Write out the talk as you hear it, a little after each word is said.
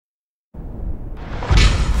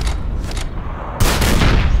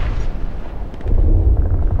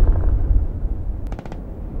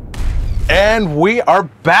And we are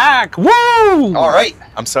back! Woo! All right.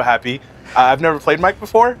 I'm so happy. I've never played Mike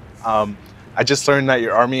before. I just learned that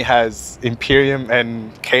your army has Imperium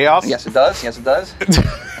and Chaos. Yes, it does. Yes, it does.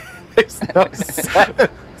 Makes no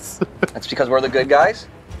sense. That's because we're the good guys.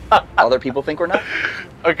 Other people think we're not.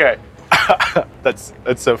 Okay. That's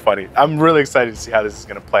so funny. I'm really excited to see how this is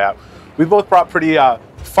going to play out. We both brought pretty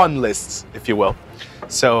fun lists, if you will.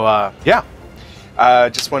 So, yeah.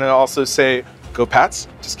 Just want to also say, go Pats.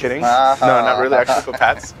 Just kidding. No, not really. Actually, go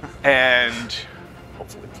Pats. And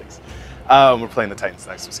hopefully, please. We're playing the Titans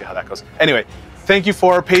next. We'll see how that goes. Anyway, thank you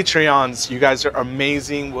for our Patreons. You guys are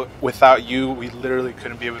amazing. Without you, we literally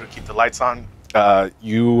couldn't be able to keep the lights on.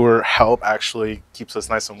 Your help actually keeps us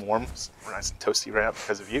nice and warm. We're nice and toasty right now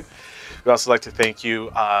because of you. We'd also like to thank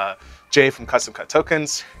you, Jay from Custom Cut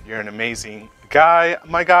Tokens. You're an amazing guy,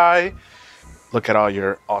 my guy. Look at all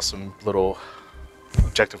your awesome little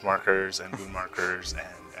objective markers and moon markers and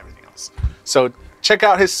everything else. So check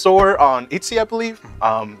out his store on Etsy, I believe.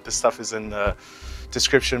 This stuff is in the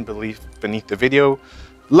description beneath the video.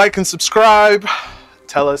 Like and subscribe.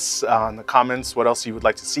 Tell us in the comments what else you would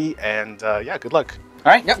like to see, and yeah, good luck.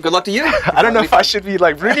 All right, yep, good luck to you. I don't know if I should be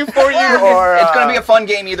like rooting for you or... It's going to be a fun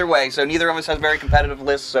game either way, so neither of us has very competitive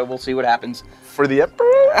lists, so we'll see what happens. For the Emperor?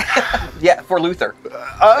 Yeah, for Luther.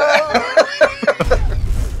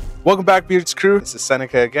 Welcome back, Beard's crew. This is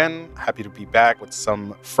Seneca again. Happy to be back with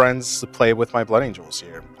some friends to play with my Blood Angels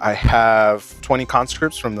here. I have 20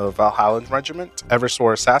 conscripts from the Valhalla Regiment,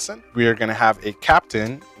 Eversor Assassin. We are going to have a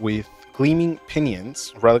captain with Gleaming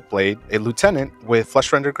Pinions, Relic Blade, a lieutenant with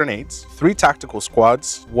Flesh Render Grenades, 3 tactical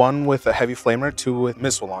squads, 1 with a heavy flamer, 2 with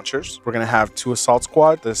missile launchers. We're going to have 2 assault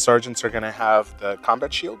squad. The sergeants are going to have the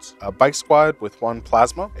combat shields, a bike squad with 1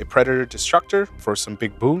 plasma, a predator destructor for some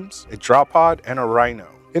big booms, a drop pod, and a rhino.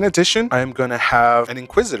 In addition, I am going to have an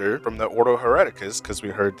Inquisitor from the Ordo Hereticus, because we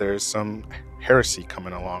heard there's some heresy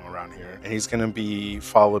coming along around here. And he's going to be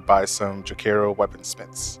followed by some Jakero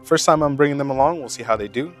weaponsmiths. First time I'm bringing them along, we'll see how they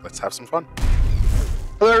do. Let's have some fun.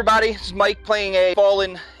 Hello everybody, this is Mike playing a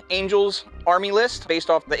Fallen Angels army list based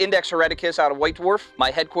off the Index Hereticus out of White Dwarf.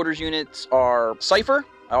 My headquarters units are Cypher.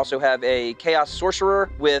 I also have a Chaos Sorcerer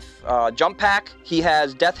with Jump Pack. He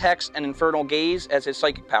has Death Hex and Infernal Gaze as his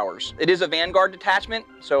psychic powers. It is a Vanguard detachment,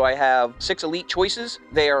 so I have 6 elite choices.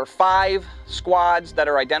 They are 5 squads that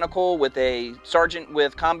are identical with a Sergeant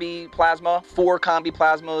with Combi Plasma, 4 Combi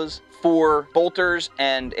Plasmas, 4 bolters,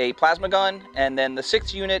 and a plasma gun. And then the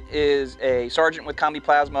 6th unit is a Sergeant with Combi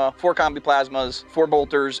Plasma, 4 Combi Plasmas, 4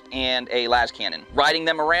 bolters, and a las cannon. Riding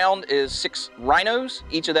them around is 6 rhinos,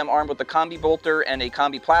 each of them armed with a Combi bolter and a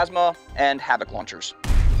Combi Plasma, and havoc launchers.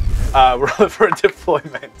 We're looking for a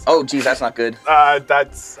deployment. Oh, geez, that's not good. I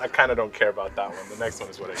kind of don't care about that one. The next one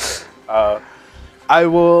is what I care. I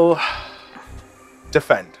will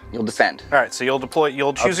defend. You'll defend. All right, so you'll deploy.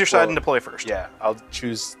 You'll choose your side and deploy first. Yeah, I'll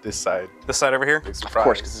choose this side. This side over here? Big Of surprise.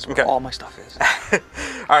 course, because this is where all my stuff is.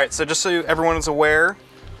 All right, so just so everyone is aware,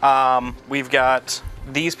 we've got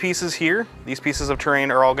these pieces here. These pieces of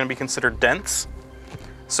terrain are all going to be considered dense.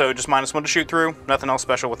 So just -1 to shoot through. Nothing else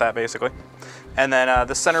special with that, basically. And then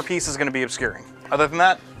the center piece is going to be obscuring. Other than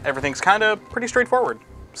that, everything's kind of pretty straightforward.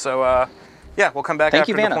 So yeah, we'll come back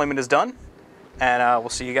after deployment is done, and we'll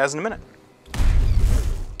see you guys in a minute.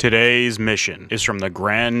 Today's mission is from the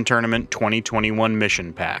Grand Tournament 2021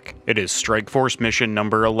 mission pack. It is Strike Force mission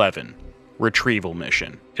number 11, Retrieval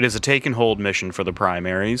mission. It is a take and hold mission for the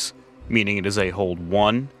primaries, meaning it is a hold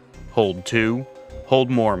 1, hold 2, hold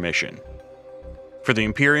more mission. For the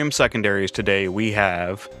Imperium secondaries today, we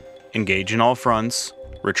have Engage in all fronts,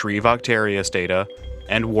 Retrieve Octarius data,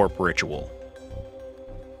 and Warp Ritual.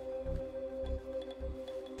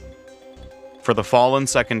 For the Fallen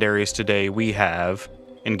secondaries today, we have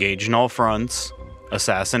Engage in all fronts,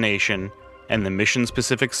 Assassination, and the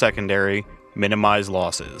mission-specific secondary, Minimize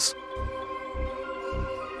losses.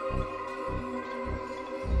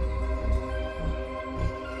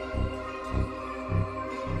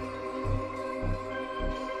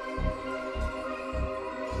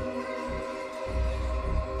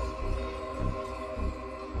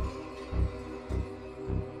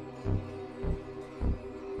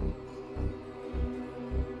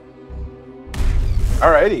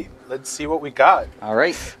 Alrighty, let's see what we got. All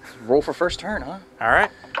right, roll for first turn, huh? All right.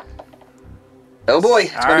 Oh boy,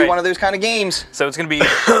 it's going to be one of those kind of games. So it's going to be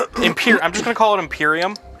I'm just going to call it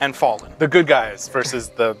Imperium and Fallen. The good guys versus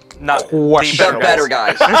the The better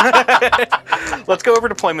guys. Let's go over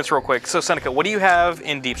deployments real quick. So Seneca, what do you have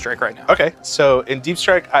in Deep Strike right now? Okay, so in Deep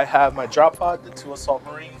Strike, I have my drop pod, the 2 Assault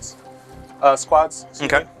Marines squads.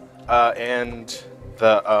 Okay. And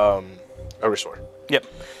the Oversword. Yep.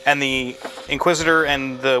 And the Inquisitor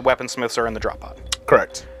and the Weaponsmiths are in the drop pod.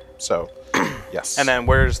 Correct. So, yes. And then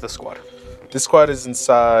where's the squad? This squad is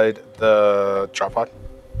inside the drop pod.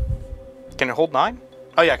 Can it hold 9?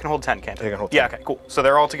 Oh yeah, it can hold 10, can't it? It can hold Yeah, 10. okay, cool. So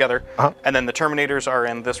they're all together. Uh-huh. And then the Terminators are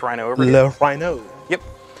in this Rhino over here. Le Rhino. Yep.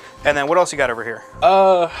 And then what else you got over here?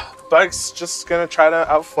 Bike's just gonna try to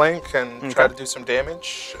outflank and try to do some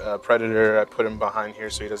damage. Predator, I put him behind here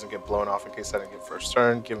so he doesn't get blown off in case I didn't get first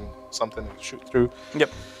turn. Give him something to shoot through.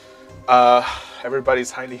 Yep.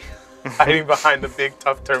 Everybody's hiding behind the big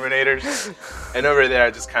tough Terminators. And over there,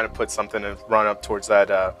 I just kind of put something to run up towards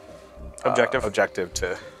that objective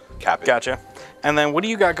to cap it. Gotcha. And then what do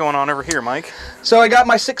you got going on over here, Mike? So I got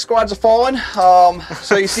my 6 squads of Fallen.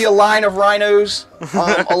 So you see a line of rhinos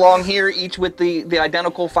along here, each with the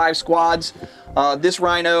identical 5 squads. This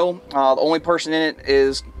rhino, the only person in it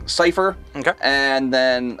is Cypher. Okay. And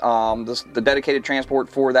then the dedicated transport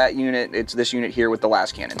for that unit, it's this unit here with the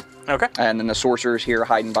last cannon. Okay. And then the sorcerer's here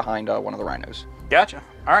hiding behind one of the rhinos. Gotcha.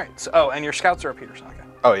 All right. So, and your scouts are up here, Seneca.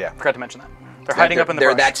 Oh, yeah. Forgot to mention that. They're hiding up in the They're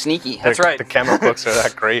brush. that sneaky. That's right. The camo books are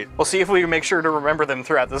that great. We'll see if we make sure to remember them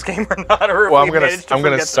throughout this game or not. Or if Well, we I'm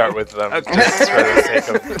gonna start with them. Okay. Just for the sake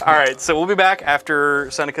of All right. So we'll be back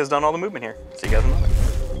after Seneca's done all the movement here. See you guys in a moment.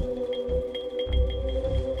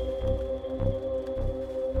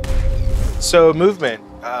 So movement.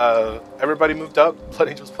 Everybody moved up. Blood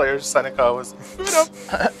Angels players. Seneca was moved up.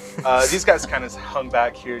 These guys kind of hung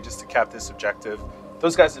back here just to cap this objective.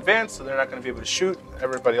 Those guys advanced, so they're not going to be able to shoot.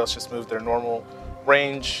 Everybody else just moved their normal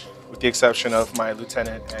range, with the exception of my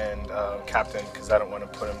lieutenant and captain, because I don't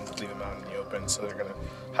want to leave them out in the open. So they're going to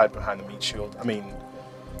hide behind the meat shield. I mean,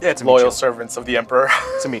 Yeah, it's a meat loyal shield. servants of the Emperor.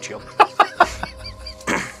 It's a meat shield.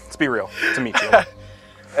 Let's be real. It's a meat shield.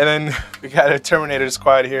 And then we got a Terminator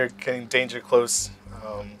squad here getting danger close.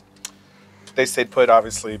 They stayed put,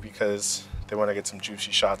 obviously, because they want to get some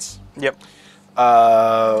juicy shots. Yep.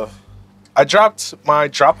 I dropped my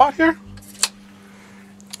drop out here.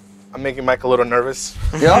 I'm making Mike a little nervous.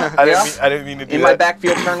 Yeah, I didn't mean to do in that. my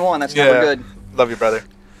backfield turn 1, that's never good. Love you, brother.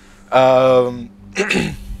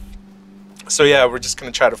 So yeah, we're just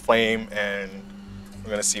gonna try to flame, and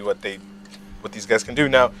we're gonna see what these guys can do.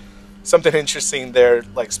 Now, something interesting there,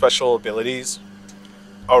 like special abilities,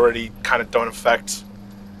 already kind of don't affect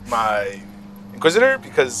my Inquisitor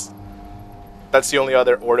because that's the only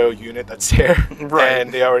other Ordo unit that's here, Right.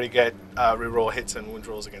 and they already get reroll hits and wound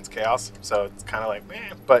rolls against Chaos. So it's kind of like,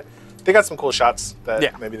 man, but they got some cool shots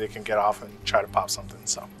that maybe they can get off and try to pop something.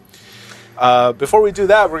 So before we do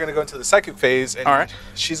that, we're gonna go into the psychic phase, and All right.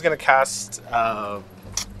 she's gonna cast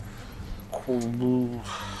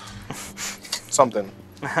something,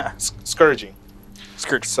 scourging.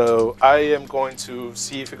 Scourge. So I am going to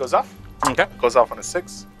see if it goes off. Okay. It goes off on a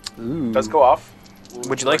 6. Ooh. Does go off.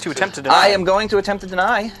 Would you like to attempt to deny? I am going to attempt to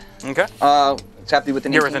deny. Okay. It's have to be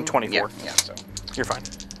within You're 18. within 24. Yeah, so. You're fine.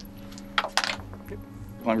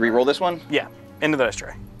 Want to re-roll this one? Yeah. Into the dice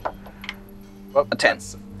tray. Well, A 10.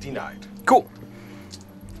 that's denied. Cool.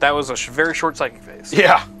 That was a very short psychic phase.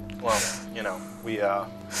 Yeah. Well, you know, we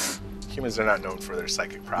humans are not known for their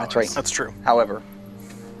psychic prowess. That's right. That's true. However,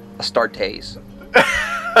 Astartes,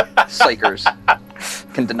 Psychers,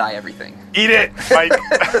 can deny everything. Eat it, Mike.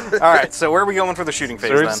 All right. So where are we going for the shooting phase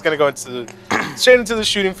So we're then? just gonna go straight into the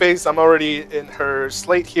shooting phase. I'm already in her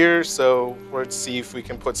slate here, so we're to see if we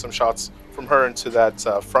can put some shots from her into that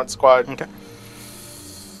front squad. Okay.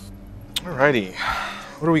 Alrighty.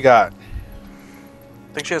 What do we got?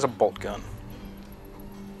 I think she has a bolt gun.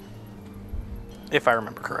 If I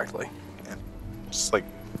remember correctly. Just like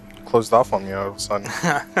closed off on me all of a sudden.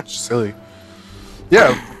 It's silly.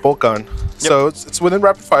 Yeah, bolt gun. So it's within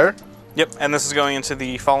rapid fire. Yep. And this is going into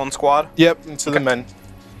the fallen squad. Yep, into the men.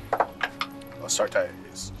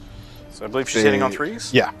 Astartes. So I believe she's hitting on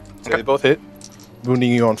 3s. Yeah. So they both hit.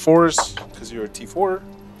 Wounding you on 4s because you're a T4.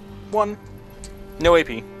 1. No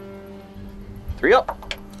AP. 3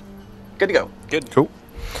 up. Good to go. Good. Cool.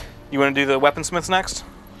 You want to do the weaponsmiths next?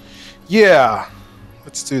 Yeah,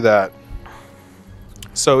 let's do that.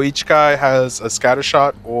 So each guy has a scatter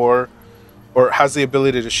shot or has the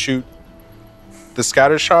ability to shoot the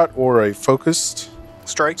scatter shot or a focused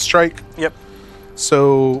strike. Yep.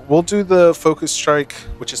 So we'll do the focused strike,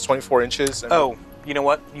 which is 24 inches. And Oh, you know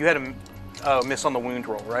what? You had a miss on the wound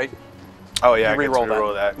roll, right? oh yeah, I You get to reroll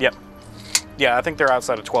reroll that. Yep. Yeah, I think they're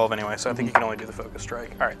outside of 12 anyway, so I think you can only do the focus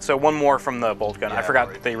strike. All right, so one more from the bolt gun. I Yeah, forgot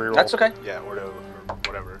right. they rerolled. That's okay. Yeah, Ordo or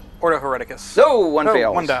whatever. Ordo Hereticus. So, one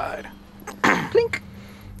fails. One died. Plink.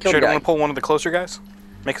 Kill Sure, the do guy. want to pull one of the closer guys?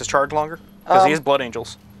 Make his charge longer? Because he is Blood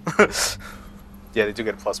Angels. Yeah, they do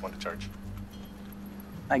get a +1 to charge.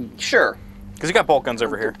 Sure. Because you got bolt guns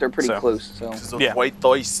over here. They're pretty so. close, so. This is Yeah. white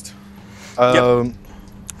dice.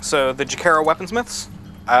 So the Jakara weaponsmiths.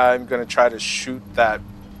 I'm gonna try to shoot that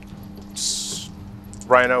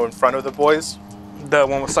rhino in front of the boys. The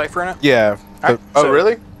one with Cypher in it? Yeah. Alright, Oh, so-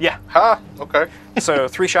 really? Yeah. Ha. Okay. So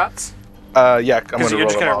 3 shots. Yeah. I'm gonna you're roll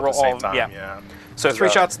just them gonna all at the roll same all- time. yeah. Yeah. So 3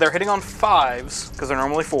 Yeah. shots. They're hitting on 5s because they're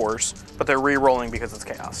normally 4s, but they're re-rolling because it's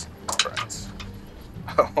chaos. Correct.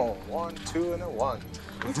 Oh, 1, 2, and a 1.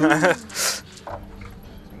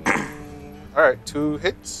 All right, 2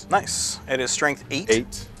 hits. Nice. It is strength 8.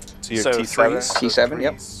 8 to your So T7. threes. So T7,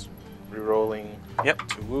 yep. threes. Rerolling. Yep.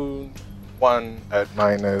 2 wound. 1 at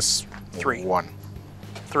minus 3. 1.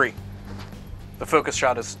 3. The focus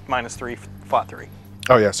shot is -3, flat 3.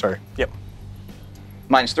 Oh yeah, sorry. Yep.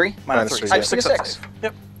 -3? Minus 3. three, So yeah. 6 I up just save.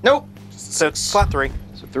 Yep. Nope. So it's flat 3.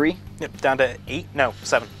 So 3. Yep. Down to 8. No,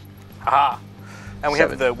 7. Aha. And we 7.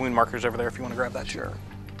 have the wound markers over there if you want to grab that. Sure.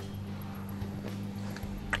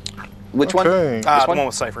 Which Okay. one? The one? one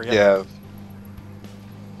with Cypher. Yep. Yeah.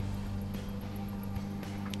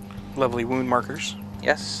 Lovely wound markers.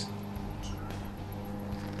 Yes.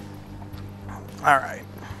 All right.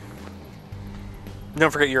 Don't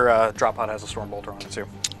forget your drop pod has a storm bolter on it too.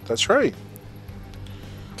 That's right.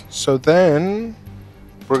 So then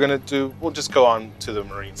we're gonna do. We'll just go on to the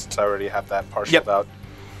Marines since I already have that partial Yep. out.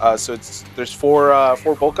 So there's four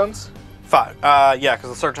bolt guns. 5. Yeah, because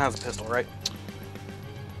the sergeant has a pistol, right?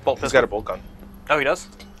 Bolt He's pistol. got a bolt gun. Oh, he does.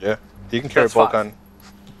 Yeah, he can carry That's a bolt 5. gun.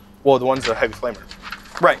 Well, the one's a heavy flamer.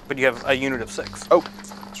 Right, but you have a unit of 6. Oh,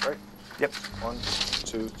 that's right. Yep. 1,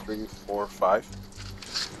 2, 3, 4, 5.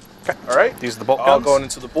 Okay. All right. These are the bolt All guns. going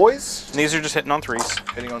into the boys. And these are just hitting on 3s.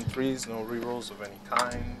 Hitting on 3s, no rerolls of any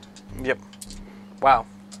kind. Yep. Wow.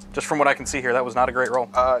 Just from what I can see here, that was not a great roll.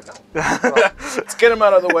 No. Well, let's get him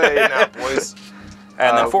out of the way now, boys.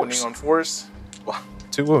 And then Wounding force. on force. Well,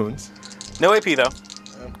 2 wounds. No AP though,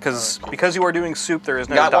 because you are doing soup, there is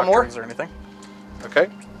no Got one more? doctrines or anything. Okay.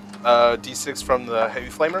 D6 from the heavy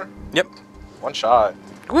flamer. Yep. 1 shot.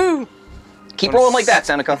 Woo! Keep rolling like that,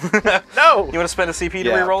 Seneca. No. You want to spend a CP to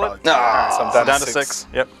Yeah, re-roll probably. it? Ah, So I'm So down, to 6.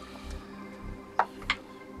 Yep.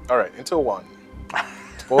 All right, into a 1.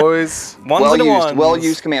 Boys, Ones well and used. ones. Well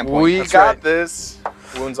used command point. we That's got right. this.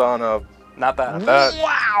 Wounds on a. Not bad.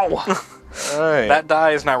 Wow. All right. That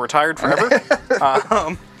die is now retired forever.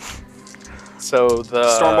 So the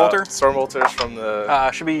Stormbolter? Stormbolter is from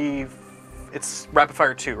the. Should be. It's rapid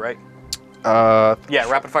fire 2, right? Uh, Yeah,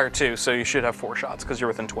 rapid fire 2. So you should have 4 shots because you're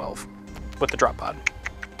within 12 with the drop pod.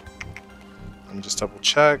 Let me just double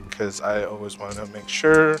check because I always want to make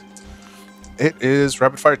sure. It is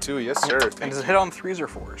rapid fire 2. Yes, sir. And Thank does you. it hit on 3s or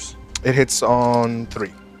 4s? It hits on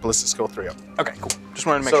 3. Ballistic skill 3 up. Okay, cool. Just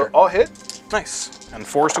wanted to make So sure. all hit. Nice. And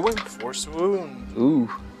 4s to wound. Force wound. Ooh.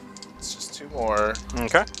 It's just 2 more.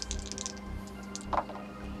 Okay.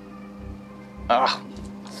 Ah.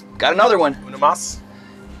 Got another one. Una más.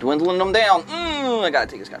 Dwindling them down. I gotta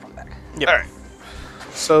take this guy from the back. Yep. All right.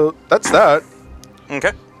 So that's that.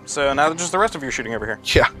 Okay. So now just the rest of your shooting over here.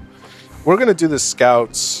 Yeah. We're gonna do the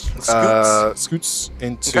scouts. Scoots. Scoots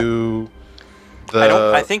into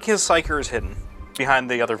the. I think his psyker is hidden behind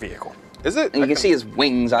the other vehicle. Is it? And you can see his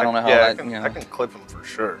wings. I don't know how Yeah, that. I can clip him for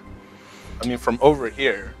sure. I mean, from over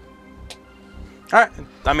here. All right.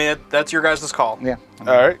 I mean, that's your guys' call. Yeah. All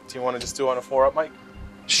right. Do you want to just do on a 4 up, Mike?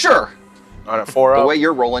 Sure. On a 4 The up. way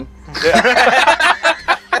you're rolling.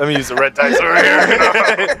 Let me use the red dice over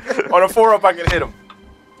here. On a 4 up, I can hit him.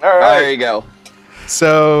 All right. There you go.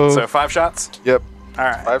 So 5 shots. Yep. All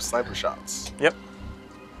right. 5 sniper shots. Yep.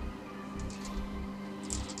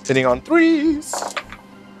 Hitting on 3s.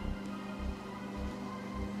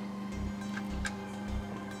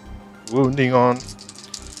 Wounding on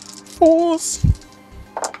 4s.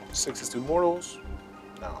 6s do mortals.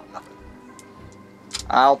 No, nothing.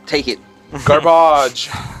 I'll take it. Garbage.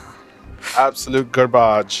 Absolute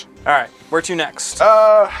garbage. All right. Where to next?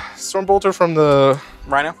 Stormbolter from the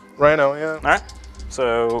Rhino. Rhino, yeah. All right.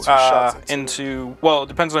 So shots into- into well, it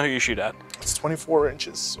depends on who you shoot at. It's 24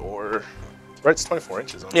 inches or. Right, it's 24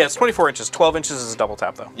 inches. Yeah, it's 24 inches. 12 inches is a double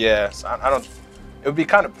tap though. Yeah, so I don't. It would be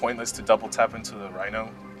kind of pointless to double tap into the Rhino.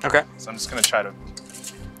 Okay. So I'm just gonna try to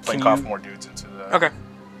plank Can off you- more dudes into the. Okay.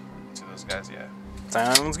 To those guys, yeah.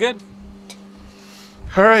 Sounds good.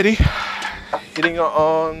 Alrighty. Hitting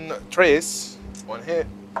on Trace. 1 hit.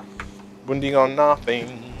 Wounding on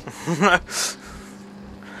nothing.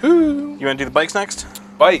 Woo. You want to do the bikes next?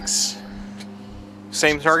 Bikes.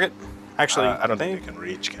 Same target? Actually, I don't think they can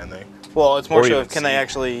reach, can they? Well, it's more Or so even of can they see.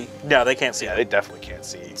 actually. No, they can't see. Yeah, it. they definitely can't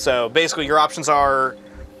see. So basically, your options are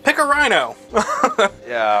pick a rhino.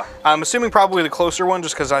 Yeah. I'm assuming probably the closer one,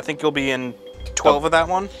 just because I think you'll be in 12 of that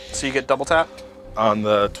one, so you get double tap. On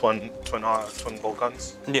the twin bolt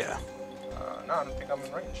guns? Yeah. No, I don't think I'm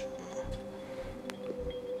in range.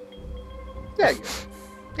 Yeah.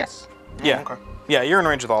 Yes. Yeah. Okay. Yeah, you're in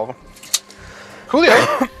range with all of them.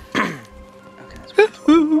 Coolio.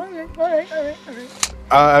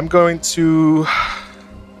 I'm going to...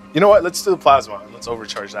 You know what? Let's do the plasma. Let's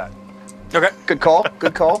overcharge that. Okay. Good call.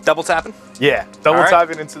 Good call. Double tapping. Yeah, double All right.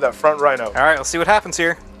 tapping into that front rhino. All right, let's see what happens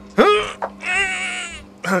here.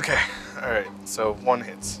 Okay. All right. So 1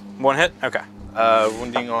 hits. 1 hit. Okay.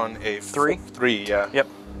 Wounding on a 3? 3. Yeah. Yep.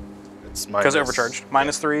 It's Because overcharged.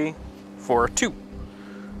 -3 for 2.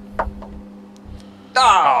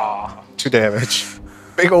 Ah. 2 damage.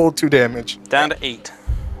 Big old 2 damage. Down to 8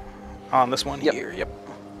 on this one Yep. here. Yep.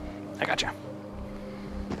 I gotcha.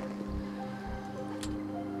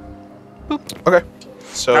 Okay.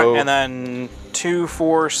 So. All right, and then 2,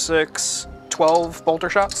 4, 6, 12 bolter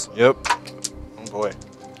shots. Yep. Oh boy.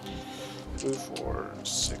 2, 4,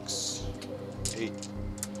 6, 8.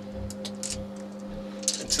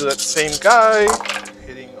 Into that same guy,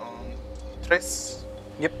 hitting on tres.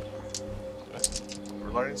 Yep.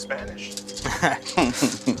 We're learning Spanish.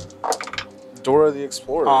 Dora the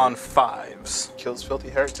Explorer On 5s. kills filthy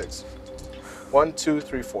heretics. 1, 2,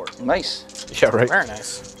 3, 4. Nice. Yeah, right. Very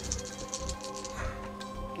nice.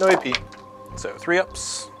 No AP. So 3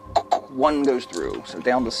 ups. 1 goes through, so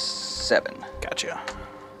down to 7. Gotcha.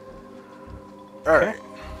 All right.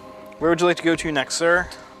 Where would you like to go to next, sir?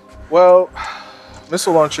 Well,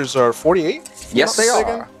 missile launchers are 48. Yes, they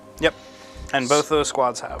mistaken. are. Yep. And both those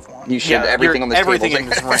squads have one. You should everything on this everything table. in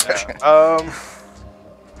this range.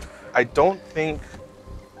 I don't think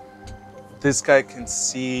this guy can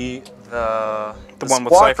see the one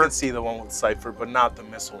with squad Cypher? can see the one with Cypher, but not the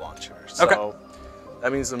missile launcher. So Okay.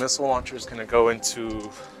 that means the missile launcher is going to go into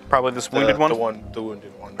Probably this wounded one. the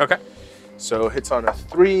wounded one. Okay. So hits on a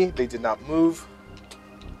 3. They did not move.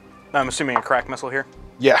 I'm assuming a crack missile here.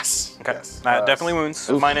 Yes. Okay. Yes. That definitely wounds.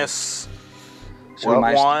 Oof. Minus So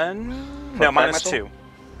minus- 1. No, crack minus missile? 2.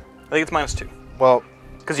 I think it's minus 2. Well,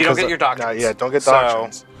 Because you don't get your doctrines. Nah, yeah, don't get So-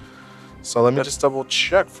 doctrines. So let me That's- just double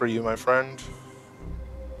check for you, my friend.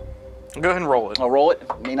 Go ahead and roll it. I'll roll it.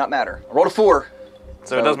 It may not matter. I rolled a 4.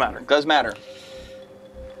 So it does matter. It does matter.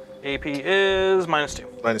 AP is minus 2.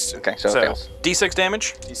 -2. Okay, so, it So fails. D6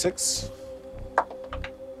 damage D6.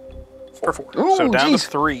 for 4. Ooh, so down geez. to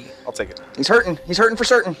 3. I'll take it. He's hurting. He's hurting for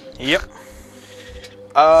certain. Yep.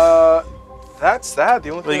 That's that. The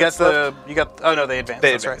only Well, thing you got that's left. oh no, they advanced.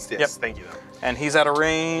 They That's advanced, right. yes. Yep. Thank you. Though. And he's out of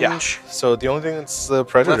range. Yeah. So the only thing that's the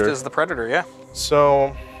Predator. Left is the Predator, yeah.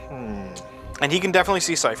 So, And he can definitely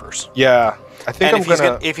see ciphers. yeah, I think And I'm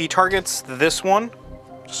gonna. if he targets this one,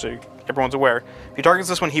 just so everyone's aware, if he targets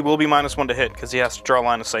this one, he will be -1 to hit because he has to draw a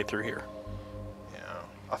line of sight through here. Yeah,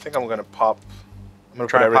 I think I'm gonna pop. I'm gonna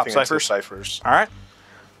Try put and pop everything into ciphers? ciphers. All right.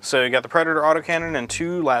 So you got the Predator autocannon and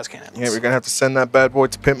 2 las cannons. Yeah, we're gonna have to send that bad boy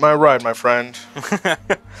to pimp my ride, my friend.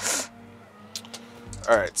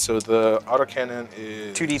 All right, so the autocannon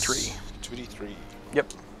is 2d3. 2d3.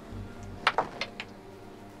 Yep.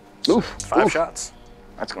 Oof. 5 Oof. shots.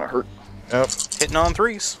 That's going to hurt. Yep. Hitting on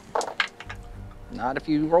 3s. Not if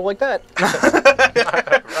you roll like that.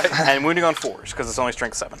 And wounding on 4s because it's only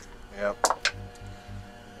strength 7. Yep.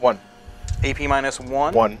 1. AP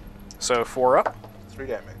 -1. 1. So 4 up. 3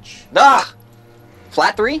 damage. Ah!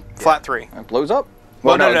 Flat 3? Flat 3. It blows up?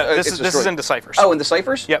 Well, no. it's This is destroyed. into ciphers. Oh, in the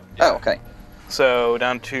ciphers? Yep. Oh, okay. So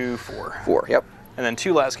down to 4. 4, yep. And then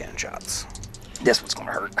 2 las cannon shots. This one's going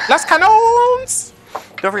to hurt. Las cannons!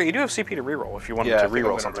 Don't forget, you do have CP to reroll if you wanted Yeah, to I think I'm reroll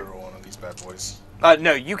gonna something. reroll one of these bad boys.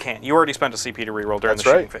 No, you can't. You already spent a CP to reroll during That's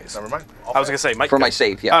the shooting right. phase. Never mind. I was going to say, Mike. For my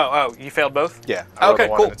save, yeah. Oh, you failed both? Yeah. I rolled Okay, a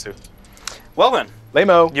 1 cool. and a 2. Well then,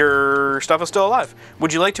 Lame-o. your stuff is still alive.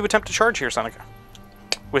 Would you like to attempt to charge here, Seneca?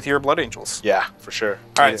 With your Blood Angels? Yeah, for sure.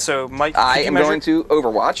 All right, so Mike, I could you am measure- going to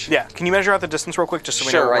Overwatch. Yeah, can you measure out the distance real quick just so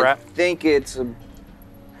we know Sure, where we're I at? think it's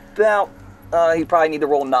about, you probably need to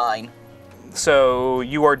roll 9. So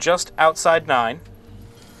you are just outside 9,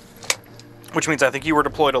 which means I think you were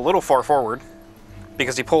deployed a little far forward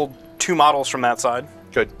because he pulled 2 models from that side.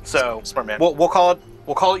 Good. So Smart man. We'll call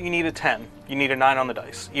it you need a 10. You need a 9 on the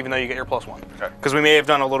dice, even though you get your +1. Okay. Because we may have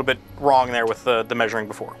done a little bit wrong there with the measuring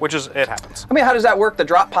before, which is, it happens. I mean, how does that work? The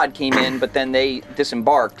drop pod came in, but then they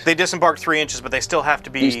disembarked. They disembarked 3 inches, but they still have to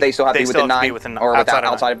be. They still have to be within 9? within Or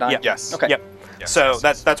outside of 9? Yep. Yes. Okay. Yep. Yes, So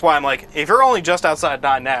yes, that's why I'm like, if you're only just outside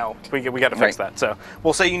 9 now, we got to fix Right. that. So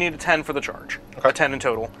we'll say you need a 10 for the charge, Okay. a 10 in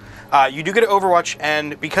total. You do get an Overwatch,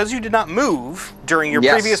 and because you did not move during your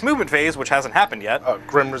Yes. previous movement phase, which hasn't happened yet,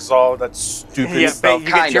 Grim Resolve, that stupid yeah, stuff. you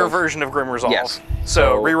get kind your of. version of Grim Resolve. Yes.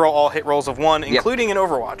 So So- reroll all hit rolls of 1, including an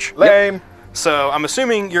Overwatch. Lame. So I'm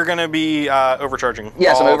assuming you're going to be overcharging.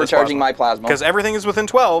 Yes, I'm all this overcharging my plasma. Because everything is within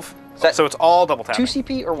 12, that so it's all double tapping. 2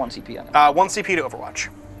 CP or 1 CP on it? 1 CP to Overwatch.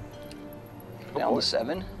 Down to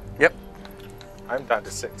 7. Yep, I'm down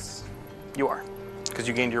to 6. you are. Because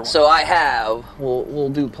you gained your 1. So I have, we'll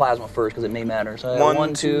do plasma first because it may matter. So I have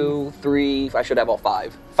 1, 2, 3, I should have all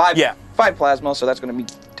 5. 5, Yeah. 5 plasma, so that's going to be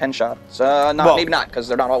 10 shots. No, Well- maybe not, because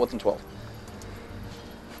they're not all within 12.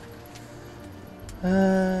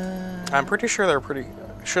 I'm pretty sure they're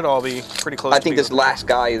should all be pretty close I to think being this last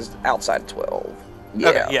guy is outside 12. Yeah.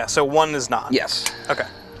 Okay, yeah, so 1 is not. Yes. Okay.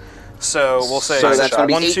 So we'll say So that's gonna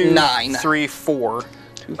be 1, 8 2, and 9. 3, 4.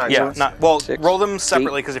 2, Yeah, not well. 6, roll them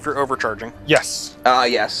separately because if you're overcharging. Yes.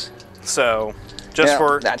 yes. So just Yeah,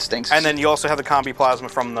 for that stinks. And then you also have the combi plasma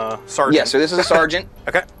from the sergeant. Yeah, so this is a sergeant.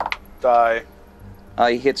 Okay. Die.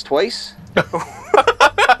 He hits twice.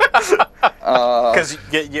 Because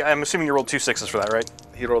I'm assuming you rolled 2 6s for that, right?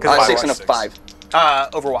 He rolled 'Cause 5 6 and a 5.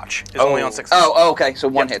 Overwatch is only on 6s. Oh, okay, so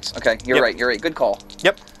 1 Yep. hits. Okay, you're Yep. right, you're right. Good call.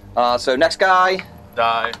 Yep. So next guy,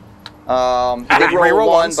 Die. he did You roll reroll 1,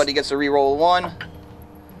 ones. but he gets to reroll 1.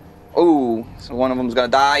 Ooh, so one of them's gonna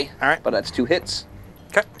die. All right. But that's 2 hits.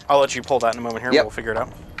 Okay. I'll let you pull that in a moment here. Yep. We'll figure it out.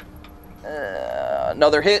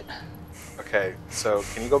 Another hit. Okay, so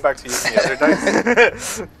can you go back to using the other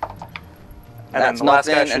dice? And That's then the last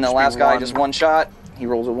guy nothing, should and the just last be guy 1. just 1 shot. He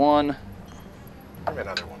rolls a 1. Give me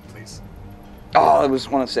another one, please. Oh, it was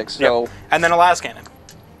 1 of 6. So, Yep. And then a last cannon.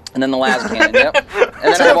 and then the last cannon. Yep.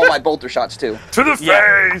 And then I have all my bolter shots too. To the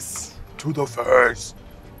Yeah. face! To the face!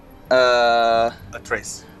 Uh, A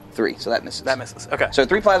trace. 3. So that misses. That misses. Okay. So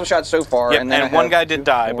 3 plasma shots so far. Yep. And then I And one have guy did 2,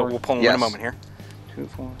 die, 4, but we'll pull him in yes. a moment here. 2,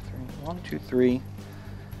 4, 3, 1, 2, 3,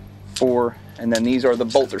 4, and then these are the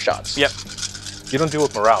bolter shots. Yep. You don't deal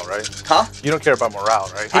with morale, right? Huh? You don't care about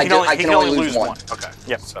morale, right? He can only lose 1. Okay.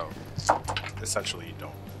 Yep. So, essentially, you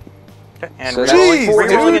don't. Okay. And So re- that's only 4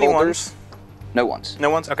 re-rolling dude any bolters. ones? No ones. No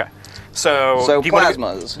ones? Okay. So, So do you wanna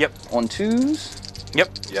plasmas. Yep. On 2s. Yep.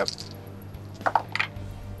 Yep.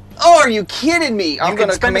 Oh, are you kidding me? I'm can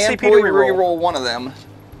gonna spend a command CP to point reroll. reroll 1 of them.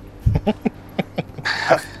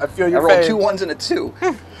 I feel I your rolled pain. 2 1s and a 2.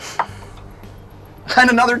 And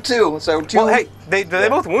another 2. So 2. Well, hey, they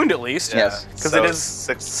both wound at least. Yeah. Yes. Because So it is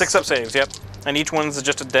 6 6 up saves, yep. And each one's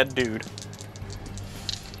just a dead dude.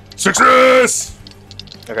 6s!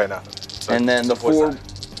 Okay, nothing. So, And then the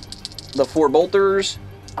what's 4 bolters.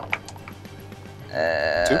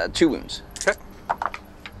 2? 2 wounds. Okay.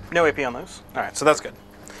 No AP on those. All right, so that's good.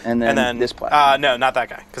 And then, And then this plasma. no, not that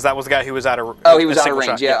guy, because that was the guy who was out of. Oh, he was a out of single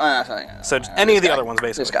range. shot, Yeah. So just any of the guy. other ones,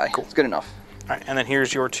 basically. This guy. Cool. It's good enough. All right, and then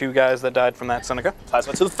here's your 2 guys that died from that Seneca.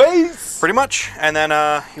 Plasma to the face! Pretty much. And then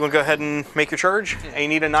you want to go ahead and make your charge. And you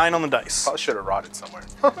need a 9 on the dice. Probably should have rotted somewhere.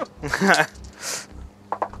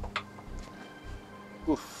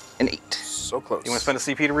 Oof. An 8. So close. You want to spend a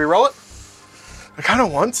CP to re-roll it? I kind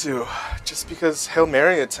of want to, just because Hail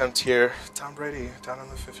Mary attempt here. Tom Brady down on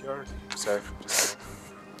the 5th yard. Sorry. Just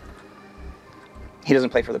He doesn't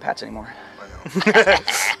play for the Pats anymore. I know.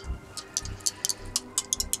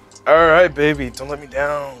 All right, baby, don't let me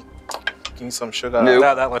down. Give me some sugar. Nope.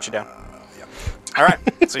 That let you down. All right,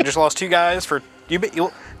 so you just lost 2 guys for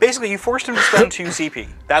basically you forced him to spend 2 CP.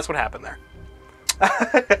 That's what happened there.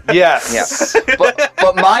 Yes. Yeah.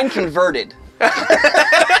 but mine converted.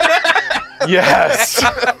 Yes.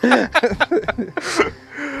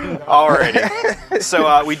 Alrighty.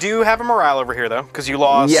 So we do have a morale over here though, because you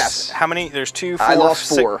lost. Yes. How many? There's 2, 4, I lost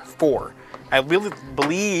 6, 4. 4. I really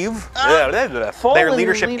believe Fallen their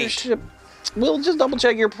leadership 8. leadership. We'll just double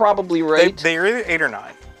check. You're probably right. They're either 8 or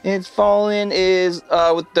 9. It's fallen is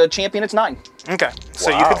with the champion. It's 9. Okay. So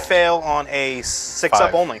you Wow. could fail on a 6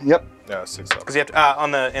 up 5. only. Yep. No, 6 up. Because you have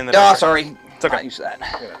to in the. Oh, sorry. It's okay. Not used to that.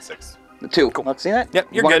 Yeah, 6. The 2. Cool. Let's see that. Yep,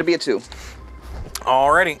 You you're wanted good. to be a 2.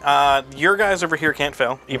 Alrighty. Your guys over here can't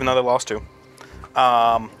fail, even though they lost 2.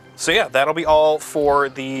 So yeah, that'll be all for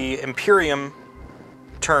the Imperium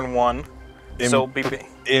turn 1. So be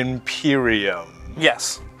Imperium.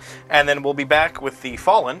 yes, and then we'll be back with the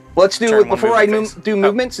Fallen. Let's do turn it 1 before I movement phase. do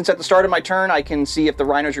movement. Since at the start of my turn, I can see if the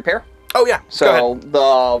rhinos repair. Oh yeah. So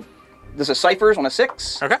go this is ciphers on a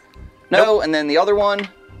 6. ahead. Okay. No, and then the other one.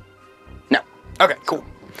 No. Okay. Cool.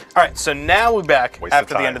 All right. So now we're back Waste of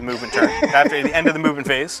after the time. end of the movement turn. After the end of the movement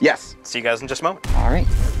phase. Yes. See you guys in just a moment. All right.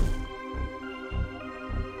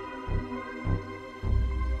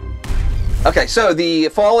 Okay, so the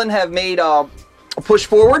Fallen have made a push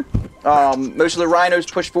forward. Most of the rhinos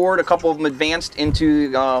pushed forward. A couple of them advanced into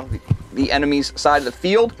the enemy's side of the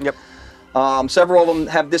field. Yep. Several of them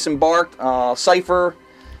have disembarked. Cypher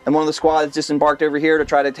and one of the squads disembarked over here to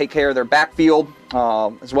try to take care of their backfield,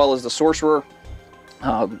 as well as the sorcerer.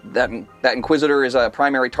 That Inquisitor is a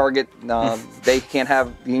primary target. They can't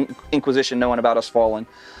have the Inquisition knowing about us falling.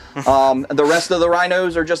 The rest of the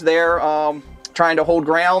rhinos are just there trying to hold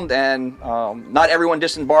ground, and not everyone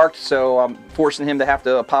disembarked, so I'm forcing him to have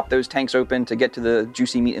to pop those tanks open to get to the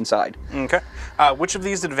juicy meat inside. Okay. Which of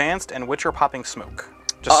these advanced and which are popping smoke?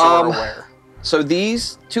 Just so we're aware. So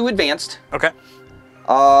these two advanced. Okay.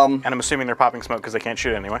 And I'm assuming they're popping smoke because they can't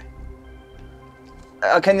shoot anyway.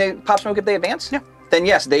 Can they pop smoke if they advance? Yeah. Then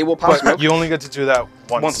yes, they will pop smoke. You only get to do that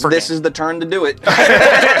once. This is the turn to do it.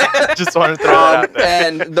 Just wanted to throw that out there.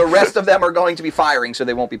 And the rest of them are going to be firing, so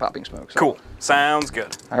they won't be popping smoke. So. Cool. Sounds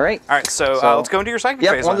good. All right. All right, so let's go into your psychic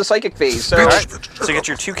phase. Yep, on the psychic phase. So, All right. So you get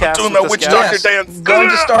your 2 casts Doing with my this witch guy. doctor dance. Going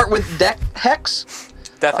to start with Death Hex.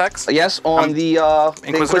 Death Hex? Yes, on the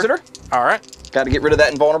Inquisitor. All right. Got to get rid of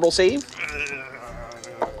that invulnerable save.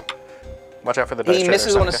 Watch out for the dice He tray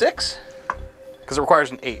misses there, on a 6. Because it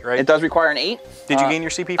requires an 8, right? It does require an 8. Did you gain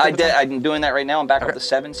your CP for I the did. time? I'm doing that right now. I'm back up Okay. to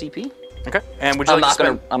 7 CP. Okay. And would you like to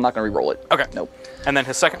spend... I'm not gonna re-roll it. Okay. Nope. And then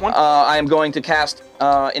his second one? I am going to cast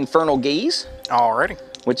Infernal Gaze, Alrighty.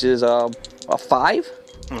 which is a 5,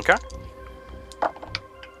 Okay.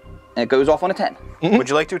 and it goes off on a 10. Would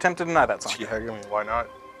you like to attempt to deny that song? Yeah, I mean, why not?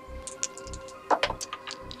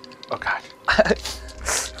 Oh god.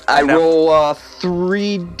 I roll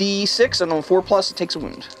 3d6, and on 4+, it takes a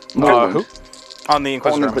wound. Mortal wound. Who? On the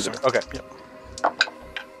Inquisitor. On the I'm Inquisitor. assuming. Okay. Yep.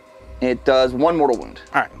 It does 1 mortal wound.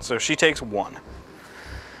 Alright, so she takes 1.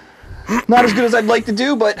 Not as good as I'd like to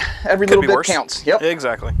do, but every Could little be bit worse. counts. Yep.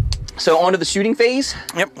 Exactly. So on to the shooting phase.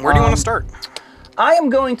 Yep. Where do you want to start? I am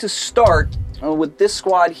going to start with this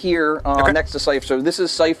squad here Okay. next to Cypher. So this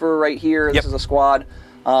is Cypher right here. Yep. This is a squad.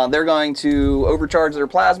 They're going to overcharge their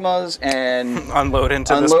plasmas and Unload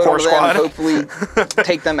into this unload poor onto them squad. and hopefully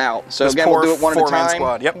take them out. So This again, poor we'll do it one at a 4-man time.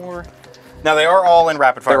 squad. Yep. Now they are all in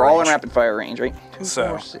rapid fire They're all in range. rapid fire range, right? 2, So-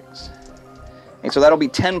 4, 6. And so that'll be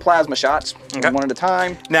 10 plasma shots, Okay. one at a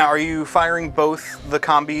time. Now, are you firing both the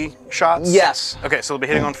combi shots? Yes. Okay, so they'll be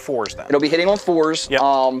hitting on 4s then. It'll be hitting on 4s Yep.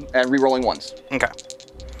 and re-rolling 1s. Okay.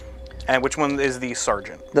 And which one is the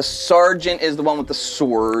sergeant? The sergeant is the one with the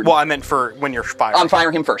sword. Well, I meant for when you're firing. I'm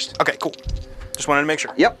firing him first. Okay, cool. Just wanted to make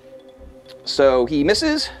sure. Yep. So he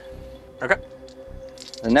misses. Okay.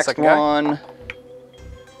 The next Second guy. one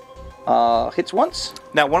hits once.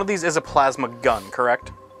 Now, one of these is a plasma gun,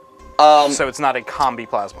 correct? So it's not a combi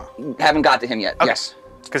plasma. Haven't got to him yet. Okay. Yes.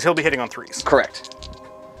 Because he'll be hitting on 3s. Correct.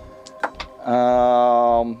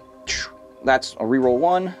 That's a reroll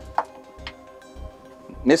 1.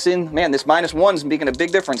 Missing. Man, this -1's making a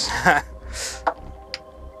big difference.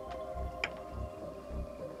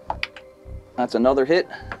 That's another hit.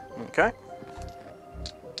 Okay.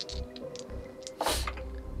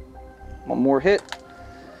 One more hit.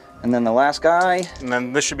 And then the last guy. And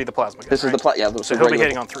then this should be the plasma gun. This is the right? so he'll be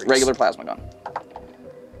hitting on 3s. Regular plasma gun.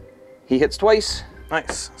 He hits twice.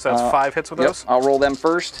 Nice. So that's 5 hits with Yep. those? I'll roll them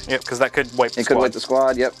first. Yep, because that could wipe the It could squad. wipe the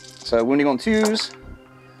squad. Yep. So wounding on 2s.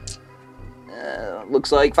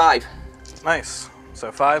 Looks like 5. Nice.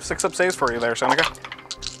 So 5 6-up saves for you there, Seneca.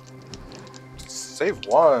 Save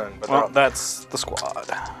 1. But Well, that's the squad.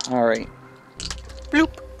 All right. Bloop.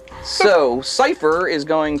 So Cypher is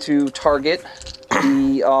going to target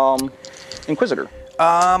the Inquisitor.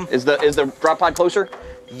 Is the drop pod closer?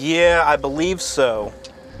 Yeah, I believe so.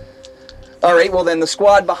 All right. Well, then the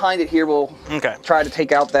squad behind it here will Okay. try to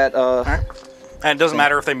take out that. All right. And it doesn't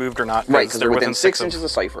matter if they moved or not. Right, because they're within 6 of- inches of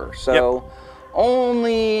Cypher. So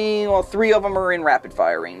only 3 of them are in rapid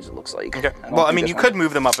fire range. It looks like. Okay. don't Well, I think mean, this you one- could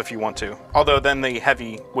move them up if you want to. Although then the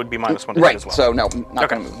heavy would be -1 to hit Right. as well. So no, not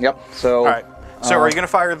Okay. gonna move. Yep. So. All right. So are you going to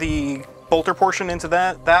fire the bolter portion into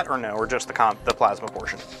that or no, or just the plasma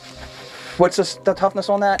portion? What's the toughness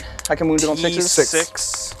on that? I can wound it on 6s.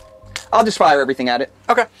 Six. I'll just fire everything at it.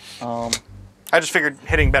 Okay. I just figured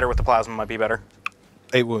hitting better with the plasma might be better.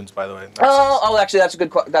 8 wounds, by the way. Oh, actually, that's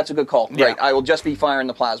a good call. Yeah. Right. I will just be firing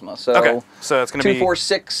the plasma. So. Okay. So it's going to 2, be 4,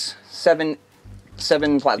 6, 7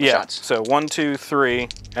 plasma yeah. shots. So 1, 2, 3,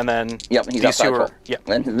 and then Yep, and he's these outside. two are Colt. yeah.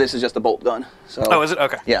 And this is just a bolt gun. So. Oh, is it?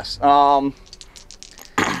 Okay. Yes.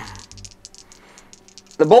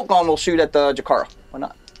 The bolt gun will shoot at the Jakara. Why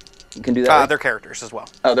not? You can do that. Right? They're characters as well.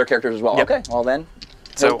 Oh, they're characters as well. Yep. Okay. Well then.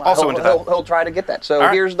 So also into that. He'll try to get that. So All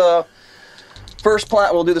right. here's the first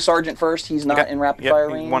plan. We'll do the sergeant first. He's not in rapid Yep, fire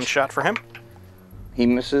range. 1 shot for him. He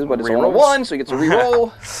misses, but it's on a Rerolls. 1, so he gets a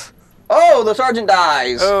reroll. Oh, the sergeant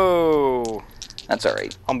dies. Oh. That's all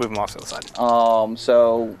right. I'll move him off to the side.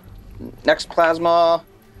 So next plasma.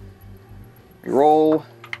 Reroll.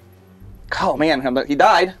 Oh man, he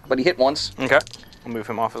died, but he hit once. Okay. I'll move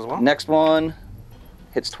him off as well. Next one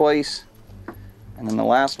hits twice, and then the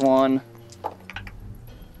last one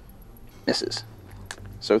Misses.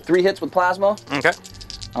 So 3 hits with plasma. Okay.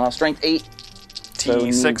 Strength 8.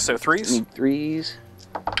 T6, so 3s. Need 3s.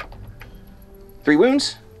 3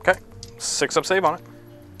 wounds. Okay. 6 up save on it.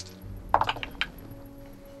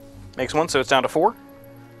 Makes 1, so it's down to 4.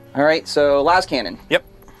 All right, so las cannon. Yep.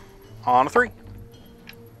 On a 3.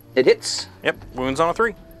 It hits. Yep. Wounds on a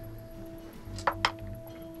 3.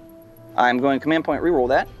 I'm going to command point reroll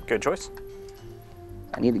that. Good choice.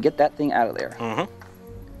 I need to get that thing out of there.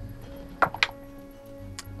 Mm-hmm.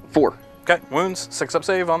 4. Okay. Wounds. 6 up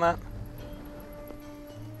save on that.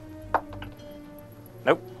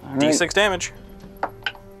 Nope. All right. D6 damage.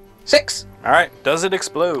 6. All right. Does it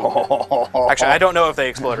explode? Actually, I don't know if they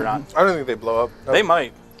explode or not. I don't think they blow up. No. They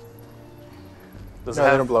might. Does No, it they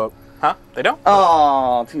have... don't blow up. Huh? They don't?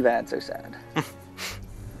 Oh, too bad. So sad. I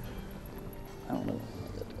don't know.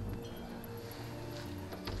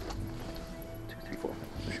 2, 3, 4.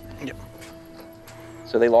 Yep.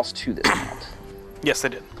 So they lost 2 this round. Yes, they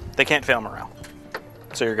did. They can't fail morale.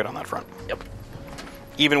 So you're good on that front. Yep.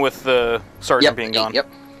 Even with the sergeant being gone. Yep.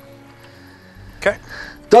 Okay.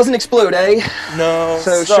 Doesn't explode, eh? No.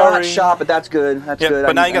 So sorry. shot, but that's good. That's Yep. good.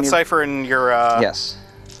 But now you got Cypher and your Yes.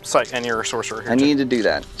 and your sorcerer here. I too. need to do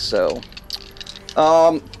that. So,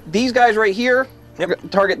 these guys right here,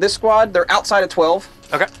 target this squad. They're outside of 12.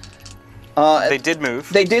 Okay. They did move.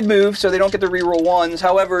 They did move, so they don't get to reroll 1s.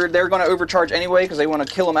 However, they're going to overcharge anyway because they want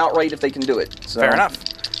to kill them outright if they can do it. So, Fair enough.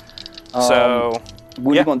 So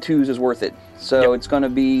wounding on 2s is worth it. So it's going to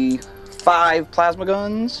be 5 plasma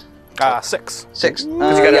guns. 6. 6. you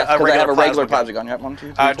got a I have a regular regular plasma plasma gun. Yep, 1, 2,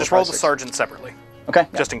 3, 4, just 5, roll the 6. sergeant separately, Okay.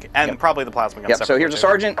 just in case, and probably the plasma gun. Yep. So separately here's a too.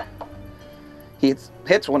 sergeant. He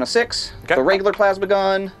hits on a 6. Okay. The regular plasma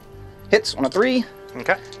gun hits on a 3.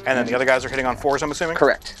 Okay. And then the other guys are hitting on 4s, I'm assuming.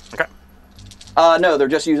 Correct. Okay. No, they're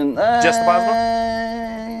just using Just the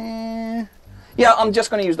plasma? Yeah, I'm just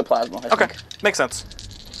going to use the plasma. I Okay. think. Makes sense.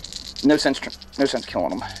 No sense killing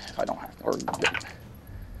them if I don't have to. Or,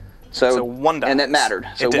 so 1 dies. and it mattered.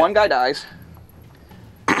 So It did. 1 guy dies.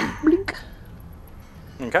 Blink.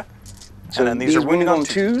 Okay. So and then these are wounding on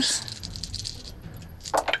 2s.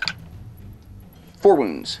 4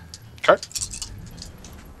 wounds. Okay.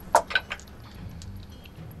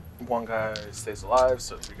 1 guy stays alive,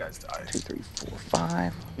 so 3 guys die. 2, 3, 4,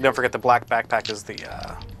 5. Don't forget the black backpack is the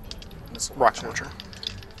rocket launcher.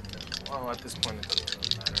 Well, at this point, it doesn't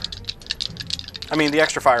really matter. I mean, the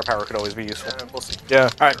extra firepower could always be useful. We'll see. Yeah.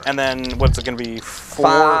 All right, and then what's it going to be? 4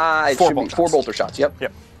 5. It should be bolt 4 shots. bolter shots. Yep.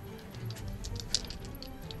 Yep.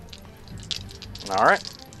 All right.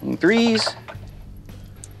 And 3s.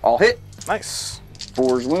 All hit. Nice.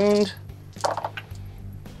 4s wound.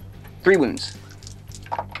 3 wounds.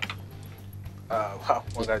 Wow,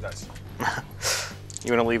 1 guy dies.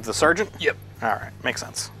 You want to leave the sergeant? Yep. All right, makes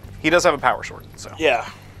sense. He does have a power sword, so. Yeah.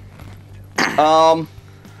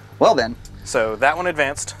 Well then. So that one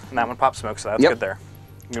advanced, and that one popped smoke, so that's Yep. good there.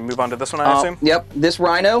 You gonna move on to this one, I assume? Yep. This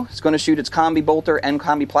rhino is going to shoot its combi bolter and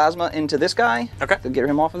combi plasma into this guy. Okay. To get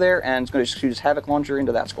him off of there, and it's going to shoot its havoc launcher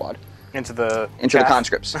into that squad. Into the Into chaff. the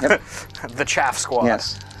conscripts. Yep. The chaff squad.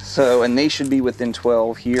 Yes. So, and they should be within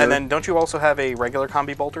 12 here. And then don't you also have a regular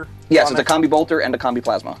combi bolter? yes, on it's a there? combi bolter and a combi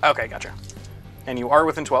plasma. Okay, gotcha. And you are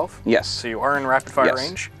within 12? Yes. So you are in rapid fire Yes.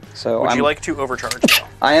 range. So Would I'm, you like to overcharge though?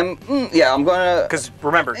 I am. Yeah, I'm going to. Because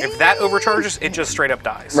remember, if that overcharges, it just straight up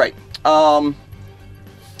dies. Right.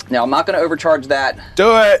 Now I'm not going to overcharge that,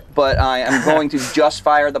 Do it! but I am going to just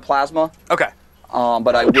fire the plasma. Okay.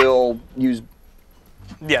 But I will use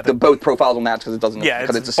Yeah. the both profiles on that because it doesn't. yeah,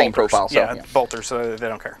 because it's the same bolters. profile. So yeah, it's bolters, so they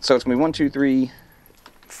don't care. So it's gonna be 1, 2, 3.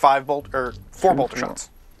 4 bolter shots.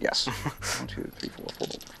 Yes. 1, 2, 3, 4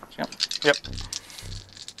 bolter shots. Yep. Yep.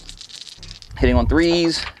 Hitting on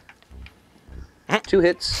 3s. 2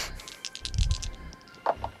 hits.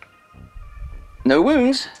 No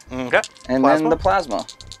wounds. Okay. And then the plasma.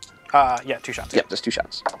 Yeah, 2 shots. Yep, just 2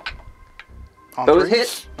 shots. On Both 3s.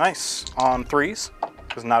 hit. Nice. On 3s.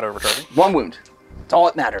 Because not overcharging. 1 wound. It's all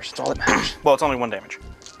that matters. It's all that matters. Well, it's only 1 damage.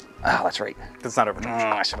 Oh, that's right. It's not overcharged.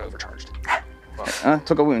 I should have overcharged.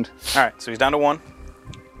 Took a wound. All right, so he's down to 1.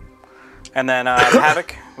 And then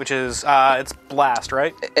Havoc, which is, it's Blast,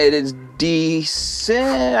 right? It is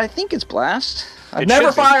decent. I think it's blast. I've It never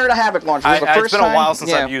should be. fired a havoc launcher. This is the It's first been a time. while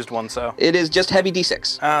since Yeah. I've used one, so. It is just heavy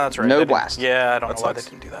D6. That's right. No they didn't- blast. Yeah, I don't know why they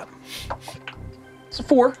sucks. didn't do that. It's a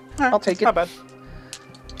 4. I'll take it. Not bad.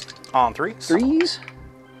 On 3s. 3s.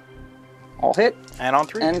 All hit. And on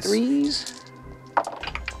 3s. And 3s.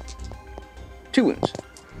 2 wounds.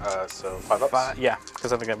 So 5 ups. Yeah,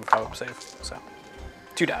 because I think I have a 5-up save. So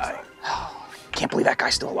 2 die. Can't believe that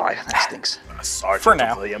guy's still alive. That stinks. Sergeant For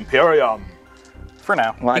now. of the Imperium. For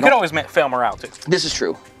now. Well, I You could don't- always fail morale too. This is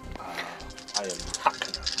true.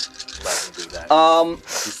 that.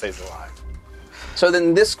 He stays alive. So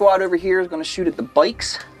then this squad over here is going to shoot at the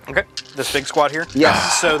bikes. Okay. This big squad here?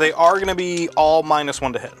 Yes. So they are going to be all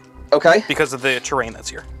 -1 to hit Okay. because of the terrain that's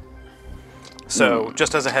here. So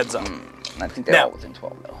just as a heads up. I think they're Now, all within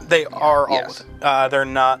 12 though. They are all Yes. within. They're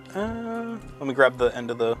not. Let me grab the end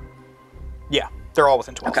of the. Yeah, they're all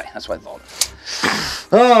within 12. Okay, that's what I thought.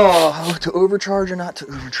 Oh, to overcharge or not to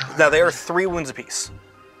overcharge? Now they are 3 wounds apiece.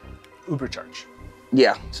 Ubercharge.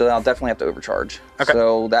 Yeah, so I'll definitely have to overcharge. Okay.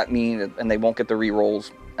 So that means, and they won't get the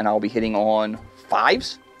re-rolls, and I'll be hitting on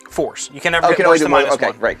 5s? 4s. You can never Oh, hit can worse only than do one. -1.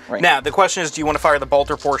 Okay, right. Now the question is, do you want to fire the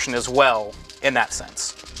bolter portion as well in that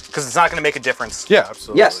sense? Because it's not going to make a difference. Yeah,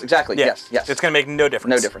 absolutely. Yes, exactly. Yeah. Yes. It's going to make no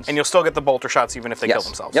difference. No difference. And you'll still get the bolter shots even if they kill Yes.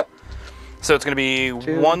 themselves. Yep. So it's going to be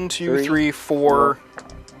 2, 1, 2, 3, 4.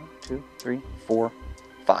 2, 3, 4,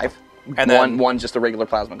 5. And then one just a regular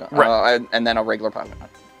plasma gun. Right. And then a regular plasma gun.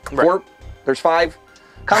 Right. 4. There's 5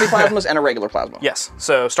 combi plasmas and a regular plasma. Yes.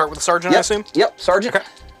 So start with the sergeant, I Yep. assume? Yep. Sergeant. Okay.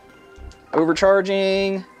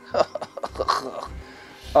 Overcharging.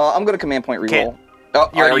 I'm going to command point reroll. Can't. Oh, You I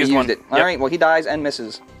already already used used one. it. All Yep. right. Well, he dies and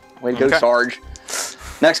misses. Way to go, Okay. Sarge.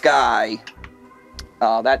 Next guy.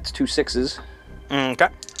 That's 2 6s. Okay.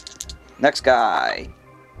 Next guy.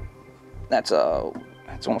 That's on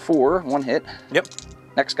a 4. 1 hit. Yep.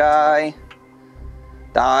 Next guy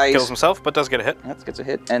dies. Kills himself, but does get a hit. That gets a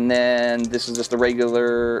hit. And then this is just the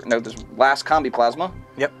regular. No, this last combi plasma.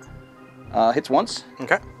 Yep. Hits once.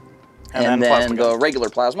 Okay. And then plasma the gun. regular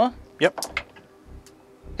plasma Yep.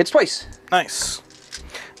 hits twice. Nice.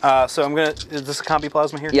 So I'm gonna. Is this a combi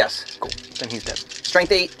plasma here? Yes. Cool. Then he's dead.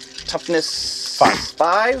 Strength 8. Toughness 5.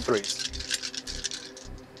 5. 3s.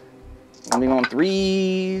 Moving on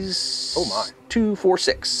 3s. Oh my. 2, 4,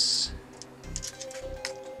 6.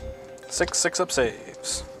 6 up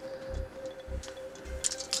saves.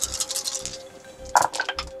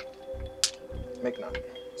 Make none.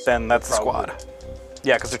 Then that's the Probably. squad.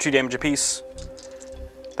 Yeah, because they're 2 damage apiece.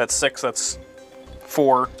 That's 6. That's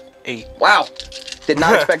 4, 8. Wow. Did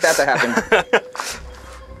not expect that to happen.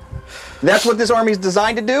 That's what this army's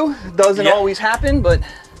designed to do. Doesn't Yeah. always happen, but...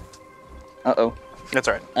 Uh-oh. That's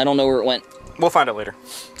all right. I don't know where it went. We'll find out later.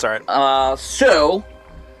 It's all right. So...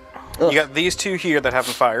 You got these 2 here that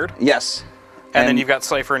haven't fired, Yes. and then you've got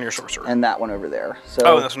Cypher and your sorcerer. And that one over there. So...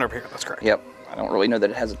 Oh, and this one over here. That's correct. Yep. I don't really know that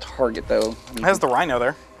it has a target, though. It has the rhino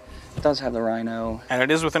there, It does have the rhino. and it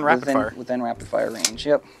is within rapid fire. Within rapid fire range,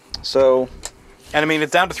 yep. So... And I mean,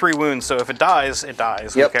 it's down to 3 wounds, so if it dies, it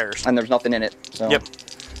dies. Yep. Who cares? And there's nothing in it. So. Yep.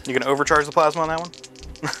 You gonna overcharge the plasma on that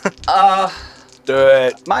one? Do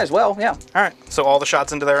it. Might as well, yeah. All right. So all the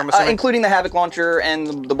shots into there, I'm assuming. Including the Havoc Launcher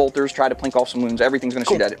and the bolters try to plink off some wounds. Everything's going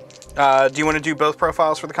to shoot at it. Do you want to do both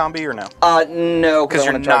profiles for the combi or no? No. Because I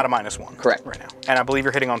you're wanna not try- a -1. Correct. Right now. And I believe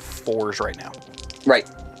you're hitting on 4s right now. Right.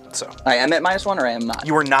 So I am at -1 or I am not?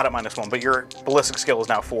 you are not at -1, but your ballistic skill is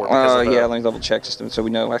now 4. Because of the, Yeah, let me double check just so we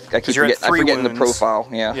know. I keep you're at I 3 forget in the wounds. profile.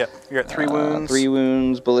 Yeah. Yep. You're at 3 wounds. 3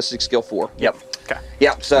 wounds, ballistic skill 4. Yep. Okay.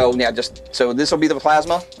 Yep. So yeah, so this will be the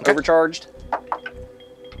plasma overcharged.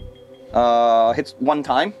 Hits 1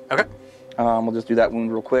 time. Okay. We'll just do that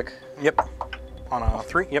wound real quick. Yep. On a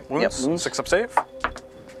 3. Yep. Wounds. wounds. 6 up save.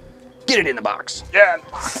 Get it in the box. Yeah.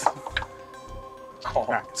 All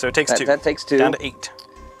right. So it takes 2. That takes 2. Down to 8.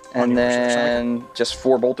 And your version, then just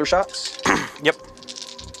 4 bolter shots. Yep.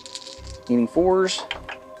 Needing 4s.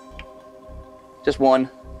 Just 1.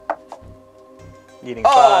 Needing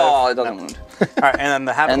 5. Oh, it doesn't wound. All right. And then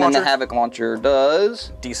the Havoc And then Launcher. the Havoc Launcher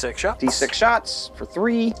does D6 shots. D6 shots for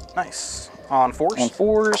 3 Nice. On 4s. on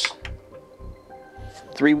 4s.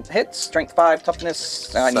 3 hits, strength 5,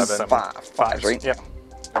 toughness. I need 7. 5s, right? Yep.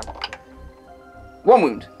 1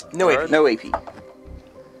 wound. No AP. No AP.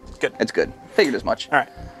 Good. It's good. Figured as much. All right.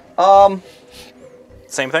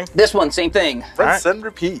 Same thing. This one, same thing. Rinse and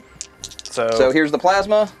repeat. So here's the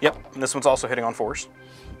plasma. Yep. And this one's also hitting on 4s.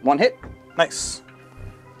 1 hit. Nice.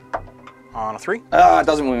 On a 3. It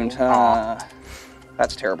doesn't wound.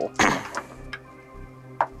 That's terrible.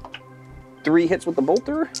 3 hits with the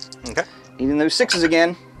bolter. Okay. Needing those 6s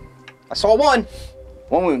again. I saw 1.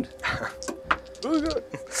 1 wound. Ooh, good.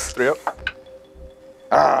 3 up.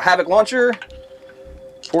 Havoc Launcher.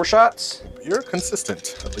 4 shots. You're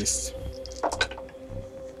consistent, at least.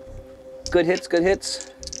 Good hits, good hits.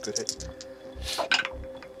 Good hit.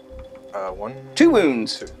 1. 2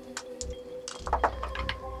 wounds. 2.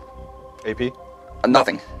 AP?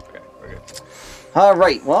 Nothing. Okay, we're good. All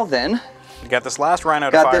right, well then. You got this last rhino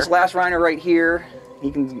to Got fire. this last rhino right here.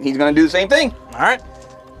 He's gonna do the same thing. All right.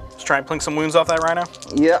 Let's try and plink some wounds off that rhino.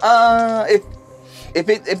 Yeah,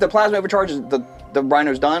 if the plasma overcharges, the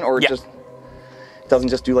rhino's done, or it Yeah. just doesn't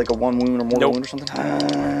just do like a 1 wound or more Nope. wound or something.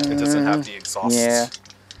 It's doesn't have the exhaust Yeah.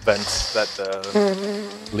 vents that the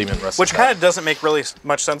Lehman Russ. Which kind of doesn't make really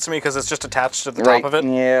much sense to me because it's just attached to the top of it.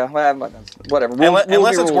 Yeah, well, whatever.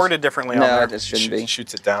 Unless it's worded differently on no, there. it shouldn't be.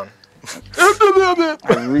 Shoots it down.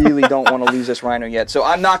 I really don't want to lose this rhino yet, so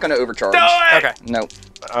I'm not going to overcharge. Okay. No.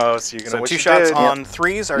 Oh, so you're gonna. So wish 2 you shots did. on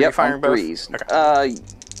 3s. Are you firing on both? 3s. Okay.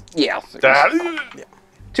 Yeah. That-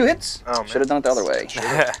 2 hits. Oh, man. Should have done it the other way.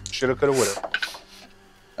 Shoulda, coulda, woulda.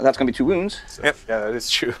 That's going to be 2 wounds. So, Yep. Yeah, that is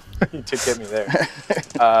true. You did get me there. -3,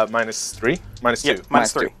 -2. Yep, minus 3.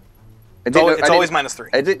 -2. It's always minus 3.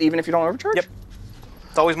 Is it even if you don't overcharge? Yep.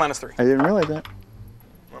 It's always minus 3. I didn't realize that.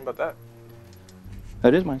 What about that?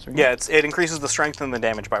 That is minus 3. Yeah, it increases the strength and the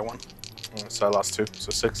damage by 1. So I lost 2, so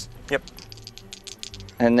 6. Yep.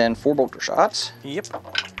 And then 4 bolter shots. Yep.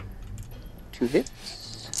 2 hits.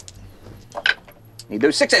 Need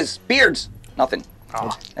those 6s. Beards. Nothing.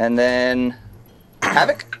 Ah. And then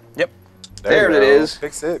Havoc. Yep. There you it go. is.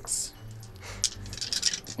 Big 6.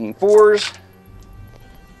 And 4s.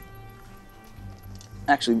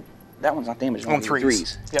 Actually, that one's not damaged. On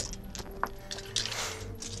 3s. Yep.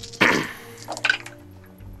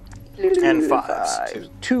 And 5s.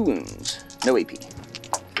 2 wounds. No AP.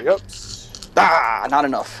 3 ups. Ah, not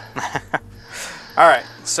enough. All right.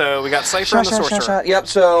 So we got Cypher and the Sorcerer. Yep,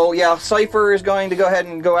 so, yeah, Cypher is going to go ahead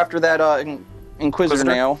and go after that Inquisitor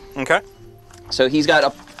now. Okay. So he's got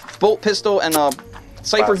a bolt pistol and a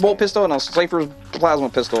Cypher's bolt pistol and a Cypher's plasma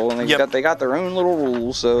pistol, and they got their own little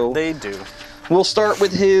rules. So They do. we'll start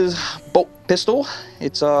with his bolt pistol.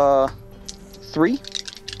 It's 3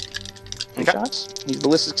 shots. He's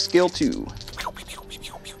ballistic skill 2.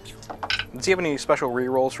 Does he have any special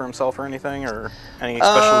rerolls for himself or anything, or any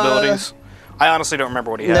special abilities? I honestly don't remember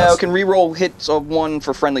what he has. No, can reroll hits of 1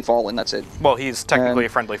 for friendly fallen. That's it. Well, he's technically a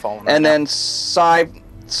friendly fallen. Right And now. then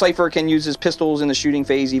Cypher can use his pistols in the shooting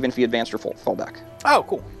phase, even if he advanced or fall back. Oh,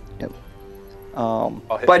 cool. Yep.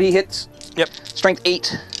 hit But he hits. Yep. Strength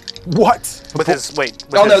 8. What? With his wait.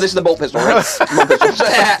 With Oh no, his- this is the bolt pistol. Right? Bolt pistol.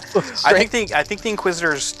 I think the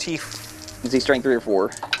Inquisitor's teeth. Is he strength 3 or 4?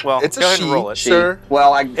 Well, It's a go ahead and she. roll it. Sure.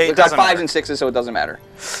 Well, I It got doesn't 5s matter. and 6s, so it doesn't matter.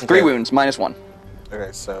 3 wounds, -1. Okay,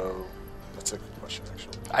 so that's a good question,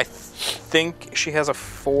 actually. I think she has a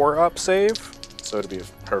 4-up save. So it'd be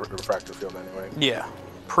her refractor field anyway. Yeah,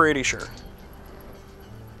 pretty sure.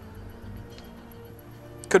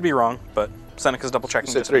 Could be wrong, but Seneca's double checking.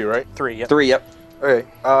 You said 3, right? 3. Yep. 3, yep. Okay.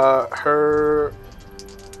 Her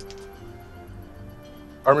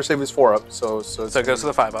armor save is 4 up, so it's So it goes to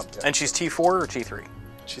the 5-up, Yeah. and she's T4 or T3.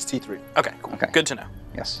 She's T3. Okay, cool. Okay. Good to know.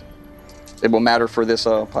 Yes. It will matter for this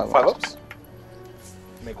plasma 5 pistol. ups.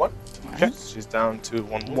 Make 1. Okay. She's down to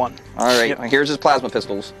 1. 1. All right, Yep. Here's his plasma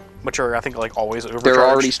pistols. Which are, I think, like always overcharged. They're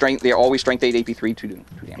already strength. They're always strength 8, AP3, 2 damage.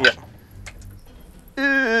 Yep.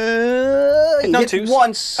 He No hit twos.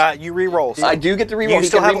 once. You re-roll. I do get the reroll. You He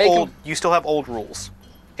still can have remake old. him, You still have old rules,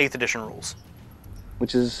 8th edition rules,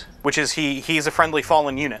 which is. which is he's a friendly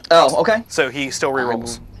fallen unit, Oh, okay. so he still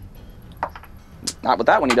re-rolls. Not with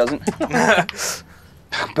that one, he doesn't.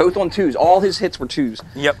 Both on 2s. All his hits were 2s.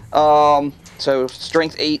 Yep. So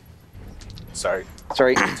strength 8. Sorry.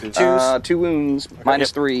 Sorry. 2s. 2 wounds,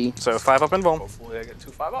 -3. Yep. So 5-up and vuln. Hopefully I get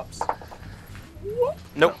 2 5 ups.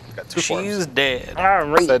 Nope. Got 2 She's dead.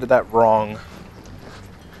 Alright. I did that wrong.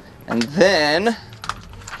 And then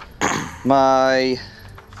my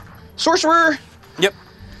sorcerer. Yep.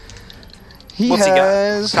 He What's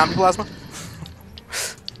has he got? Combi plasma.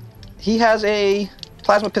 he has a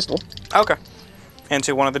plasma pistol. Okay.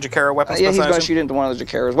 Into one of the Jakara weapons. Yeah, he's I going to assume? shoot it into one of the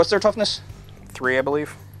Jakaras. What's their toughness? 3, I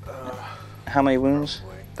believe. How many wounds?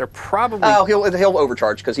 They're probably. Oh, he'll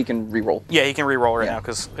overcharge because he can reroll. Yeah, he can re-roll right Yeah. now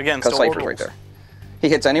because again, Because still old Cypher's right rules. there. He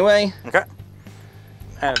hits anyway. Okay.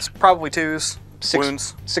 And it's probably 2s. 6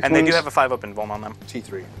 wounds. 6 and wounds. they do have a 5-up invuln on them.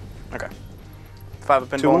 T3. Okay. 5-up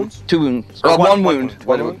invuln. 2 wounds? 2 wounds. Or 1 wound.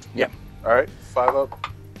 1 wound? Yeah. Alright, 5 up.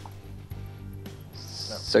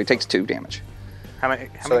 So he takes 2 damage. How many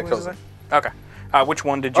So wounds that is kills that? Okay. Which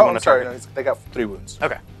one did you Oh, want I'm to sorry. target? No, they got 3 wounds.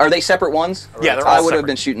 Okay. Are they separate ones? Yeah, they're I all would have separate.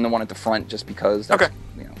 been shooting the one at the front just because. That's, Okay.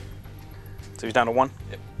 You know. So he's down to 1?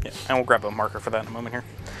 Yep. Yeah. And we'll grab a marker for that in a moment here.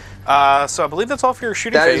 So I believe that's all for your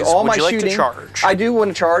shooting That phase. is all Would my you like shooting. to charge? I do want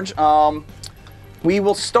to charge. We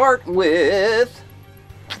will start with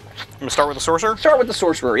I'm going to start with the sorcerer? the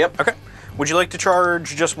sorcerer. Yep. Okay. Would you like to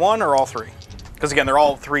charge just 1 or all 3? Because again, they're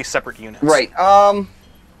all 3 separate units. Right. I'm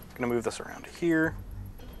going to move this around here.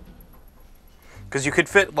 Because you could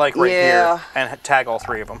fit like right Yeah. here and tag all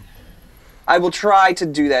 3 of them. I will try to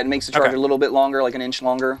do that. It makes the charge Okay. a little bit longer, like an inch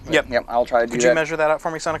longer. Yep. Yep. I'll try to do Could that. you measure that out for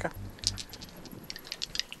me, Seneca?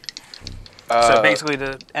 So basically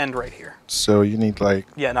to end right here. So you need like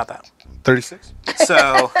Yeah, not that. 36.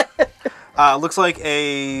 So, looks like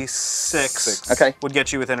a 6 Okay. would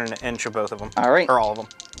get you within an inch of both of them. All right. Or all of them.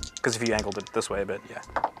 Because if you angled it this way a bit, yeah.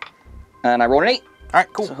 And I rolled an 8. All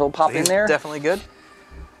right, cool. So he'll pop in he's there. Definitely good.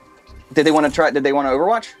 Did they want to try? Did they want to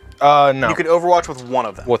Overwatch? No. You could Overwatch with one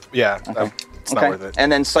of them. It's not worth it.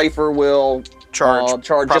 And then Cypher will Charge just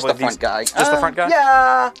the probably front guy. Just the front guy?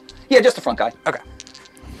 Yeah, just the front guy. Okay.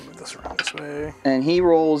 Move this around this way. And he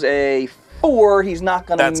rolls a 4. He's not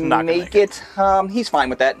gonna That's not gonna make it. He's fine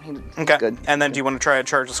with that. He's Okay. good. And then do you want to try to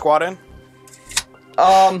charge the squad in?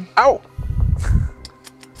 Ow!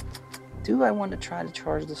 Do I want to try to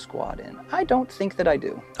charge the squad in? I don't think that I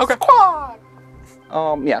do. Okay. Squad!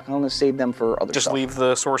 Yeah, I'm gonna save them for other Just stuff. leave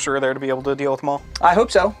the sorcerer there to be able to deal with them all? I hope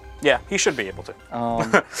so. Yeah, he should be able to.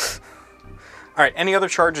 All right, any other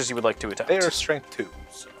charges you would like to attempt? They are strength 2.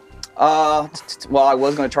 So. Well, I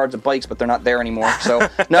was gonna charge the bikes, but they're not there anymore. So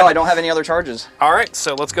no, I don't have any other charges. All right,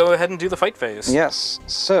 so let's go ahead and do the fight phase. Yes.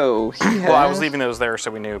 So he has... Well, I was leaving those there so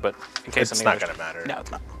we knew, but in case It's any not others- going to matter. No,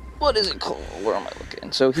 it's not. What is it called? Where am I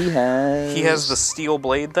looking? So he has... He has the steel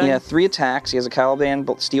blade thing? Yeah, 3 attacks. He has a Caliban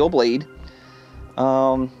steel blade.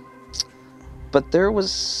 But there was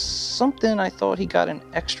something I thought he got an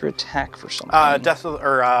extra attack for something. Death of,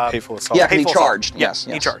 or Hateful Assault. Yeah, 'cause he Hateful Assault. charged. Yeah, Yes,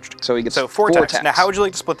 he yes. charged. So he gets so four attacks. Now, how would you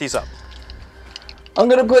like to split these up? I'm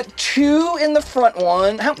gonna put 2 in the front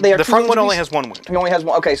one. They are The 2 front one wounds only apiece? has 1 wound. He only has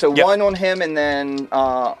 1. Okay, so Yep. 1 on him, and then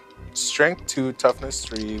Strength 2, toughness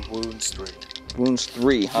 3, wounds 3. wounds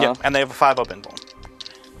 3. Huh? Yep, and they have a 5 up invuln.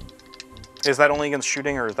 Is that only against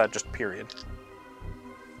shooting, or is that just period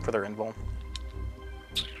for their invuln?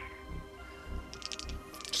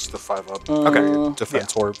 Just the 5 up. Okay.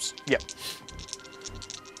 Defense orbs. Yep.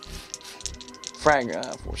 Frag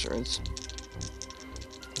Forcer. It's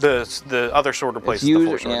The other sword replaces the user,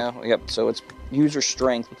 force sword. yeah, yep. So it's user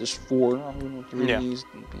strength, which is 4. 3s, Yeah.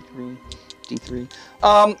 D3, D3.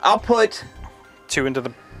 I'll put 2 into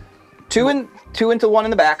the... 2 into 1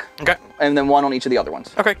 in the back, Okay. and then 1 on each of the other ones.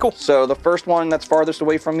 Okay, cool. So the first one that's farthest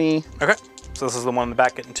away from me, Okay. So this is the one in the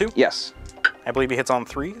back getting 2. yes, I believe he hits on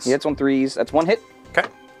 3s. he hits on 3s. That's 1 hit. Okay.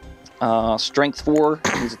 Strength 4,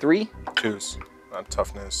 he's a 3. 2s.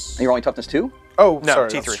 Toughness. And you're only toughness 2. Oh, No, sorry.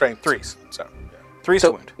 T3. Strength 3s. So, yeah. 3's So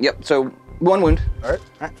to wound. yep. So 1 wound. All right.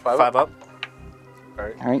 All right. 5 up. All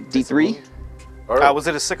right. All right. D3. All right. Was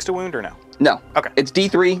it a 6 to wound or no? No. Okay. It's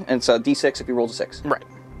D3 and it's a D6 if he rolls a 6. Right.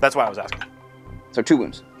 That's why I was asking. So 2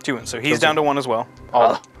 wounds. 2 wounds. So he's down to 1 as well.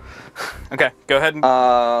 Okay, go ahead and...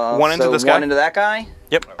 One into this guy? 1 into that guy.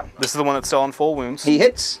 Yep. This is the one that's still on full wounds. He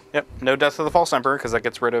hits. Yep. No Death of the False Emperor, because that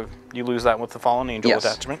gets rid of... You lose that with the Fallen Angel Yes.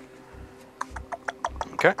 attachment.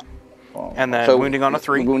 Okay. And then wounding on a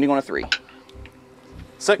 3. Wounding on a 3.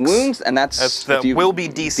 6. Wounds, and that's That if you, will be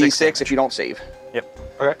D6 D6 damage. if you don't save. Yep.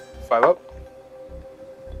 Okay. 5 up.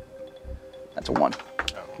 That's a 1.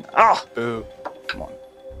 Ah! Boo. Come on.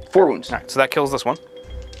 4 wounds. All right, so that kills this one.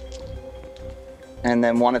 And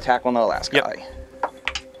then 1 attack on the last Yep. guy.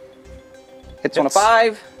 Hits on a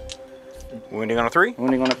 5. Wounding on a 3.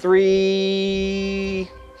 Wounding on a 3.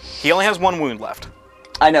 He only has 1 wound left.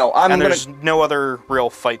 I know. I'm And gonna. there's no other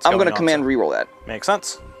real fights I'm going gonna on, command so- reroll that. Makes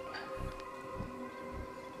sense.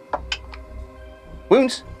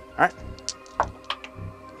 Wounds. All right.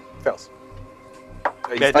 Fails.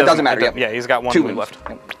 It doesn't matter, it yeah. Yeah, he's got 1 2 wound wounds. left.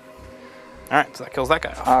 Yep. All right, so that kills that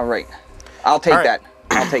guy off. All right. I'll take All right. that.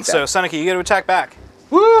 I'll take So, that. Seneca, you get to attack back.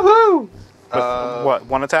 Woohoo! With what,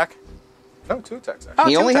 1 attack? No, 2 attacks, actually. Oh,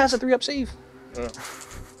 He 2 only attacks. has a 3-up save.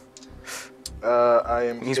 I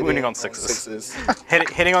am. He's hitting wounding on 6s. 6s.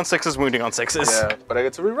 Hitting on 6s, wounding on 6s. Yeah, but I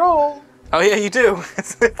get to reroll. Oh, yeah, you do.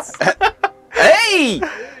 Hey!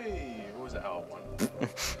 Hey, what was that?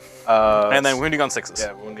 Oh, 1. And then wounding on 6s.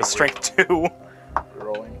 Yeah, wounding The strength 2.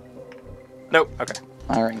 Rerolling. Nope, okay.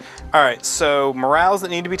 All right. All right, so morales that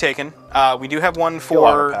need to be taken. We do have one auto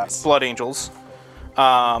for pass. Blood Angels.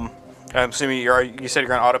 I'm assuming you said you're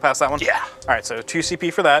going to auto pass that one? Yeah. All right, so 2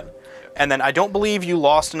 CP for that. And then I don't believe you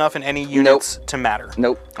lost enough in any units to matter.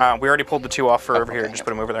 Nope. We already pulled the 2 off for over here. okay, Just yep.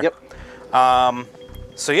 put them over there. Yep.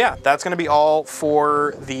 So yeah, that's going to be all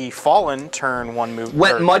for the Fallen turn 1 move.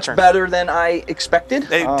 Went or much turn. better than I expected.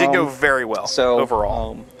 It did go very well so,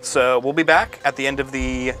 overall. So we'll be back at the end of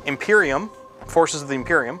the Imperium, Forces of the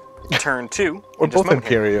Imperium, turn 2. We're in just a both moment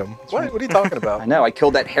here. Imperium. What are you talking about? I know. I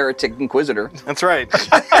killed that heretic inquisitor. That's right.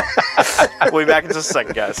 We'll be back in just a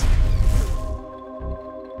second, guys.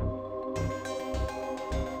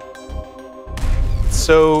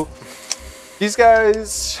 So these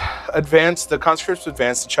guys advance, the conscripts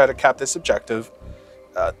advance to try to cap this objective.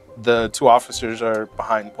 The 2 officers are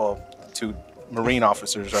behind, well, 2 Marine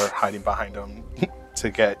officers are hiding behind them to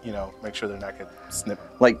get, you know, make sure they're not getting snipped.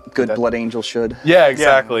 Like good That- blood angels should. Yeah,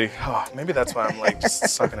 exactly. Oh, maybe that's why I'm like just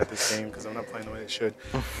sucking at this game because I'm not playing the way it should.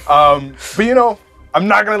 But you know, I'm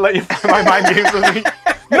not gonna let you play my mind games with me.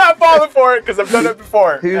 I'm not falling for it because I've done it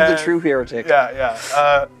before. Who's the true heretic? Yeah.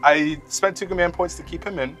 I spent 2 command points to keep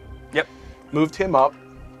him in. Yep. Moved him up.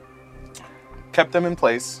 Kept him in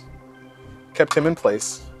place. Kept him in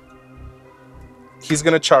place. He's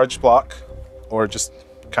gonna charge block, or just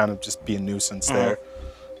kind of just be a nuisance there.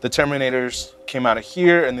 The Terminators came out of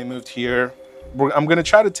here and they moved here. I'm gonna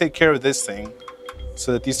try to take care of this thing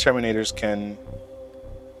so that these Terminators can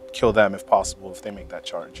kill them if possible if they make that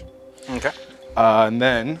charge. Okay. And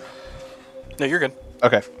then, No, you're good.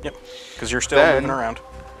 okay. Yep. Because you're still Then- moving around.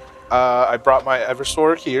 I brought my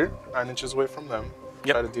Eversword here, 9 inches away from them.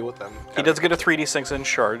 Yep. Try to deal with them. He does get a 3d6 in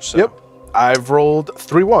charge. So. Yep. I've rolled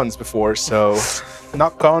 3 1s before, so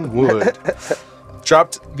knock on wood.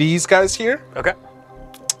 Dropped these guys here. Okay.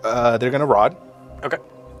 They're gonna rod, Okay.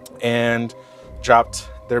 and dropped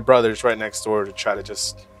their brothers right next door to try to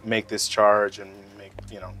just make this charge and make,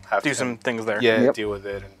 you know, have Do to some things there. yeah, Yep. deal with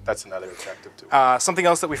it, and that's another objective too. Something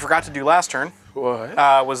else that we forgot to do last turn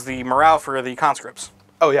What? was the morale for the conscripts.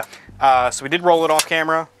 Oh yeah. So we did roll it off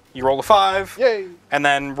camera. You rolled a 5. Yay. And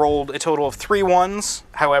then rolled a total of 3 1s.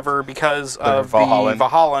 However, because of Valhallan. the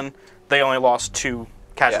Valhallan, they only lost 2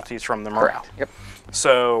 casualties from the morale. Yep.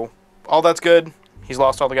 So all that's good. He's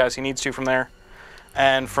lost all the guys he needs to from there.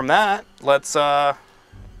 And from that, let's go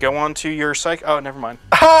on to your psych. Oh, never mind.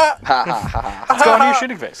 Ha ha ha ha. Let's go on to your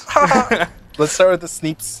shooting phase. Let's start with the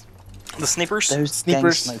sneeps. The sneepers. Those dang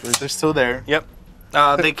Sneepers. snipers. They're still there. Yep.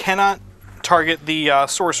 They cannot target the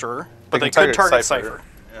sorcerer, but they can could target Cypher.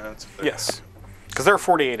 Yeah, that's fair. Yes. Because they're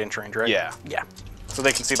 48-inch range, right? Yeah. Yeah. So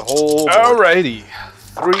they can see the whole board. Alrighty.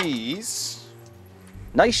 3s.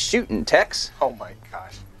 Nice shooting, Tex. Oh my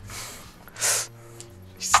gosh.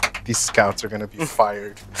 These scouts are gonna be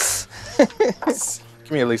fired.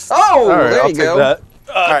 Give me at least. Oh, all right, there I'll you take go. that.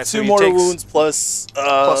 Alright, so 2 he mortal takes wounds plus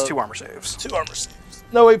plus 2 armor saves. 2 armor saves.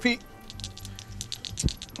 No AP.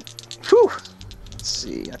 Whew. Let's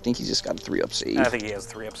see. I think he's just got a 3-up save. I think he has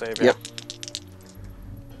 3 up save. Yeah. Yep.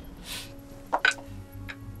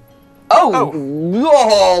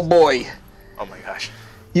 Oh boy. Oh my gosh.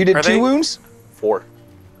 You did Are 2 they- wounds? 4.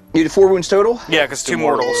 You did 4 wounds total? Yeah, because 2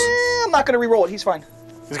 mortals. I'm not going to re-roll it. He's fine.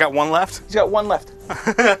 He's got 1 left. He's got 1 left.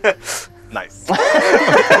 Nice. You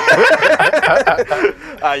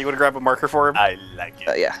want to grab a marker for him? I like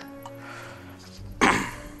it. Yeah.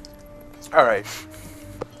 All right.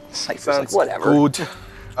 Cypher's Sounds like, whatever. good.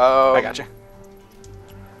 I got you.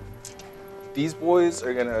 These boys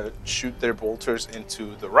are gonna shoot their bolters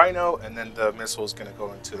into the rhino, and then the missile's gonna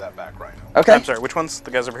go into that back rhino. Okay. I'm sorry, which ones?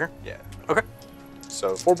 The guys over here? Yeah. Okay.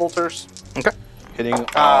 So 4 bolters Okay. hitting.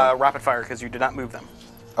 Rapid fire, because you did not move them.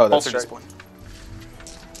 Oh, that's Bolter right. discipline.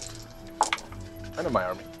 I know my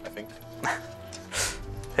army, I think.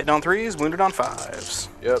 Hitting on 3s, wounded on 5s.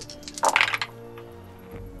 Yep.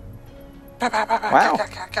 Wow.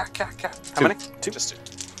 How many? 2. Just 2.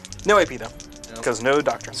 No AP though, because no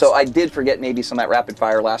doctrines. So I did forget maybe some of that rapid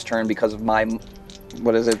fire last turn because of my,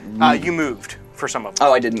 what is it? You moved for some of them.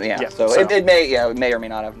 Oh, I didn't. Yeah. Yeah, So, so- it may or may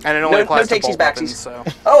not have. And it only no, applies no to takesies, bolt weapons, backsies. so.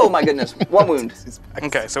 Oh my goodness, 1 wound.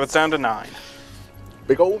 Okay, so it's down to 9.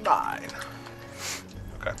 Big old 9.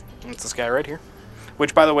 Okay. It's this guy right here.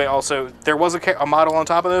 Which, by the way, also, there was a model on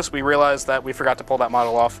top of this. We realized that we forgot to pull that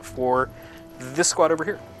model off for this squad over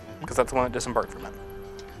here, because that's the one that disembarked from it.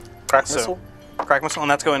 Crack So, missile. crack missile, and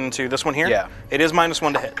that's going into this one here. Yeah. It is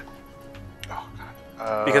 -1 to hit Oh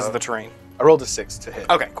god. because of the terrain. I rolled a 6 to hit.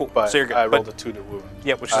 Okay, cool. But So you're good. I But- rolled a 2 to wound.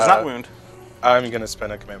 Yeah, which does not wound. I'm gonna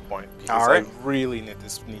spend a command point because All right. I really need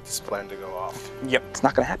this plan to go off. Yep. It's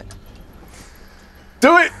not gonna happen.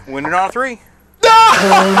 Do it! Wounded on a 3.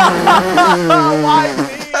 Why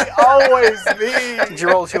me? Always me. Did you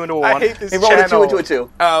roll a 2 into a 1? I hate this He rolled a 2 channel. into a 2.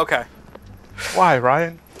 Oh, okay. Why,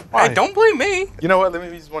 Ryan? Why? Hey, don't blame me. You know what? Let me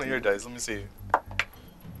use one of your dice. Let me see.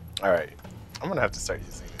 All right. I'm gonna have to start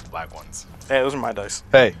using the black ones. Hey, those are my dice.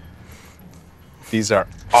 Hey. These are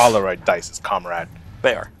all the right dice, comrade.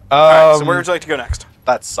 They are. All right, so where Um, would you like to go next?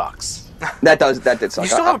 That sucks. That did suck. You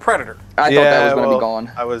still have a predator. I thought that was gonna be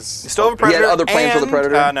gone. I was. You still have a He had predator. other plans for the and-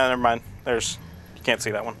 Predator? No, never mind. There's, you can't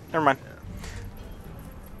see that one. Never mind.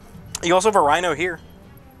 You also have a rhino here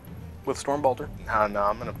with Storm Bolter. No, I'm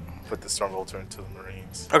gonna put the Storm Bolter into the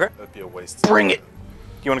Marines. Okay. That'd be a waste. Bring it.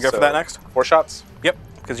 You want to go for that next? 4 shots. Yep,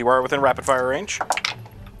 because you are within rapid fire range.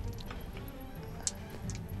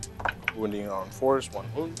 Wounding on 4s, 1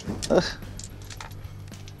 wound.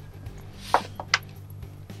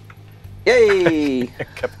 Yay!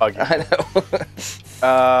 Kept hugging. I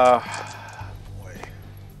know. Boy.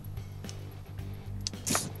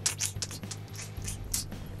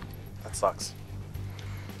 sucks.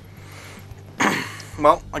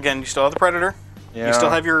 Well, again, you still have the Predator. Yeah. You still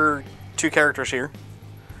have your 2 characters here.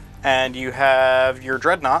 And you have your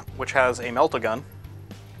Dreadnought, which has a melt-a-gun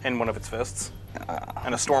in one of its fists.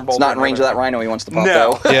 And a Stormbolt. It's not in range of that rhino he wants to pop,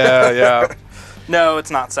 No. though. Yeah. No,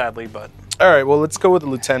 it's not, sadly, but... All right, well, let's go with the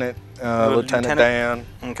Lieutenant. Lieutenant Dan.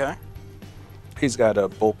 Okay. He's got a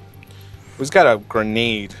bolt. He's got a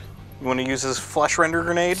grenade. You want to use his Flesh Render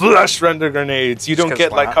Grenade? Flesh render grenades. You don't 'cause get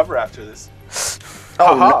why like not? cover after this.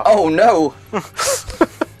 Oh, no. Oh, no.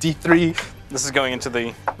 D3. This is going into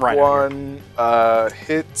the Rhino. 1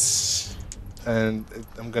 hits, and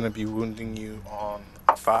I'm gonna be wounding you on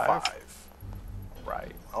 5.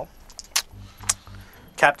 Right. Well,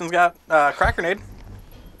 Captain's got Crack Grenade.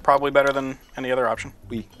 Probably better than any other option.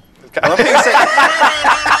 we. I love how you say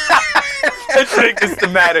It's like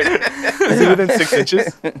systematic. Is he within 6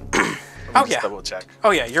 inches? Oh, Just yeah. Double check.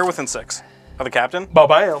 Oh, yeah, you're within 6 of the Captain.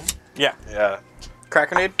 Bam. Yeah. Yeah. Crack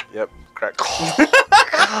Grenade. Yep. Crack.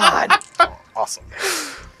 God. Awesome.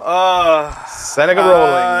 Uh, Seneca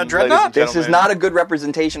rolling. Dreadnought? This is not a good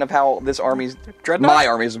representation of how this army's, Dreadnought? my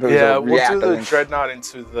army is supposed Yeah, to we'll react. do I the think. Dreadnought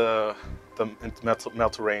into the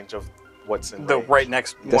mental range of what's in the range. right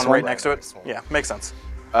next This one, right one? next to it. Next one. Yeah, makes sense.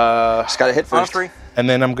 Just got to hit On first. 3. And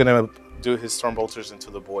then I'm gonna do his Stormbolters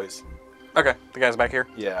into the boys. Okay, the guy's back here.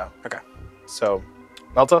 Yeah. Okay. So,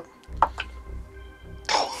 Melta.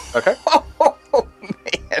 Okay. Oh,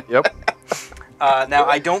 man. Yep. Now,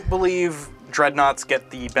 I don't believe Dreadnoughts get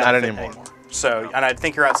the benefit anymore. So, and I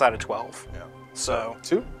think you're outside of 12. Yeah. So,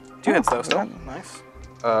 2. 2 hits though, still. yeah. Nice.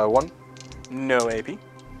 1. No AP.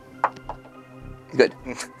 Good.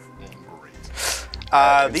 These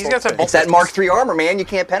guys have bolt It's that pistols. Mark III armor, man. You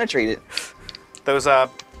can't penetrate it. Those,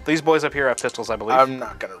 these boys up here have pistols, I believe. I'm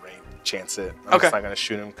not gonna chance it. I'm Okay. just not gonna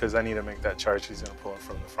shoot him because I need to make that charge. He's gonna pull it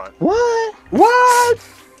from the front. What? What?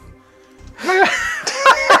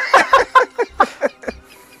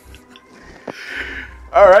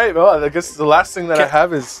 All right. Well, I guess the last thing that I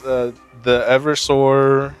have is the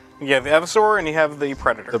Eversor, You have the Evisaur and you have the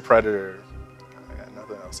Predator. the Predator. I got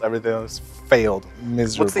nothing else. Everything else failed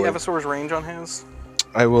miserably. What's the Evisaur's range on his?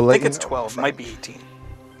 I will I let think you it's know. 12. Might be 18.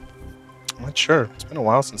 I'm not sure. It's been a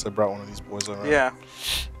while since I brought one of these boys around. Yeah.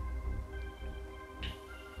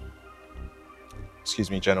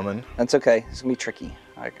 Excuse me, gentlemen. That's okay. It's going to be tricky.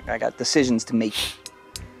 I got decisions to make.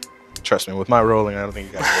 Trust me, with my rolling, I don't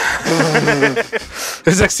think you guys will.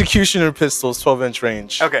 His Executioner pistols, 12-inch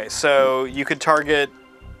range. Okay, so you could target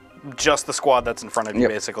just the squad that's in front of you, Yep.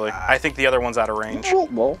 basically. I think the other one's out of range.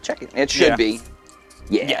 Well, check it. It should Yeah. be.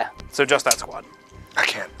 Yeah. So just that squad. I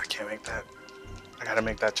can't make that. I gotta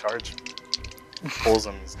make that charge. Pulls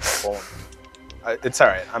him, he's pulling. It's all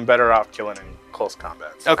right. I'm better off killing in close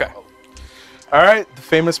combat. so- Okay. All right, the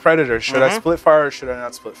famous Predator. Should I split fire or should I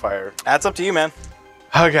not split fire? That's up to you, man.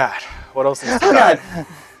 Oh God, what else is Oh, there? God.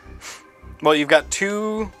 Well, you've got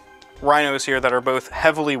 2 rhinos here that are both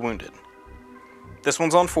heavily wounded. This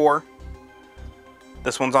one's on 4.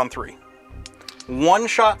 This one's on 3. 1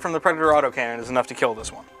 shot from the Predator autocannon is enough to kill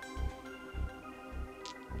this one.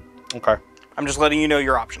 Okay. I'm just letting you know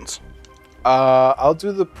your options. I'll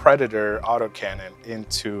do the Predator autocannon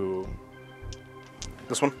into.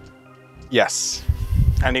 This one. Yes.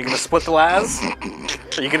 And you're going to split the las?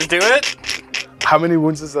 Are you going to do it? How many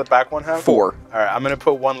wounds does that back one have? 4. All right, I'm gonna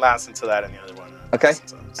put one last into that and the other one. Okay.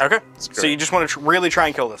 Okay. It's So great. you just want to really try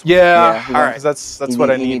and kill this one. Yeah. Yeah, all right. 'cause that's He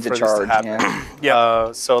what I need- he need needs for a this charge, to happen. yeah.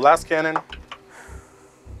 Yeah. So last cannon.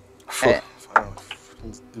 Eh.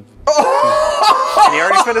 And you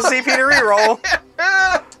already spent a CP to reroll.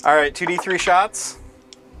 All right, 2d3 shots.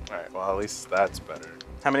 All right. Well, at least that's better.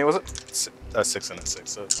 How many was it? 6 and a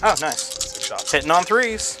 6. So it's Oh, nice. 6 shots. Hitting on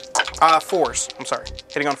 3s. 4s. I'm sorry.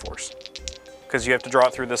 Hitting on 4s. Because you have to draw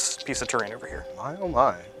it through this piece of terrain over here. My oh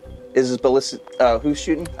my. Is this ballistic? Who's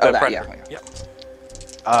shooting? Oh, The that, Predator. yeah.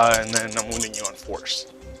 Yeah. And then I'm wounding you on force.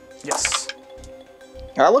 Yes.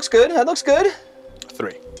 That looks good. That looks good.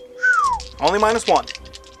 3. Only -1.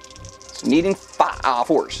 So needing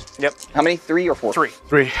 4s. Yep. How many? 3 or 4? 3.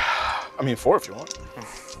 3. I mean 4 if you want.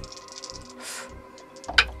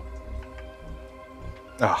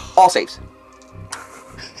 Oh. All saves.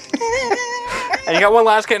 And you got one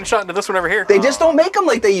last cannon shot into this one over here. They just don't make them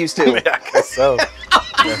like they used to. Yeah, I guess so.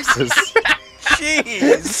 This is-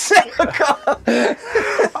 Jeez.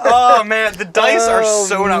 Oh, man. The dice are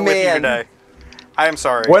so not with you man. today. I am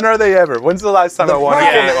sorry. when are they ever? When's the last time I won a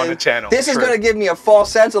problem game on is, the channel? This is True. going to give me a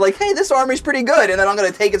false sense of like, hey, this army's pretty good, and then I'm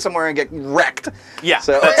going to take it somewhere and get wrecked. Yeah,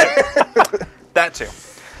 So that too.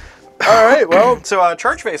 All right. Well. So,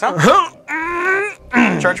 charge phase, huh?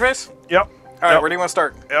 Charge phase? Yep. All right, where do you want to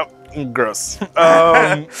start? Yep. Gross.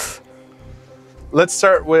 Let's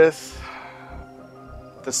start with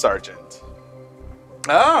the sergeant.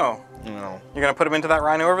 Oh, No. you're gonna put him into that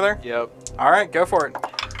rhino over there? Yep. All right, go for it.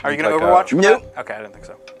 Are you gonna Like Overwatch? with Nope. that? Okay, I didn't think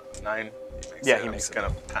so. 9. Yeah, he he makes makes it.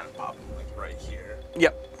 Gonna kind of pop him like right here.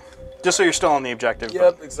 Yep. Just so you're still on the objective.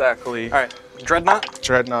 Yep, exactly. All right, Dreadnought.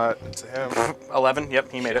 Dreadnought into him. 11.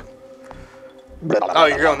 Yep, he made it. Oh,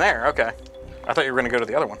 you're going there. Okay. I thought you were gonna go to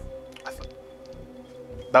the other one.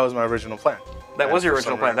 That was my original plan. That And was your for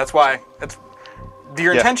original some plan. reason- That's why. It's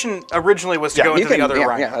your intention originally was to Yeah, go you into the can- other yeah,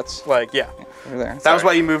 rhino. yeah, that's- like yeah. Over there. That was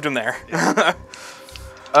why you moved him there.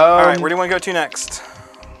 Um, All right, where do you want to go to next?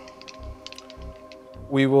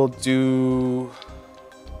 we will do.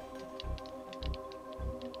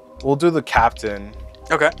 We'll do the captain.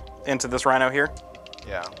 Okay, into this rhino here.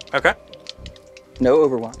 Yeah. Okay. No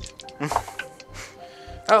Overwatch.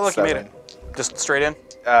 Oh, look, you made 7. it. Just straight in.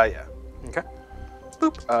 Yeah. Okay.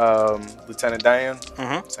 Lieutenant Diane.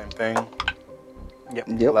 Mhm. Same thing. Yep.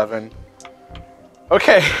 11.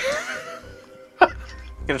 Okay.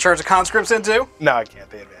 Gonna charge the conscripts in too? No, I can't.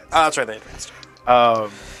 They advance. Oh, that's right, they advanced.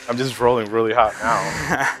 I'm just rolling really hot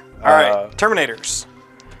now. All right, Terminators.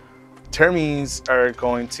 Termies are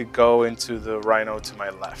going to go into the rhino to my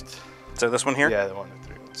left. So this one here? Yeah, the one with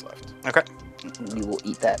 3 ones left. Okay. You will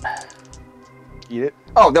eat that. Eat it.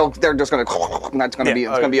 Oh, they're just gonna. That's gonna Yeah. be.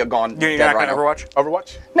 It's gonna be a gone. You're dead not gonna rhino. Overwatch?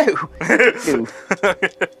 Overwatch. No.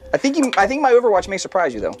 No. I think my Overwatch may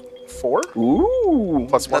surprise you though. 4. Ooh.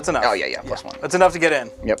 Plus 1. That's enough. Oh yeah, plus 1. That's enough to get in,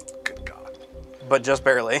 Yep. Good God. but just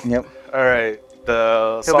barely. Yep. All right.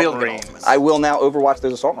 The He'll be able to get submarines. ultimates. I will now Overwatch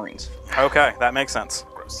those assault marines. Okay, that makes sense.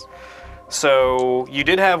 Gross. So you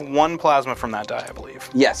did have 1 plasma from that die, I believe,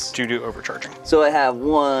 Yes. to do overcharging. So I have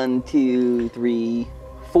 1, 2, 3,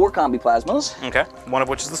 4 combi plasmas. Okay, one of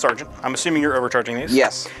which is the sergeant. I'm assuming you're overcharging these.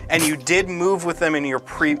 Yes. And you did move with them in your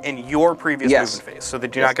previous Yes. movement phase, so they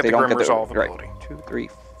do Yes, not get they the don't Grim get the- Resolve right. ability. 2, 3,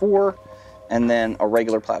 4, and then a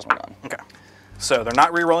regular plasma gun. Okay. So they're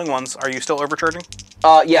not re-rolling ones. Are you still overcharging?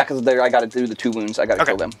 Yeah, because I got to do the 2 wounds. I got to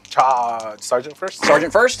Okay. kill them. Sergeant first.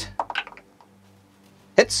 Sergeant first.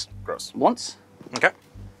 Hits Gross. once. Okay.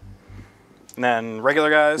 And then regular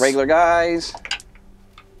guys. Regular guys.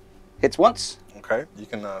 Hits once. Okay. You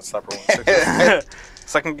can slap her 1 6.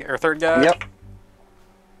 Second or third guy. Yep.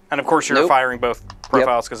 And of course you're Nope. firing both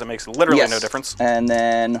profiles because it makes literally Yes. no difference. And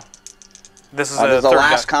then This is this a is the third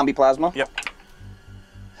last guy. combi plasma. Yep.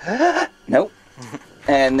 Nope.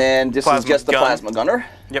 And then this is Plasma just the gun. plasma gunner.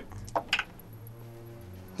 Yep.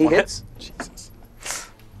 He One hits. Jesus.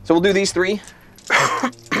 So we'll do these 3.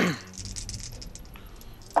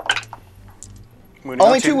 Moving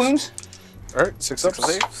Only on 2 to wounds. All right. 6 up.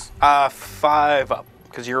 saves. 5 up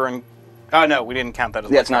because you're in. Oh no, we didn't count that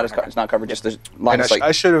as. Yeah, it's not it's not covered. Just the line And of sight.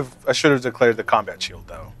 I should have declared the combat shield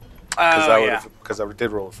though, Oh yeah. because I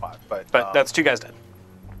did roll a 5. But But that's 2 guys dead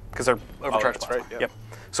because they're overcharged. that's right, plasma. yep. Yep.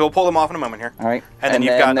 So we'll pull them off in a moment here. All right. And then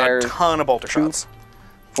you've got a there's ton of bolter 2, shots.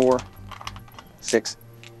 4, 6,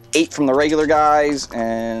 8 from the regular guys,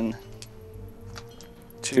 and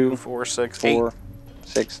 2, 4, 6, 8. 4,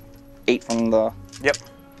 6, 8 from the. Yep.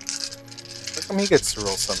 How come he gets to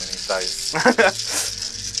roll so many dice?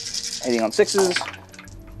 Hitting on 6s.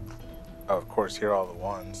 Oh, of course, here are all the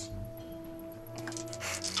ones.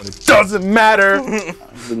 But it doesn't matter.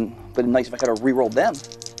 But nice if I could have re-rolled them.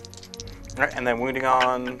 All right, and then wounding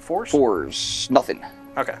on 4s. 4s, nothing.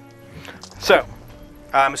 Okay. So,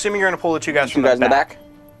 I'm assuming you're going to pull the 2 guys 2 from guys in the back.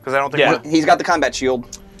 Because I don't think. Yeah. He's got the combat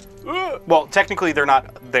shield. Well, technically they're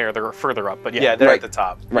not there. They're further up. But yeah. Yeah, they're Right. at the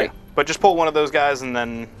top. Right. But just pull one of those guys, and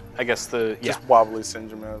then I guess the Just wobbly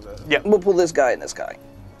syndrome. Yeah. We'll pull this guy and this guy.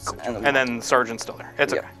 And then the sergeant's still there.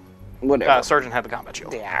 It's Yeah. okay. Whatever. Sergeant had the combat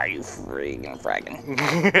shield. Yeah, you freaking fragging.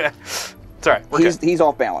 It's all right. We're good. He's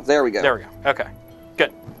off balance. There we go. There we go. Okay.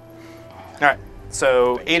 Good. All right.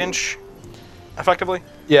 So 8-inch, effectively.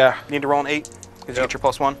 Yeah. Need to roll an 8 because you get your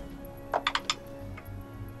 +1.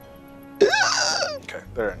 Okay,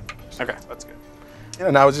 they're in. Okay. That's good. You know,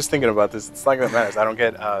 and I was just thinking about this. It's like that matters. I don't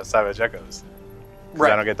get Savage Echoes. 'Cause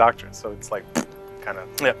Right. I don't get Doctrine, so it's like kind of.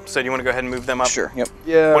 Yep. So do you want to go ahead and move them up? Sure. Yep.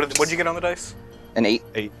 Yeah. What did you get on the dice? An 8.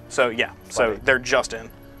 8. So yeah. So Flat 8. they're just in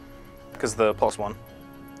because the +1.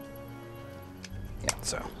 Yeah.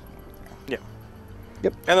 So. Yeah.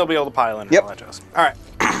 Yep. And they'll be able to pile in and Yep. all that jazz. All right.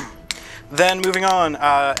 Then moving on,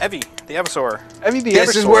 Evie, the Evisaur. Evie the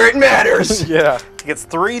This is Eversword. where it matters. Yeah. He gets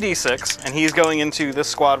 3d6, and he's going into this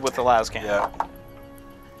squad with the Lascan. Yeah.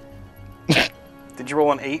 Did you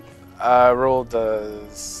roll an 8? I rolled a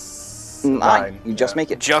 9. You just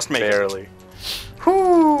make it. Just make it. Barely.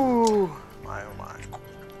 Whew. My oh my.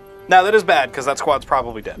 Now that is bad because that squad's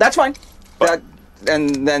probably dead. That's fine.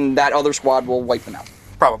 And then that other squad will wipe them out.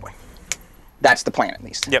 Probably. That's the plan, at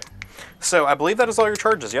least. Yep. So I believe that is all your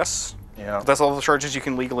charges, yes? Yeah. That's all the charges you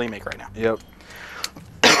can legally make right now. Yep.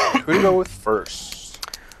 Who to go with first?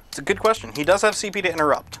 It's a good question. He does have CP to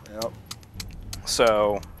interrupt. Yep.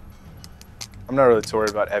 So, I'm not really too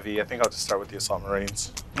worried about Evie. I think I'll just start with the Assault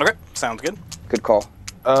Marines. okay, sounds good. Good call.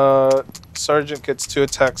 Sergeant gets 2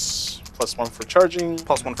 attacks, +1 for charging,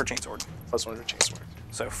 +1 for chainsword. +1 for chainsword.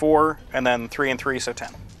 So 4, and then 3 and 3, so 10.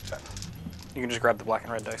 10. You can just grab the black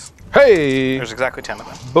and red dice. Hey! There's exactly 10 of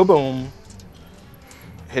them. Boom boom.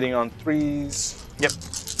 Hitting on 3s. Yep.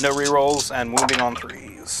 No rerolls and wounding on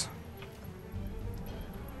 3s.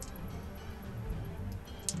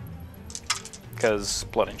 Because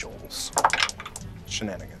Blood Angels.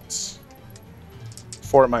 Shenanigans.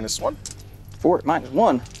 4 -1. 4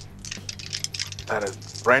 -1. That is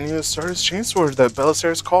brand new Stardust Chainsword that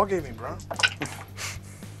Belisarius Call gave me, bro.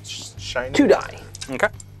 Shiny. 2 die. Okay.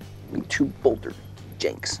 2 boulder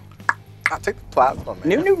janks. I'll take the plasma,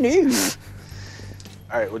 man. No.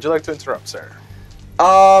 All right, would you like to interrupt, sir?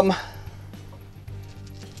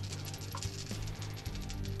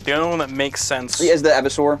 The only one that makes sense Is the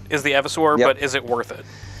Evisaur. is the Evisaur, Yep. but is it worth it?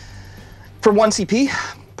 For 1 CP,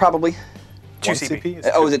 probably. 2 1 CP.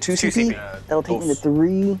 Oh, is it 2 2 CP? CP. That'll take me to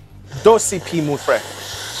 3. 2 CP, mon frère.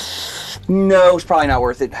 No, it's probably not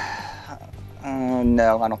worth it.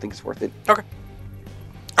 No, I don't think it's worth it. Okay.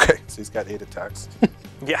 Okay, so he's got 8 attacks.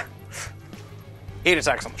 Yeah. 8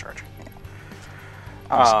 attacks on the charge.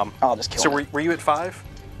 I'll just kill So him. were you at 5?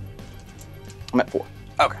 I'm at 4.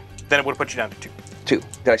 Okay. Then it would put you down to 2. 2.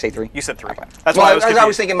 Did I say 3? You said 3. Okay. That's Well, why I was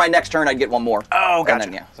confused. thinking my next turn I'd get 1 more. Oh, And gotcha.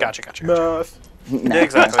 then, yeah, so- Gotcha. Math. No. Yeah,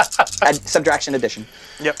 exactly. Subtraction addition.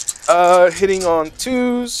 Yep. Hitting on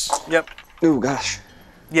 2s. Yep. Ooh, gosh.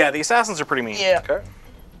 Yeah, the assassins are pretty mean. Yeah. Okay.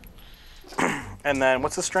 And then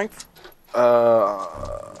what's the strength?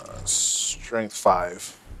 Strength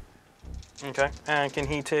 5. Okay. And can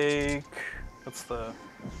he take? What's the?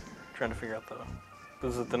 Trying to figure out the.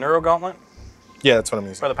 Is it the Neuro Gauntlet Yeah, that's what I'm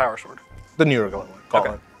using. or the Power Sword? The Neuro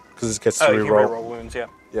Gauntlet. Because it gets to Oh, you can reroll. reroll wounds. Yeah.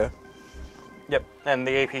 Yeah. Yep. And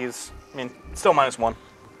the AP's. I mean, still -1.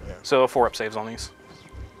 Yeah. So 4-up saves on these.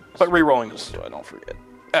 But rerolling is So I don't forget.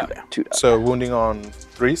 oh, yeah. 2 die. So wounding on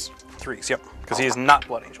 3s. 3s. Yep. Because he is not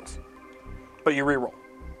Blood Angels. But you reroll.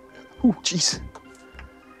 Ooh, jeez.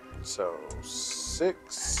 So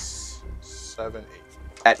 6, 7,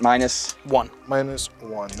 8. At -1.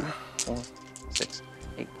 -1. 4, 6,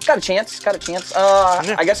 8. Got a chance. Got a chance.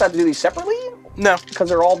 I guess I have to do these separately No. because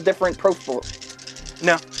they're all different profile.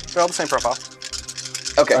 No. They're all the same profile.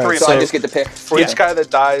 Okay, All right, so so- I just get to pick. For Yeah. each guy that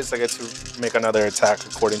dies, I get to make another attack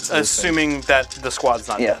according to this thing. Assuming that the squad's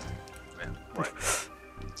not Yeah. dead.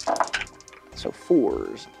 So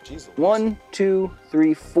 4s. Jesus. 1, 2,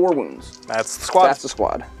 3, 4 wounds. That's the squad. That's the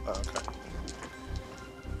squad. Oh, okay.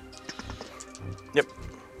 Yep.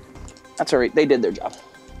 That's all right. They did their job.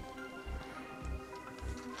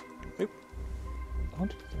 Oop.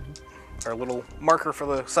 Our little marker for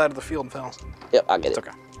the side of the field fell. Yep, I'll get It's it.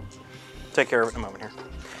 okay. Take care of it in a moment here.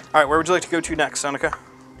 All right, where would you like to go to next, Seneca?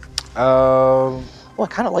 Well, I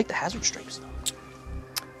kind of like the hazard stripes though.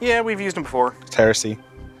 Yeah, we've used them before. Heresy.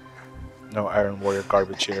 No Iron Warrior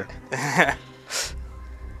garbage here.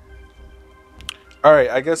 All right,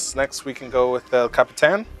 I guess next we can go with El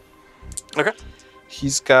Capitan. Okay.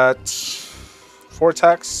 He's got 4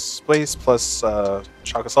 attacks, blaze plus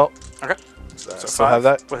shock assault. Okay. So I So still 5 have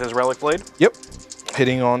that. with his relic blade. Yep.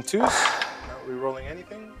 Hitting on 2s. Not rerolling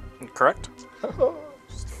anything. Correct.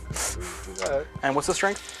 Just do that. And what's the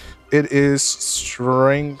strength? It is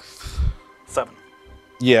strength. 7.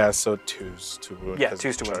 Yeah, so 2s to wound. Yeah, 'cause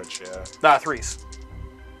 2s to of wound. charge, yeah. Nah, 3s.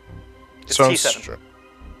 It's So I'm, T7.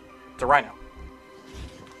 It's a rhino.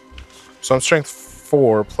 so I'm strength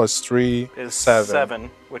 4 plus 3 Is 7.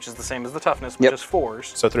 7, which is the same as the toughness, which Yep. is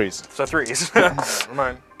 4s. So 3s. So 3s. Never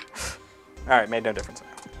mind. All right, made no difference.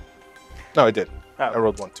 No, I did. Oh. I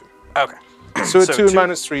rolled 1, 2. Okay. So, So 2 two-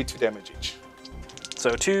 minus 3, 2 damage each.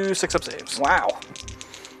 So 2 6-up saves. Wow.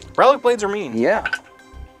 Relic blades are mean. Yeah.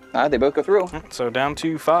 They both go through. So down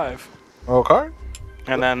to 5. Okay.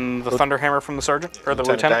 And then the thunder hammer from the sergeant or the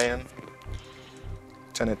Lieutenant lieutenant. Dan.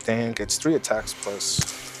 Lieutenant Dan gets 3 attacks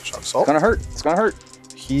plus shock assault. It's gonna hurt. It's gonna hurt.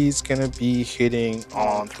 He's gonna be hitting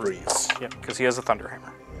on 3s. Yep, because he has a thunder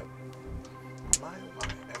hammer. My,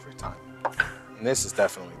 every time. And this is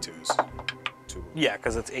definitely 2s. 2. Yeah,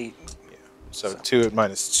 because it's 8. Yeah. So 2 at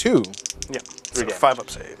minus 2. Yep. So damage. 5-up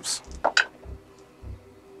saves.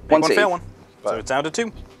 Make One one save. fail one. So Five. it's down to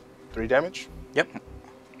 2. 3 damage. Yep.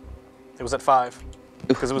 It was at 5.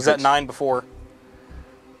 Because it was at 9 before.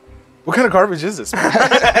 What kind of garbage is this,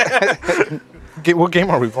 man? What game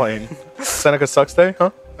are we playing? Seneca Sucks Day? Huh?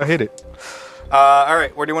 I hate it. All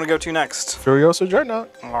right, where do you want to go to next? Furioso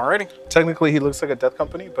Dreadnought. Alrighty. Technically, he looks like a Death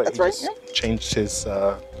Company, but That's he right, just changed his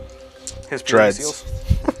His dreads. seals.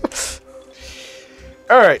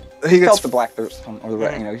 All right, he He gets felt the black thirst, or the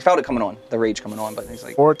red, you know, he felt it coming on, the rage coming on, but he's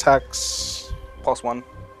like, 4 attacks, +1.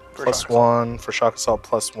 for plus shock. 1 for Shock Assault,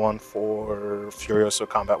 +1 for Furioso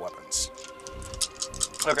combat weapons.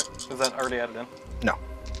 Okay, is that already added in? No.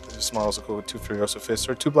 This model is equal with 2 Furioso Fists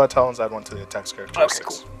or 2 Blood Talons, add 1 to the attack's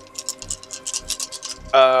characteristics.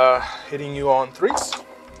 Okay, Hitting you on 3s.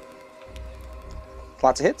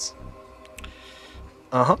 lots of hits.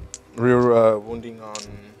 Uh-huh. Rear wounding on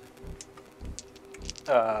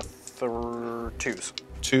 2s.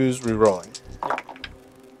 2s, rerolling.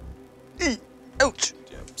 Ouch!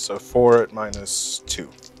 Yeah, so 4 at -2.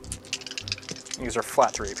 These are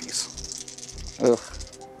flat 3 apiece. Ugh.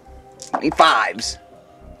 25s.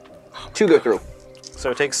 2 go through.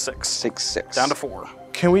 So it takes 6. 6, 6. Down to 4.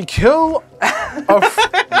 Can we kill a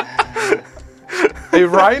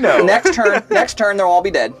rhino? Next turn, they'll all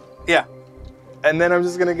be dead. Yeah. And then I'm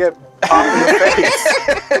just gonna get popped in the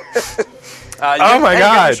face. Oh my You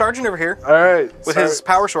God. got the sergeant over here All right. with his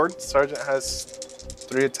power sword. Sergeant has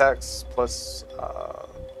 3 attacks plus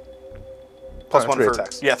Plus 1 3 for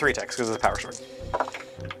attacks. Yeah, 3 attacks because of the power sword.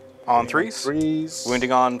 On 3s. 3s.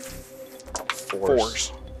 Wounding on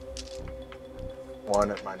 4s.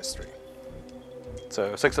 1 at -3.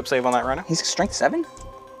 So 6 up save on that rhino. He's strength 7?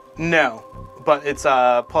 No, but it's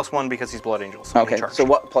 +1 because he's Blood Angel. So Okay, so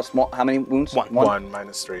what, plus one, how many wounds? 1. 1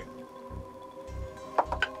 -3.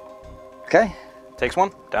 Okay, Takes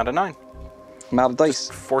 1. Down to 9. I'm out of dice.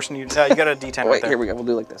 Forcing you. You got a D10 right Wait, there. here we go, we'll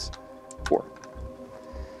do like this. 4.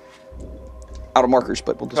 Out of markers,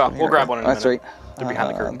 but we'll just... Oh, we'll grab one in a That's minute. right. They're behind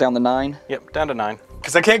the curtain. Down to 9. Yep, down to 9.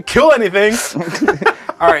 Because I can't kill anything.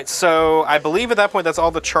 All right, so I believe at that point that's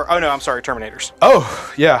all the Oh no, I'm sorry, Terminators.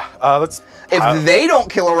 Oh, yeah. Let's... If they don't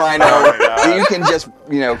kill a rhino, God. you can just,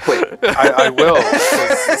 quit. I will.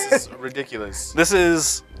 This is ridiculous. This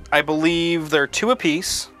is, I believe, they're 2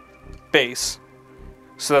 apiece, base.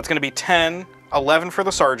 So that's going to be 10, 11 for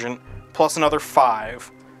the sergeant, plus another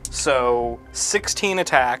 5. So 16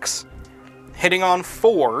 attacks, hitting on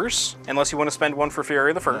 4s, unless you want to spend 1 for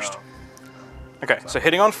Fury the First. No. Okay, so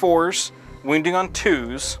hitting on 4s, wounding on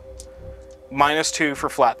 2s, -2 for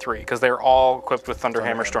flat 3, because they're all equipped with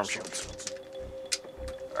Thunderhammer Storm Shields.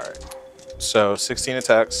 All right. So 16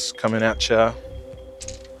 attacks coming at ya.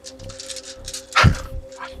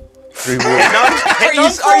 3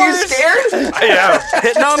 wounds. Are you scared? Yeah,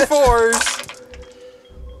 hitting on 4s.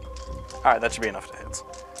 All right, that should be enough to hit.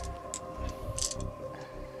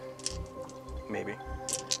 Maybe.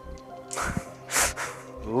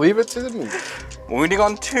 Leave it to me. Wounding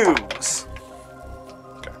on 2s.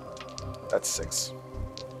 Okay. That's 6.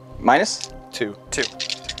 Minus? 2. 2. All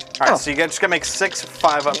right, Oh. so you just gotta make 6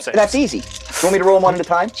 5-up saves. That's easy. You want me to roll them one at a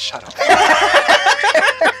time? Shut up.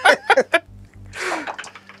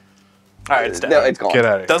 All right, it's dead. No, it's gone. Get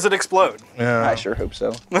out of here. Does it explode? Yeah. I sure hope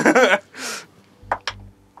so.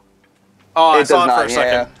 Oh, I It saw does it for not, a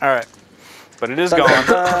second. All right, but it is gone.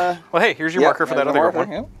 Well, hey, here's your marker for that other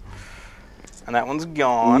one, and that one's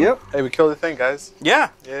gone. Yep. Hey, we killed the thing, guys. Yeah,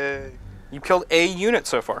 Yay. you killed a unit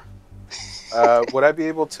so far. Would I be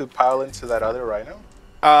able to pile into that other rhino?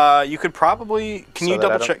 You could probably. Can So you that I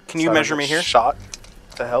double don't- check? Can so you I don't measure get me here? Shot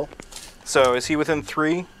to hell. So is he within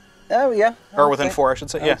 3 Oh, yeah. or within 4? I should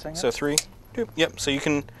say. I Yeah. would say, yeah. So 3. 2. Yep. So you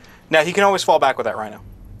can. Now he can always fall back with that rhino.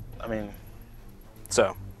 I mean,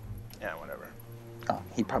 So. yeah, whatever. Oh,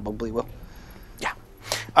 he probably will. Yeah.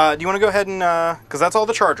 Do you want to go ahead and because that's all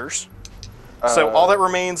the chargers. So all that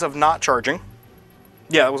remains of not charging.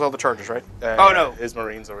 Yeah, that was all the chargers, right? Oh no. His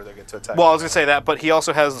Marines over there get to attack. Well, I was gonna say that, but he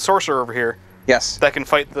also has the sorcerer over here Yes. that can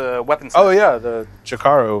fight the weapons. Oh yeah, the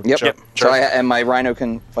Jakaro. Yep. Yep. So and my rhino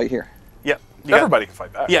can fight here. Yep. You got- Everybody can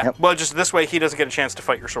fight back. Yeah. Yep. Well, just this way he doesn't get a chance to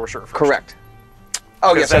fight your sorcerer first. Correct. Oh,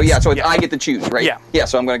 yeah. Because So, yeah. that's- So yeah. I get to choose, right? Yeah. Yeah.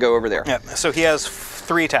 So I'm going to go over there. Yeah. So he has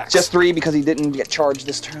 3 attacks. Just 3 because he didn't get charged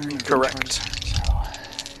this turn. Didn't Correct. charge,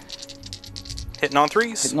 Hitting on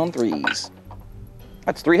 3s. hitting on 3s.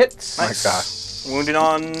 That's 3 hits. Nice. God. Wounded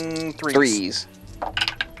on 3s. 3s.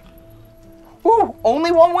 Woo!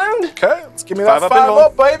 Only 1 wound. Okay, let's give me that 5 up 5 and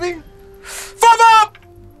up, baby. 5 up!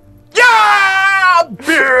 Yeah!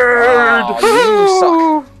 Beard! Oh, you suck.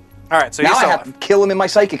 All right. So Now he's I still have alive. to kill him in my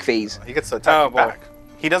psychic phase. He gets to attack Oh you boy. back.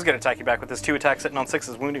 He does get attack you back with his 2 attacks hitting on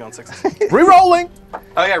 6s, wounding on 6s. Rerolling!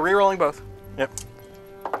 Oh yeah, re-rolling both. Yep.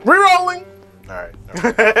 Rerolling! Alright.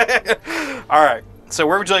 All right. So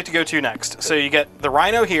where would you like to go to next? So you get the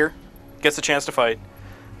rhino here, gets a chance to fight.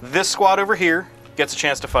 This squad over here gets a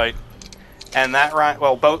chance to fight, and that rhino.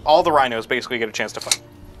 Well, all the rhinos basically get a chance to fight.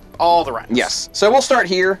 All the rhinos. Yes. So we'll start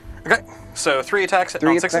here. Okay. So 3 attacks on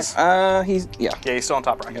 6s. Yeah. Yeah, he's still on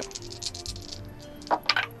top bracket.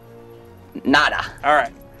 Nada. All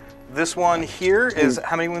right. This one here is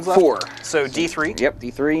how many wounds left? 4. So D3. Yep,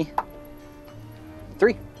 D3.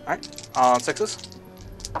 3. All right. On 6s.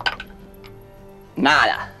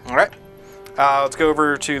 Nada. All right. Let's go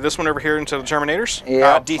over to this one over here into the Terminators.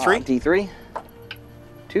 Yeah. D3. D3.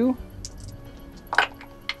 2.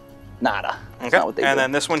 Nada. That's Okay. not what they And do.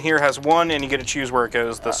 then this one here has 1, and you get to choose where it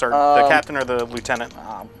goes: the the captain or the lieutenant.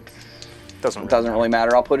 Doesn't Really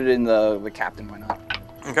matter. I'll put it in the captain. Why not?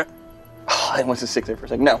 Okay. Oh, I went to 6 there for a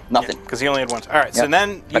second. No, nothing. Because he only had 1. All right. So Yep. then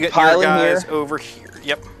you Let's get pile your in guys here. over here.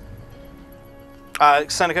 Yep.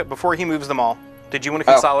 Seneca, before he moves them all, did you want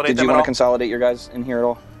to consolidate did them you at want all? to consolidate your guys in here at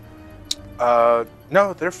all?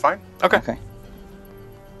 No, they're fine. Okay. Okay.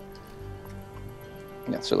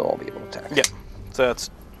 Yeah, so they'll all be able to attack. Yep. So that's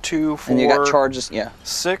 2, 4, And you got charges, yeah.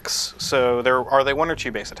 6. So are they 1 or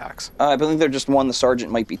 2 base attacks? I believe they're just 1. The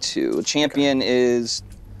sergeant might be 2. The champion is...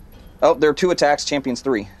 Oh, there are 2 attacks. Champion's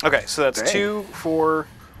 3. Okay, so that's Dang. 2, 4,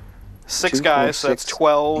 6 2, guys. 4, So that's 6,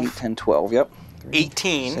 12, 8, 10, 12. Yep.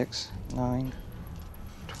 18. 6, 9,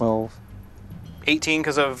 12. 18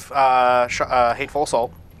 because of Hateful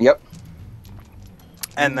Assault. Yep.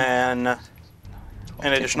 And then an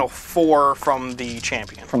additional 4 from the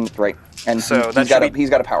champion. From right. And So he's that got should he's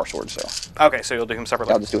got a power sword, so Okay, so you'll do him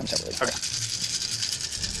separately. I'll just do him separately. Okay.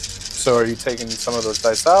 So are you taking some of those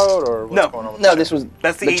dice out, or what's No. going on with No, that? this was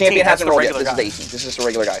That's the 18, champion that's hasn't the rolled yet. regular This is the guy. 18. This is just the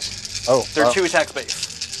regular guys. Oh, There are wow. 2 attacks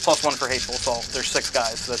base, plus 1 for Hateful Assault. There's 6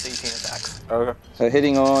 guys, so that's 18 attacks. Okay. So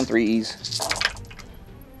hitting on 3s.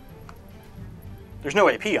 There's no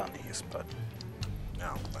AP on these, but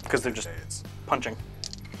No, because they're just it's punching.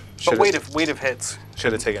 But Should've- weight of hits.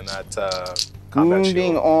 should have taken that combat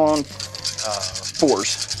Wounding shield, on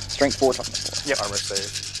 4s. Strength 4, toughness 4. Yep. armor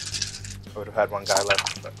save. I would have had 1 guy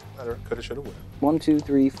left, but could have, should have, would have. 1, 2,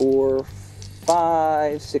 3, 4,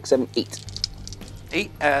 5, 6, 7, 8.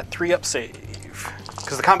 8 at 3 up save.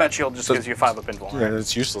 Because the combat shield just gives you a 5 up invuln. Yeah,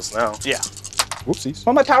 it's useless now. Yeah. Whoopsies.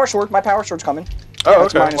 Well, my power sword's coming. Oh,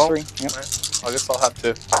 That's okay. minus Well, 3. Yep. alright. I guess I'll have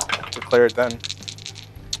to declare it then.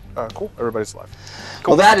 Cool. Everybody's alive.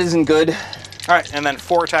 Well, that isn't good. All right, and then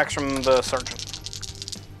 4 attacks from the sergeant.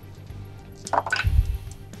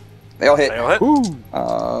 They all hit. They all hit Ooh.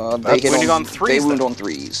 They hit wounding on 3s They wound then. on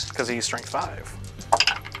 3s. because he's strength 5.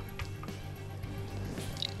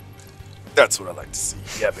 That's what I like to see.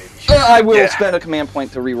 Yeah, baby. I will Yeah. spend a command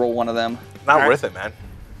point to re-roll one of them. Not Alright. worth it, man.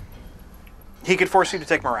 He could force you to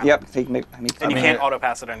take morale. Yep. And you can't auto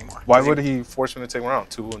pass it anymore. Why Does would he force me to take 1 round?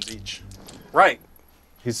 2 wounds each. Right.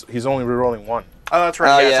 He's only rerolling 1. Oh, that's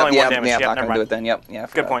right. Yeah, it's only 1 damage. Yeah, I'm Yep, not never gonna do mind. it then. Yep. Yeah.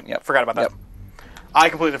 Good point. Yep. Forgot about that. Yep. I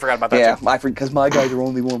completely forgot about that Yeah, too. because my guys are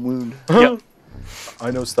only 1 wound. Yep.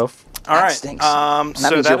 I know stuff. All right. Stinks. And that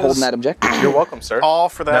So means that you're holding is that objective. You're welcome, sir. all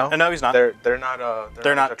for that. No, he's not. They're not.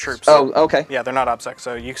 They're not objectives. troops. Oh, okay. Yeah, they're not OBSEC,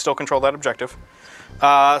 so you still control that objective.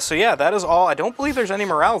 So yeah, that is all. I don't believe there's any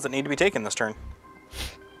morales that need to be taken this turn.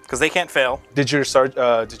 Because they can't fail. Did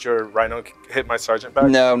your rhino hit my sergeant back?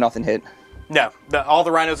 No, nothing hit. No, all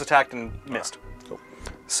the rhinos attacked and missed. Cool.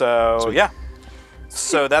 So Sweet. yeah.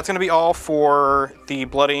 So that's going to be all for the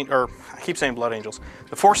I keep saying Blood Angels.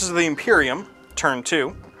 The Forces of the Imperium, turn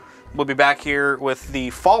 2. We'll be back here with the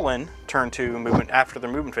Fallen, turn 2 movement after their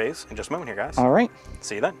movement phase in just a moment here, guys. All right.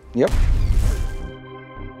 See you then. Yep.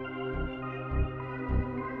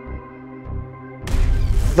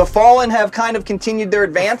 The Fallen have kind of continued their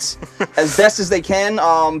advance as best as they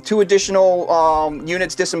can. 2 additional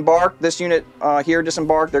units disembarked. This unit here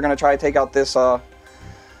disembarked. They're going to try to take out this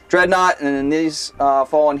Dreadnought, and then these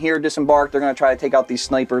Fallen here disembarked. They're going to try to take out these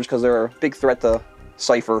snipers because they're a big threat to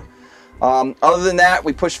Cypher. Other than that,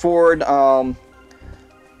 we pushed forward.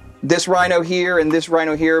 This Rhino here and this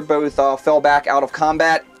Rhino here both fell back out of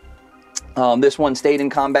combat. This one stayed in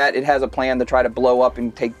combat. It has a plan to try to blow up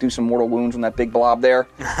and do some mortal wounds on that big blob there.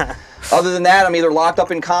 Other than that, I'm either locked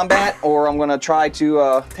up in combat or I'm going to try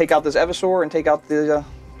to take out this Evisaur and take out the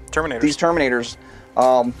Terminators. these Terminators.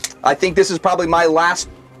 I think this is probably my last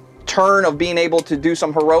turn of being able to do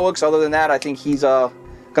some heroics. Other than that, I think he's going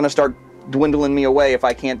to start dwindling me away if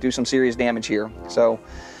I can't do some serious damage here. So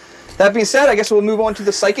that being said, I guess we'll move on to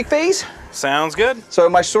the psychic phase. Sounds good. So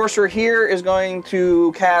my sorcerer here is going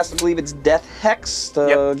to cast, I believe it's Death Hex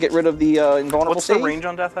to get rid of the invulnerable What's save. the range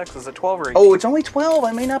on Death Hex? Is it 12 or 18? Oh, it's only 12.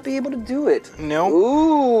 I may not be able to do it. No.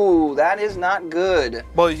 Ooh, that is not good.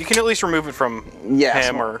 Well, you can at least remove it from Yes.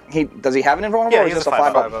 him or... Does he have an invulnerable? Yeah, or he is has this a a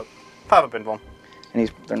 5 5 up. 5 up invuln. And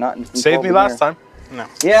they're not. Saved me last time. No.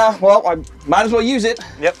 Yeah. Well, I might as well use it.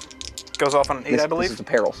 Yep. Goes off on an 8, I believe. This is a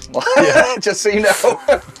peril. Just so you know.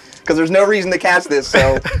 Because there's no reason to cast this,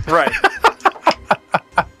 so... Right.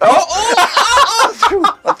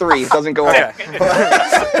 A 3. It doesn't go Okay.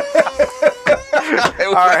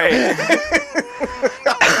 All right.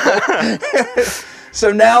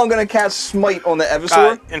 So now I'm going to cast Smite on the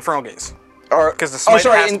Evisor. Infernal Gaze. Because the Smite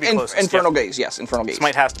has to be closest. Infernal Gaze, yes, Infernal Gaze.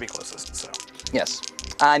 Smite has to be closest, so. Yes.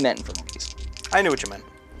 I meant Infernal Gaze. I knew what you meant.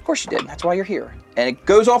 Of course you did. That's why you're here. And it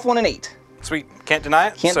goes off on an 8. Sweet. Can't deny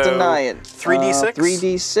it. Can't deny it. 3d6.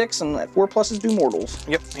 3d6, and at 4 pluses do mortals.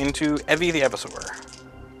 Yep, into Evie the Evisor.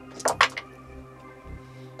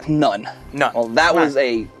 None. None. Well, that was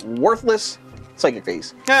a worthless Psychic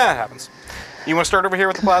Phase. Yeah, it happens. You want to start over here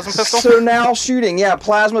with the Plasma Pistol? So now shooting, yeah,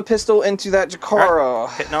 Plasma Pistol into that Jakara.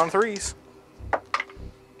 Right. Hitting on 3s.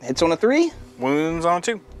 Hits on a 3. Wounds on a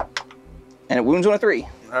 2. And it wounds on a 3.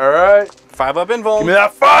 All right. 5 up invuln. Give me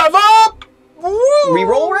that 5 up! Woo!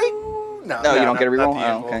 Reroll, right? No, you don't get a reroll?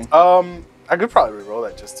 not the Oh, okay. I could probably reroll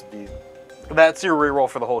that just to be That's your reroll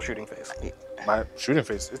for the whole shooting phase. my shooting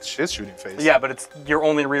phase. It's his shooting phase. Yeah, but it's your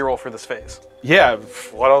only reroll for this phase. Yeah.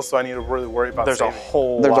 What else do I need to really worry about? There's a saving?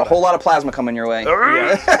 whole There's lot a whole lot of plasma coming your way.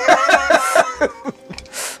 Yeah.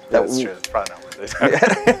 That's true. It's probably not worth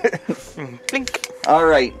it. Blink. All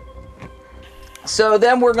right. So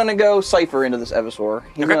then we're going to go Cypher into this Evisor.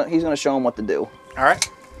 He's Okay. going to show him what to do. All right.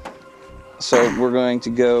 So we're going to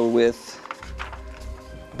go with,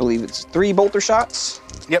 I believe it's 3 bolter shots.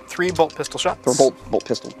 Yep, 3 bolt pistol shots. Or bolt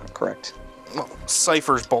pistol, correct. Well,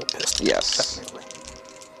 Cypher's bolt pistol. Yes. Technically.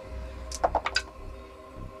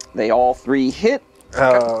 They all 3 hit.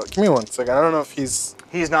 Give me 1 second. I don't know if he's...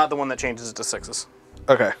 He's not the one that changes it to 6s.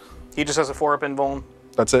 Okay. He just has a 4 up invuln.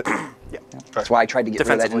 That's it? Yeah. That's why I tried to get rid of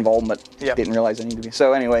that Defensively. involvement, but Yep. didn't realize I needed to be.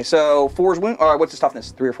 So anyway, so 4's wound. All right, what's his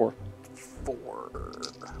toughness? 3 or 4? 4.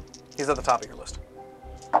 He's at the top of your list.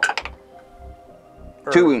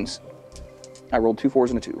 2 wounds. I rolled 2 4s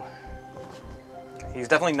and a 2. He's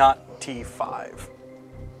definitely not T5.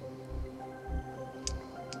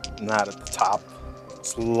 Not at the top.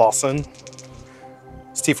 Slawson.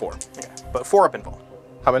 It's T4. Okay. But 4 up invuln.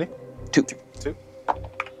 How many? 2. 2.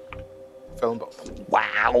 Fell them both.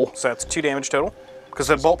 Wow. So that's 2 damage total. Because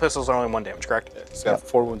the bolt pistols are only 1 damage, correct? He's got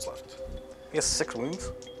 4 wounds left. He has 6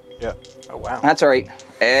 wounds. Yeah. Oh wow. That's all right.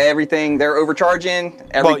 Everything, they're overcharging.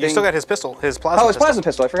 Everything. Well, you still got his pistol, his plasma. Oh, his plasma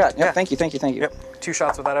pistol. I forgot. Yep, Yeah. Thank you. Yep. 2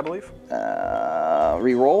 shots with that, I believe.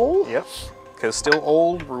 Reroll. Yep. Because still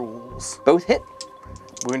old rules. Both hit.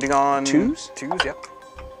 Wounding on 2s? 2s, yep.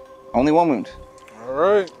 Only 1 wound. All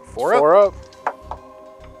right. 4 up.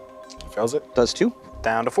 Fails it. Does 2.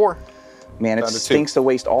 Down to 4. Man, it Down to 2. stinks to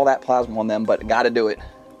waste all that plasma on them, but got to do it.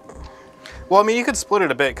 Well, I mean, you could split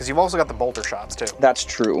it a bit because you've also got the bolter shots too. That's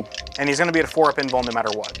true. And he's going to be at a 4 up invuln no matter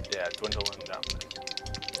what. Yeah, dwindling down.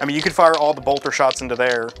 I mean, you could fire all the bolter shots into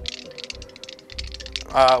there.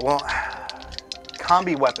 Well,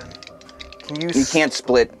 combi weapon. Can you? You can't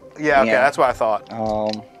split. Yeah, okay, Yeah. that's what I thought.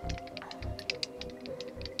 Um,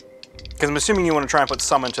 Because I'm assuming you want to try and put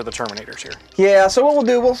some into the Terminators here. yeah. So what we'll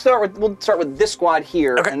do, we'll start with this squad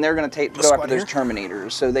here, Okay. and they're going to go squad after those here.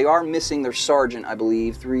 Terminators. So they are missing their sergeant, I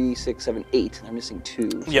believe. 3, 6, 7, 8. They're missing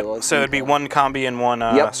 2. Yep. I So it'd be think, 1 combi and 1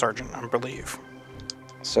 Yep. sergeant, I believe.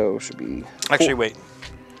 So it should be. Actually, 4. wait.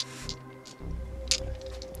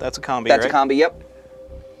 That's a combi, That's right? a combi. Yep.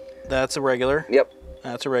 That's a regular. Yep.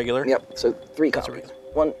 That's a regular. Yep. So 3 That's a combis. regular.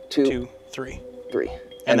 1, 2, 2, 3. 3.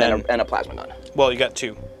 And then then- a plasma gun. Well, you got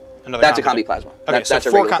 2. Another That's a combi. combi plasma. Okay, That's a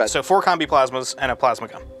so regular plasma. so 4 combi plasmas and a plasma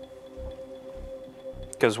gun.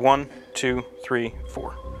 Because 1, 2, 3,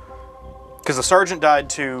 4. Because the sergeant died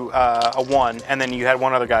to a 1, and then you had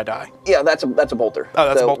 1 other guy die. Yeah, that's a bolter. Oh,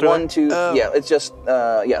 that's a So bolter 1, there? 2. Oh. Yeah, it's just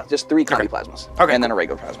 3 combi Okay. plasmas. Okay, And then cool. a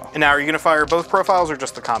regular plasma. And now, are you going to fire both profiles or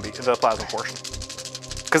just the combi, the plasma portion?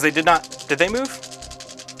 Because they did not. Did they move?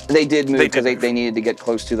 They did move They did because move. they needed to get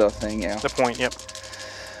close to the thing. Yeah. The point. Yep.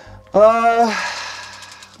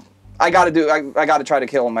 I gotta try to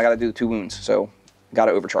kill him. I gotta do 2 wounds, so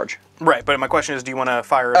gotta overcharge. Right, but my question is, do you want to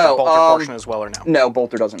fire the Oh, bolter portion as well or no? No,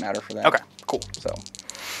 bolter doesn't matter for that. Okay, cool.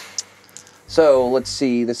 So let's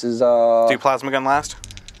see. This is Do plasma gun last.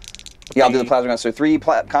 yeah, I'll do the plasma gun. So 3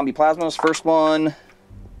 combi plasmas. First one,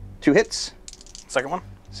 2 hits. Second one.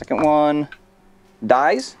 Second one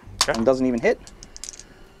dies Okay. and doesn't even hit.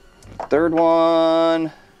 Third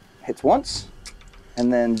one hits once,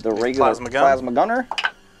 and then the regular Plasma gun. plasma gunner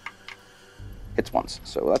hits once.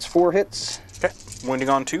 So that's 4 hits, Okay. Wounding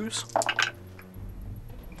on 2s.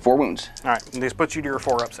 4 wounds. All right. And this puts you to your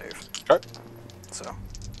 4 up save. Okay. So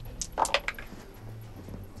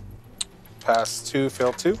Pass 2,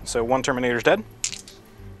 fail 2. So 1 Terminator's dead.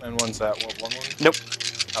 And one's at what, 1 wound? Nope.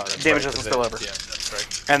 Oh, that's damage right, doesn't 'cause spill over. Yeah, that's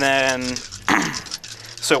right. And then,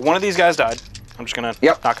 so one of these guys died. I'm just gonna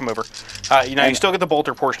Yep. knock him over. You still get the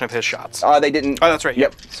bolter portion of his shots. They didn't. Oh, that's right.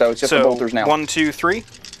 Yep. So it's just the bolters now. 1, 2, 3.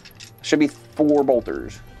 Should be 4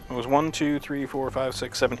 bolters. It was 1, 2, 3, 4, 5,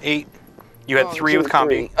 6, 7, 8. You had 3 with combi.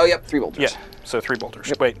 3. Oh, yep, 3 bolters. Yeah. So 3 bolters.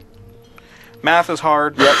 Yep. Wait. Math is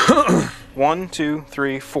hard. Yep. 1, 2,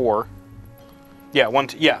 3, 4. Yeah.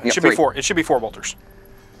 It Yep, should 3. be 4. It should be 4 bolters.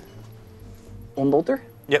 1 bolter.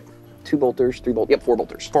 Yep. 2 bolters, 3 bolters. Yep, 4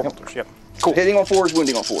 bolters. 4 Yep. bolters. Yep. Cool. Hitting on 4s,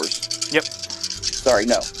 wounding on 4s. Yep. Sorry,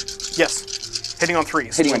 no. Yes. Hitting on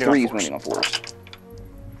 3s. Hitting on wounding 3s, 4s. wounding on 4s.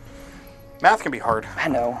 Math can be hard. I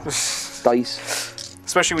know. Dice.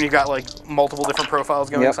 Especially when you got like multiple different profiles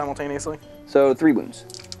going Yep. simultaneously. So 3 wounds.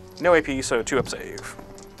 No AP, so 2 up save.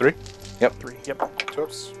 3? Yep. 3. Yep. 2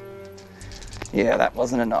 ups. Yeah, that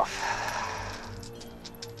wasn't enough.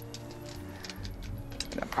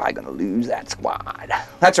 I'm probably gonna lose that squad.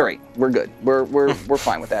 That's all right. We're good. We're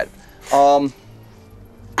fine with that. How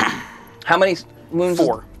many wounds?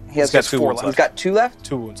 4. He has He's got 2 4 wounds left. He's got 2 left.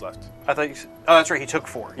 2 wounds left. I thought you. Oh, that's right. He took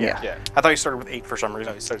 4. Yeah. Yeah. Yeah. I thought he started with 8 for some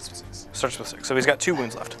reason. No, he starts with 6. Starts with 6. So he's got 2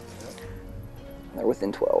 wounds left. They're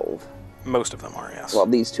within 12. Most of them are, yes. Well,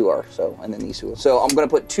 these 2 are. So, and then these 2. So I'm gonna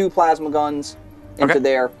put 2 plasma guns into Okay.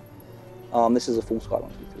 there. This is a full squad.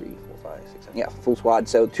 1, 2, 3, 4, 5, 6, 7. Yeah, full squad.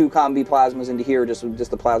 So 2 combi plasmas into here, just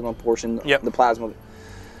the plasma portion. Yep. The plasma.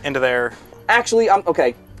 Into there. Actually, I'm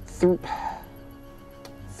okay. 3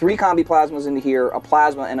 combi plasmas into here, a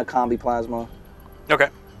plasma and a combi plasma. Okay.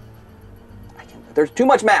 There's too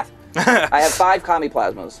much math. I have 5 combi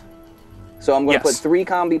plasmas. So I'm going to Yes. put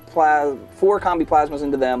 4 combi plasmas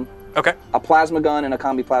into them, Okay. a plasma gun and a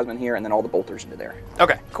combi plasma in here, and then all the bolters into there.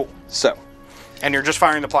 Okay, cool. So, And you're just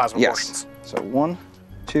firing the plasma yes. portions. So 1,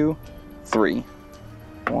 2, 3.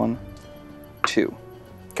 1, 2.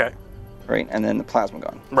 Okay. Right? And then the plasma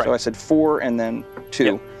gun. Right. So I said 4 and then 2.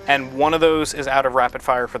 Yep. And one of those is out of rapid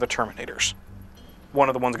fire for the Terminators. One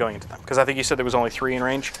of the ones going into them. Because I think you said there was only 3 in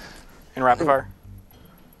range in rapid fire.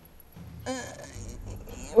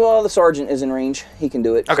 Well, the sergeant is in range. He can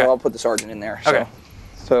do it. Okay. So I'll put the sergeant in there. Okay.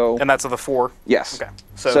 So And that's of the 4. yes. Okay.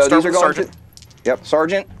 So So start these are with going Sergeant. to. Yep,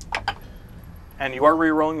 sergeant. And you are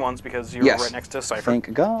re-rolling ones because you're Yes. right next to Cypher.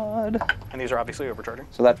 Thank God. And these are obviously overcharging.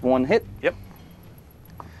 So that's 1 hit. Yep.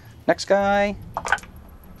 Next guy.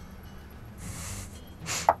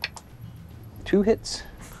 2 hits.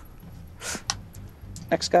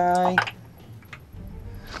 Next guy.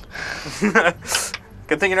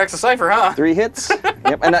 Good thing you're next to Cypher, huh? 3 hits.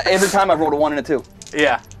 Yep. And every time I've rolled a 1 and a 2.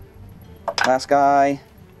 Yeah. Last guy.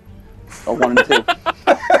 A 1 and a 2.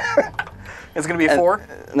 It's going to be a 4?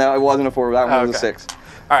 No, it wasn't a 4. That one was Okay. a 6.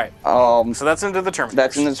 All right. Um, So that's into the Terminators.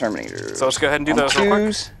 that's in the Terminator. So let's go ahead and do those real quick.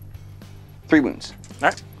 2s. 3 wounds. All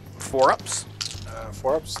right. 4 ups.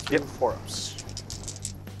 4 ups? 3, Yep. 4 ups.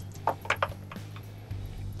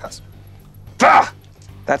 Pass. Ah!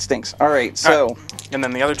 That stinks. All right. So All right. And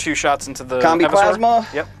then the other 2 shots into the Combi Evisaur. plasma.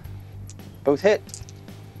 Yep. both hit.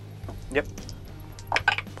 Yep.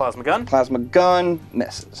 Plasma gun. Plasma gun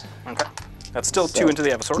misses. Okay. That's still So- 2 into the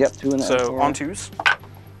Evisaur. Yep, 2 in the So Evisaur. on 2s.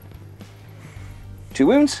 2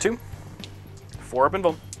 wounds. 2. 4 up and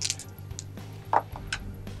boom.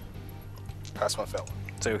 Pass 1 fail.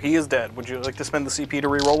 So he is dead. Would you like to spend the CP to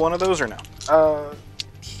re-roll one of those or no?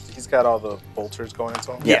 He's got all the bolters going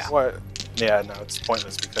into him. Yeah. What? Yeah, no, it's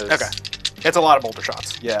pointless because. Okay. It's a lot of bolter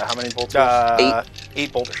shots. Yeah, how many bolters?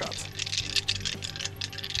 8 bolter shots.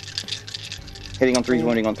 Hitting on 3s,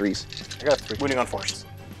 wounding on 3s. I got 3. Wounding on 4s.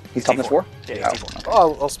 He's toughness 4? Yeah, he's D4.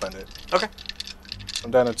 I'll spend it. Okay. I'm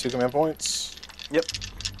down to 2 command points. Yep.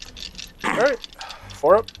 All right.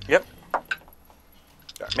 4 up. Yep.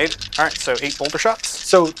 Made it. All right, so 8 bolter shots.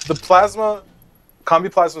 So the plasma, combi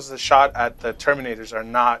plasmas that shot at the Terminators are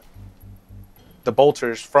not. The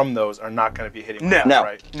bolters from those are not going to be hitting. No. them, No.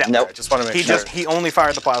 Right? No. Nope. I just want to make He sure. he only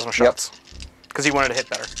fired the plasma shots because he wanted to hit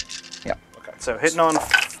better. Yep. Okay. So hitting on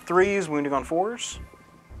 3s, wounding on 4s,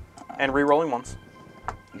 and re-rolling 1s.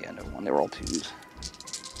 Yeah, no one. They were all 2s.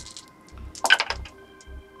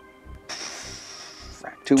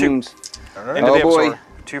 Frack. 2 2. wounds. All right. Into Oh, the boy. Evisaur.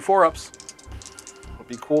 2 4-ups. It'd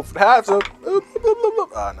be cool if it had some.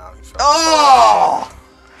 Ah, no. He fell. Oh!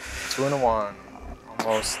 2 and a 1.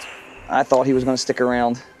 Almost. I thought he was going to stick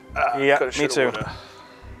around. Yeah, Coulda, me shoulda, too. woulda.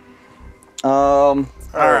 All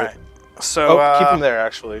right. So Oh, keep him there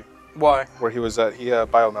actually, Why? where he was at. He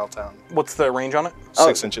bio meltdown. What's the range on it?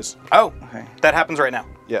 6 inches. Oh, Okay. that happens right now.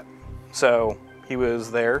 Yeah. So he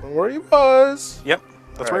was there. Where he was. Yep,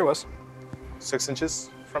 that's where he Alright. was. 6 inches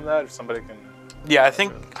from that. If somebody can. Yeah, I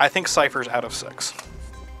think Cypher's out of 6.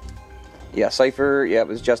 Yeah, Cypher. Yeah, it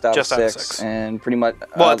was just out Just of out of 6, 6. and pretty much.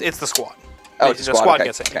 Well, it's the squad. Oh, it's the squad. Okay,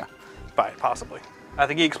 gets hit okay. by it, possibly. I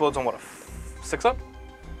think he explodes on what, a 6 up?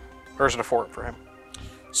 Or is it a 4 up for him?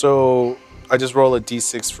 So I just roll a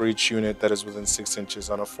d6 for each unit that is within 6 inches.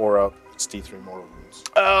 On a 4 up, it's d3 mortal wounds.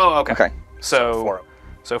 Oh, okay. Okay. So 4 up.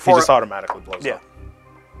 So He 4 just automatically blows Yeah. up.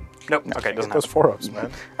 Nope. Okay, doesn't Get those happen. 4 ups, man.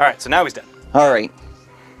 All right, so now he's dead. All right.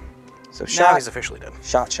 So Now shot. he's officially dead.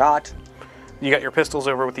 Shot. You got your pistols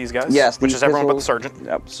over with these guys? Yes. Which these is everyone but the pistols- sergeant.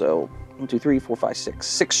 Yep. So 1, 2, 3, 4, 5, 6.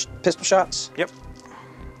 6 pistol shots. Yep.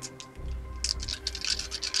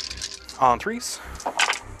 On 3s.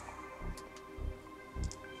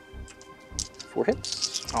 4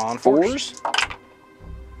 hits. On 4s.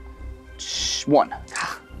 1.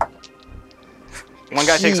 One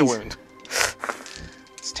guy takes a Jeez. wound.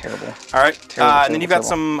 It's terrible. All right. Terrible, And then you've got terrible.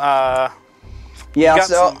 some. Yeah. got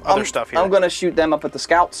So some other stuff here. I'm gonna shoot them up at the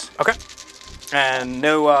scouts. Okay. And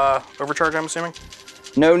no overcharge, I'm assuming.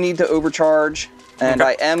 No need to overcharge, and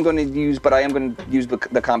Okay. I am going to use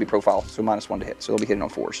the combi profile, so -1 to hit, so they'll be hitting on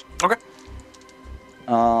 4s. Okay.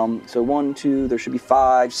 So 1, 2, there should be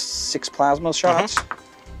 5, 6 plasma shots.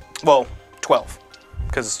 Well, 12,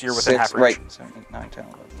 because you're within 6, half range. right? 7, 8, 9, 10,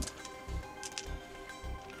 11.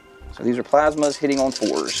 So these are plasmas hitting on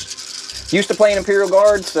 4s. Used to playing Imperial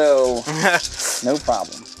Guard, so no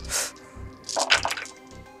problem.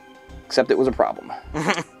 Except it was a problem.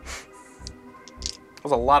 That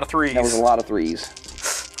was a lot of 3s. That was a lot of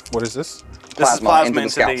 3s. What is this? This is Plasma plasma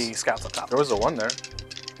into into the the scouts up top. There was a 1 there.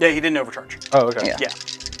 Yeah, he didn't overcharge. Oh, okay. Yeah. Yeah.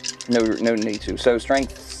 No need to. So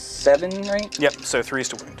strength 7, right? Yep. So 3s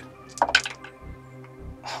to wound.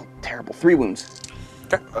 Oh, terrible. 3 wounds.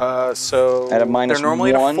 Okay. So At a -1. They're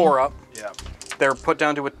normally at a 4 up. yeah, They're put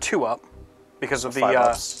down to a 2 up because of the 5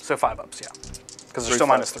 ups. so 5 ups. Yeah. Because they're 3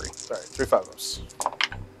 still5 -3. Sorry, 3 5 ups.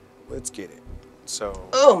 Let's get it. So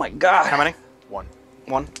Oh my god. How many? 1.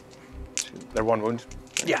 1. They're 1 wound.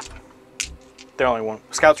 Yeah. They're only 1.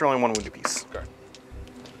 Scouts are only 1 wound apiece. Okay.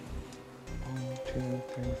 2,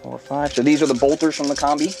 3, 4, 5. So these are the bolters from the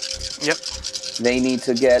combi. Yep. They need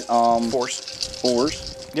to get 4s.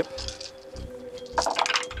 4s. Yep.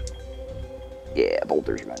 Yeah,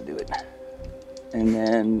 bolters are gonna do it. And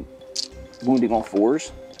then wounding on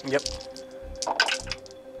 4s. Yep.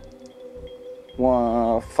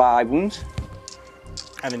 5 wounds.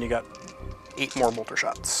 And then you got 8 more bolter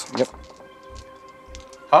shots. Yep.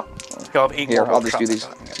 Huh? You'll have 8 Here, more bolter I'll just do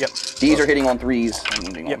shots. these. Yep. These are hitting on 3s and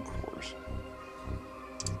wounding Yep. on 4s.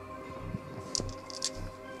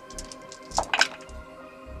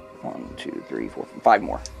 One, 2, 3, 4, 5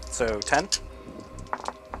 more. So 10.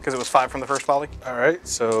 Because it was 5 from the first volley. All right.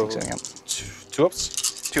 So So, yeah. 2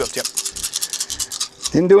 ups. 2 ups.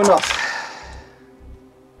 Yep. Didn't do enough.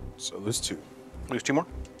 So lose 2. Lose 2 more.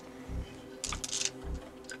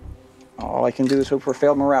 All I can do is hope for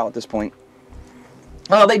failed morale at this point.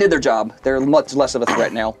 Well, they did their job. They're much less of a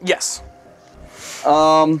threat now. Yes.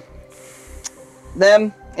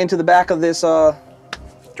 Them into the back of this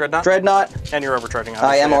Dreadnought. dreadnought. And you're overcharging.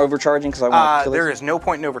 I am obviously. overcharging because I want to kill There this. is no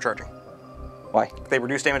point in overcharging. Why? They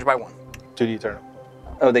reduce damage by 1. 2d turn.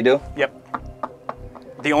 Oh, they do? Yep.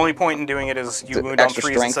 The only point in doing it is you It's wound on extra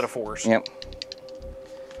 3s strength. instead of 4s. Yep.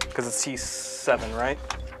 Because it's T7, right?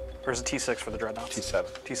 Or is it T6 for the dreadnoughts? T7.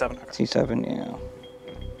 T7. Okay. T7, yeah.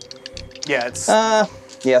 Yeah, it's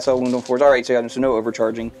Yeah, so wound on 4s. All right, so no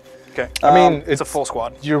overcharging. okay. I mean, It's a full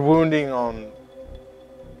squad. You're wounding on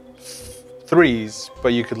 3s,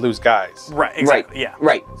 but you could lose guys. Right. Exactly. Yeah.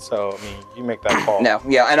 Right. So I mean, you make that call. No,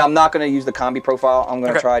 yeah, and I'm not going to use the combi profile. I'm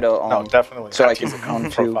going to Okay. try to. No, definitely. So not I can use a come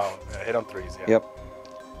to. profile. Yeah, hit on 3s. Yeah. Yep.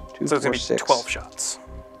 2, So it's 4, gonna be 6, 12 shots.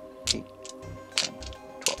 8, 10,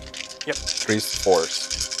 12. Yep. 3s,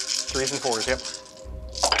 4s. 3s and 4s. Yep.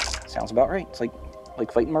 Sounds about right. It's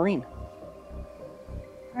like fighting Marine.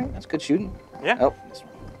 All right, that's good shooting. Yeah. Oh, this one.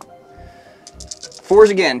 4s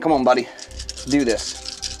again. Come on, buddy. Let's do this.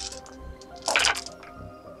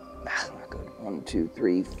 Ah, not good. 1, 2,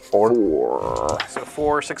 3, 4. So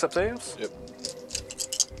 4 6-up saves. Yep.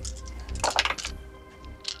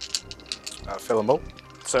 Fill them both.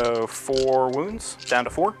 So 4 wounds down to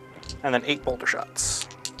 4, and then 8 bolter shots.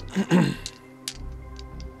 2,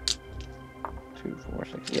 4,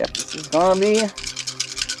 6. Yep, this is gonna be.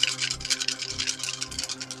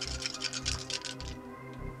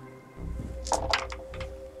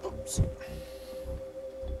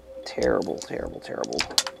 Terrible, terrible, terrible.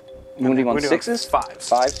 Wounding on Wounding on 6s? 5s.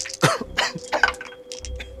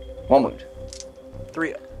 5s. 1 wound.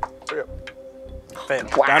 3 up. 3 up. Fail.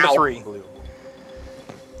 Wow. Down to 3. Unbelievable.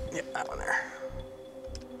 Yep, that one there.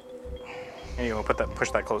 And you want to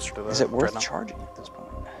push that closer to the Is it worth dreadnought. charging at this point?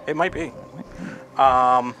 It might be.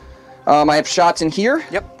 I have shots in here.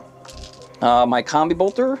 Yep. My combi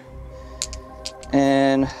bolter.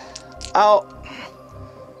 And I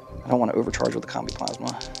don't want to overcharge with the combi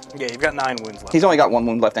plasma. Yeah, you've got 9 wounds left. He's only got 1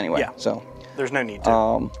 wound left anyway. Yeah. So. There's no need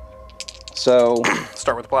to. So.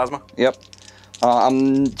 Start with the plasma. Yep.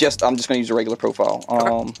 I'm just going to use a regular profile.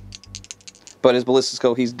 Okay. But his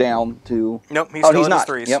ballistic he's down to. Nope, he's still at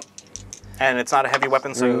his 3s. Yep. And it's not a heavy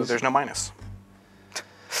weapon, so there's no minus.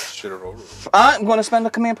 Should have rolled. I'm going to spend a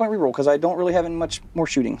command point reroll because I don't really have any much more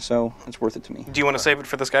shooting, so it's worth it to me. Do you want to save it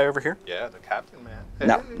for this guy over here? Yeah, the captain, man. Hey.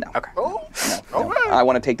 No. Okay. Oh. No. I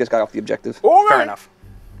want to take this guy off the objective. Fair enough.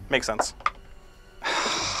 Makes sense.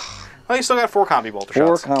 Well, you still got 4 combi bolter 4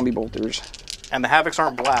 shots. combi bolters. And the Havocs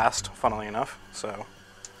aren't blast, funnily enough, so.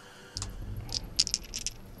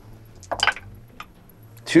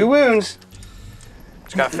 2 wounds.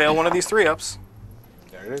 Just gotta fail one of these 3-ups.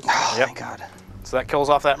 There it is. Oh, Yep. my God. So that kills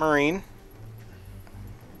off that Marine.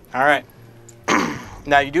 All right.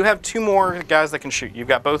 Now you do have 2 more guys that can shoot. You've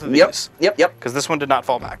got both of these. Yep. Because this one did not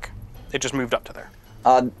fall back. It just moved up to there.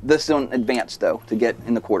 This don't advance, though, to get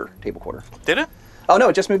in the table quarter. Did it? Oh, no,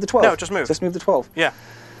 it just moved to 12. No, it just moved. Just moved to 12. Yeah.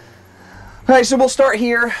 All right, so we'll start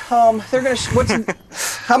here. They're gonna.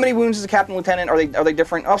 How many wounds is the captain, lieutenant? Are they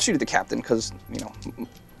different? I'll shoot at the captain because Yeah,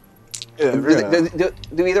 do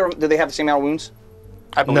they have the same amount of wounds?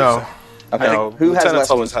 I believe No. so. Okay. No, Who has less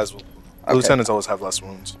wounds? Lieutenants always have less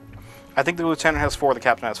wounds. I think the lieutenant has 4, the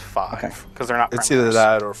captain has 5. Okay. Because they're not It's primaries. either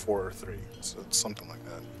that or 4 or 3. So it's something like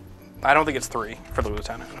that. I don't think it's 3 for the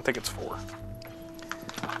lieutenant. I think it's 4.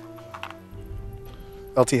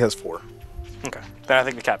 LT has 4. Okay. Then I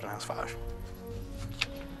think the captain has 5.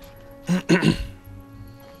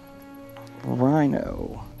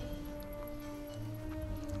 Rhino.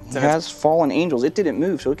 He has fallen angels. It didn't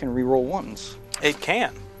move, so it can reroll ones. It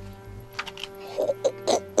can.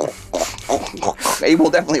 It will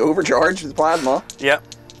definitely overcharge with plasma. Yep.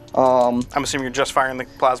 I'm assuming you're just firing the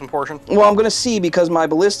plasma portion? Well, I'm going to see because my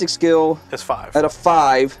ballistic skill It's 5. at a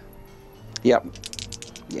 5. Yep.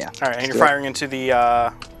 Yeah. All right, and you're Still. firing into the...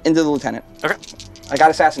 Into the lieutenant. Okay. I got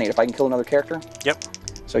assassinate if I can kill another character. Yep.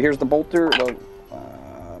 So here's the bolter.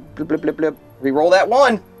 Blip, blip, blip, blip. Reroll that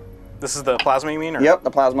 1. This is the plasma you mean? Or? Yep,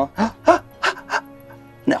 the plasma.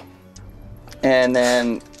 No. And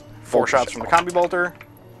then 4 shots from the combi bolter.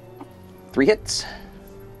 3 hits.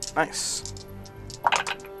 Nice.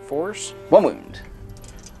 4s. 1 wound.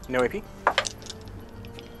 No AP.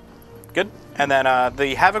 Good. And then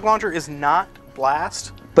the Havoc launcher is not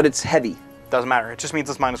blast. But it's heavy. Doesn't matter. It just means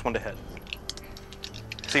it's -1 to hit.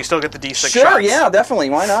 So you still get the D6 Sure, shots. yeah, definitely.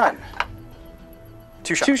 Why not?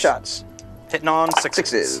 2 shots. 2 shots. Hitting on 6s.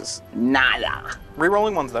 6s. Nada.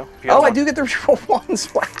 Rerolling 1s though. if you Oh, have I one. do get the reroll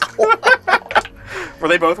 1s. Wow. Were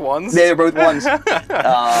they both 1s? They're both 1s.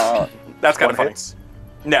 That's kind of funny. Hits?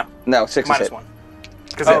 No. No, 6 is hit. -1.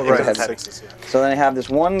 Because Oh, right. it's heavy. 6s, yeah. So then I have this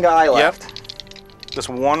 1 guy Yep. left. This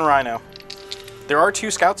 1 rhino. There are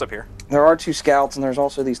 2 scouts up here. There are 2 scouts, and there's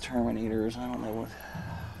also these terminators. I don't know what.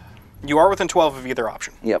 You are within 12 of either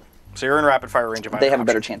option. Yep. So you're in rapid fire range of either They have a option.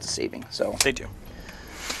 better chance of saving. So They do.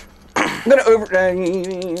 I'm gonna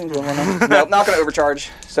nope, not gonna overcharge.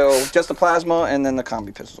 So just the plasma and then the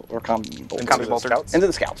combi pistol or combi bolt. Combi bolter. Scouts? Into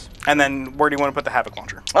the scouts. And then where do you want to put the Havoc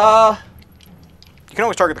launcher? You can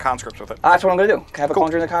always target the conscripts with it. That's what I'm gonna do. Havoc Cool.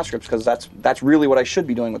 launcher in the conscripts because that's really what I should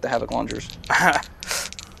be doing with the Havoc launchers.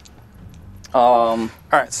 All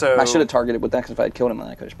right, so I should have targeted with that because if I had killed him, then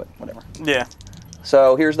I could have. But whatever. Yeah.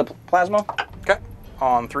 So here's the plasma. Okay.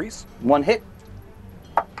 On 3s. 1 hit.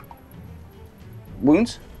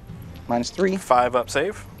 Wounds. -3. 5 up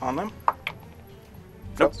save on them.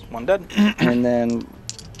 Nope. 1 dead. And then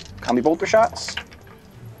combi bolter shots.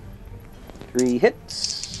 3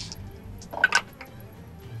 hits.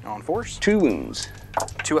 On 4s. 2 wounds.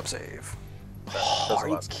 2 up save. Are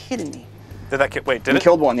you kidding me? Did that get? Wait, did We it?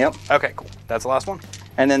 killed 1. Yep. Okay, cool. That's the last one.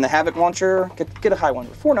 And then the Havoc launcher. Get a high one.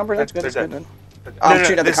 4 numbers. That's good. They're That's dead. good. I'm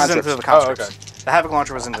shooting at the this is into conscripts. the conscripts. Oh, The Havoc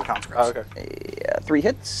launcher was into the conscripts. Oh, okay. Yeah, 3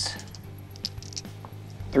 hits.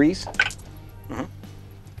 3s.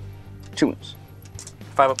 2 wounds.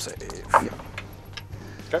 5 up save.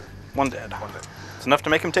 Okay. 1 dead. It's enough to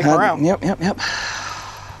make him take him around. Yep.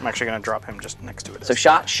 I'm actually going to drop him just next to it. So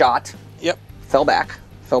shot. Yep. Fell back.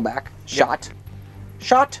 Shot.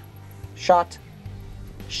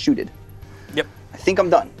 Shooted. Yep. I think I'm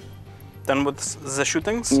done. Done with the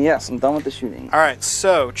shootings? Yes, I'm done with the shooting. All right,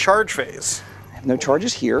 so charge phase. I have no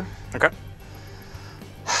charges here. Okay.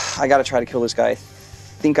 I got to try to kill this guy. I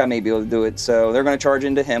think I may be able to do it. So they're going to charge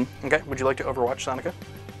into him. Okay, would you like to overwatch Sonica?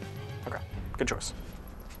 Okay, good choice.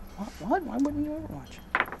 What? Why wouldn't you overwatch?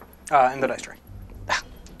 In the dice tray.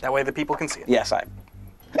 That way the people can see it. Yes,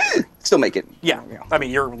 still make it. Yeah. I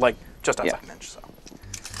mean, you're like just outside an inch, so.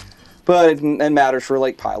 But it matters for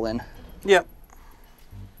like pile-in. Yep.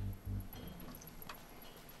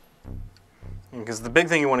 Because the big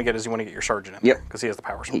thing you want to get is you want to get your sergeant in there, because he has the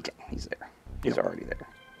power sword. He's there. He's already there.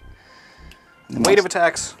 Weight of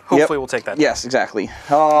attacks, hopefully we'll take that. Yes, exactly.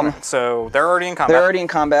 So they're already in combat. They're already in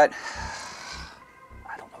combat.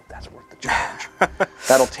 I don't know if that's worth the challenge.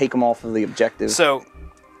 That'll take them off of the objective. So,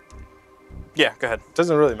 yeah, go ahead. It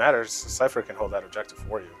doesn't really matter. Cypher can hold that objective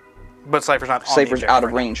for you. But Cypher's not on the Cypher's objective out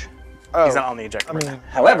of right range. now. He's not on the objective right now.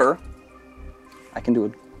 However, I can do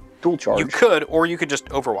a dual charge. You could, or you could just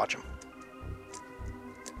overwatch him.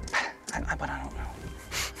 But I don't know.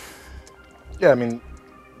 Yeah, I mean,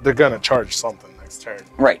 they're gonna charge something next turn.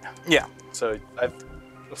 Right. Yeah. So I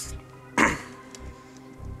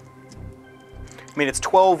mean, it's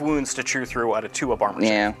 12 wounds to chew through out of 2 up armor.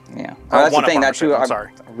 Yeah. That's the thing. Up That armor too. I'm I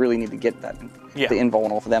sorry. really need to get that Yeah. the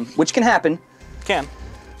invuln off of them, which can happen. Can.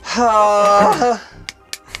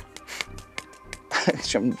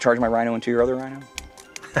 Should I charge my rhino into your other rhino?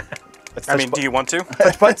 I mean, do you want to?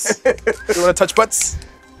 touch butts. You want to touch butts?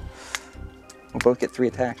 We'll both get 3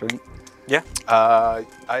 attacks, right? Yeah. I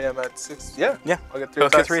am at 6. Yeah. Yeah. I'll get 3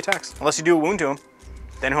 Both attacks. get 3 attacks. Unless you do a wound to him.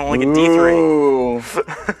 Then he'll only get D3. Ooh.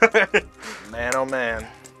 Man, oh man.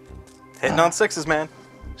 Hitting on 6s, man.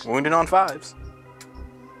 Wounding on 5s.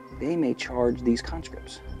 They may charge these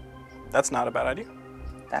conscripts. That's not a bad idea.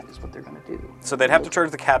 That is what they're going to do. So they'd have to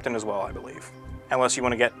charge the captain as well, I believe. Unless you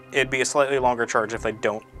want to get... It'd be a slightly longer charge if they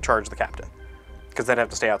don't charge the captain. Because they'd have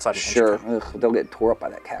to stay outside. Sure. Ugh, they'll get tore up by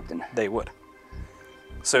that captain. They would.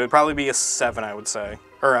 So it'd probably be a 7, I would say.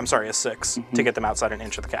 Or, I'm sorry, a 6 to get them outside an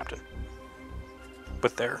inch of the captain.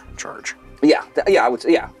 With their charge. Yeah. I would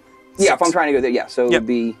say, yeah. Yeah, 6. if I'm trying to go there, yeah. So it would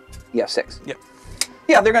be, 6. Yep.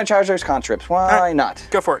 Yeah, they're going to charge those conscripts. Why not?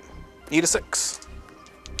 Go for it. Eat a 6.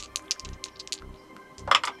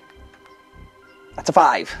 That's a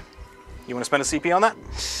 5. You want to spend a CP on that?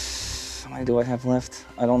 How many do I have left?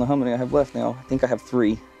 I don't know how many I have left now. I think I have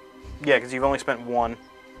 3. Yeah, because you've only spent 1,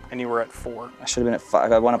 and you were at 4. I should have been at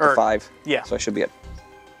 5. I went up to 5. Yeah. So I should be at...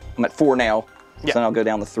 I'm at 4 now. Yeah. So then I'll go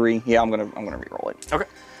down to 3. Yeah, I'm gonna re-roll it. Okay.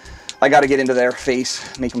 I got to get into their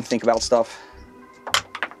face, make them think about stuff.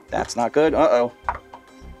 That's not good. Uh-oh.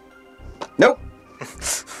 Nope.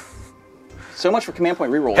 So much for command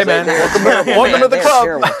point rerolls. Hey man, welcome to the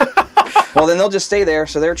club. Well, then they'll just stay there.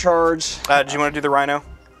 So their charge. Do you want to do the rhino?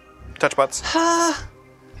 Touch butts?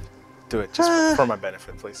 Do it just for my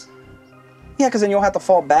benefit, please. Yeah, because then you'll have to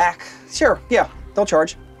fall back. Sure. Yeah, they'll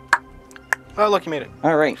charge. Oh, look, you made it.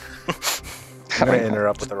 All right. I'm gonna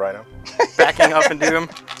interrupt with the rhino. Backing up into him.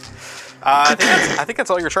 I think that's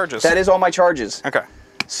all your charges. That is all my charges. Okay.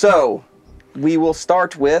 So we will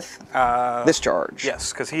start with this charge.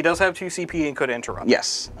 Yes, because he does have 2 CP and could interrupt.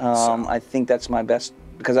 Yes. I think that's my best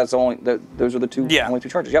because that's the only. Those are the only 2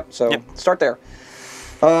 charges. Yep. So start there.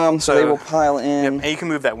 So they will pile in. Yep, and you can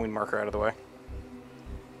move that wound marker out of the way.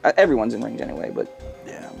 Everyone's in range anyway, but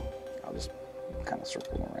Yeah. I'll just kind of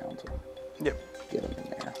circle them around to Yep. get them in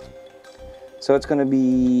there. So it's going to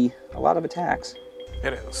be a lot of attacks.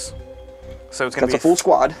 It is. So it's going to be That's a full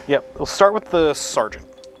squad. Yep. We'll start with the sergeant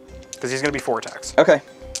because he's going to be 4 attacks. Okay.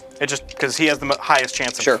 It just because he has the highest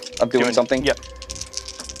chance of Of doing something. Yep.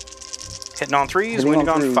 Hitting on 3s, Hitting wounding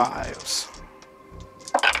on on 5s.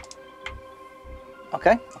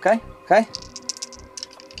 Okay.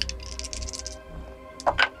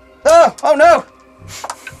 Oh! Oh no!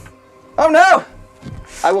 Oh no!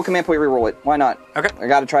 I will command point reroll it. Why not? Okay. I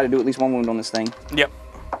got to try to do at least 1 wound on this thing. Yep.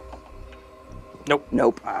 Nope.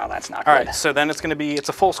 Nope. Ah, that's not All good. right. So then it's going to be a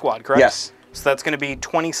full squad, correct? Yes. So that's going to be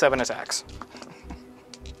 27 attacks.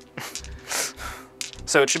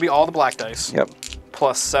 So it should be all the black dice. Yep.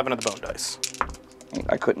 Plus 7 of the bone dice.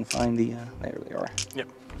 I couldn't find the. There they are. Yep.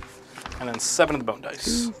 And then 7 of the bone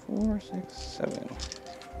dice. 2, 4, 6, 7.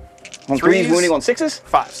 On 3s, Threes. wounding on 6s?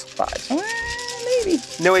 5s. 5s. Maybe.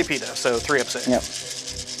 No AP though, so 3 up save. Yep.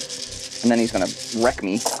 And then he's gonna wreck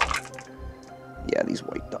me. Yeah, these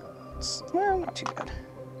white dots. Well, not too bad.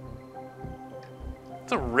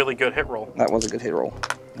 It's a really good hit roll. That was a good hit roll.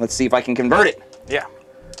 Let's see if I can convert it. Yeah.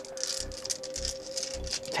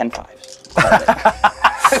 10 5s.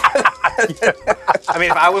 I mean,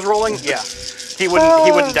 if I was rolling, yeah, he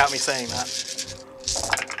wouldn't doubt me saying that.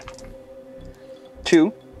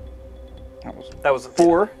 2. That was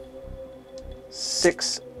 4,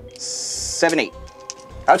 6, 7, 8.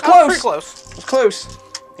 That was Oh, close. pretty close. It was close.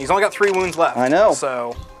 He's only got 3 wounds left. I know.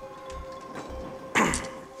 So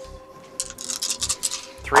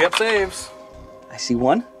 3 up saves. I see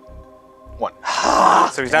 1. 1.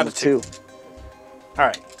 So he's down to 2. All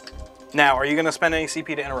right. Now, are you going to spend any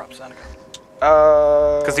CP to interrupt, Seneca?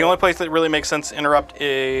 Because Because the only place that really makes sense to interrupt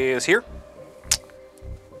is here.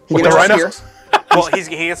 with the rhino. Here. Well,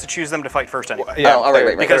 he has to choose them to fight first anyway. Yeah, Oh, all right, right,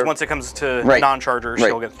 right. Because once it comes to Right. non-chargers, Right.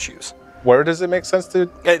 he'll get to choose. Where does it make sense to?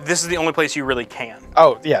 This is the only place you really can.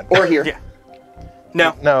 Oh, yeah. Or here. Yeah.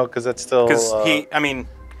 No, No, because that's still. because I mean,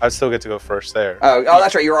 I still get to go first there. Oh,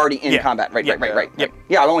 that's right. You're already in Yeah. combat. Right, Yeah. right, right. Yep.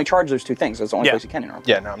 Yeah, I'll only charge those 2 things. That's the only Yeah. place you can interrupt.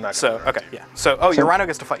 Yeah, no, I'm not. so, okay, yeah. So, your Rhino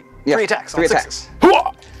gets to fight. Yeah, 3 attacks. 3 on attacks. sixes.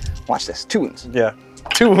 Hooah! Watch this. 2 wounds. Yeah.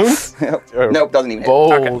 2 wounds. Nope, doesn't even hit.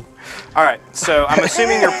 Bold. Okay. All right, so I'm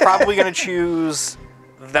assuming you're probably going to choose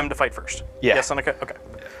them to fight first. Yeah. Yes, Seneca? Okay.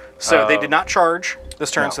 So they did not charge this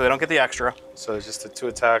turn, No. so they don't get the extra. So it's just the 2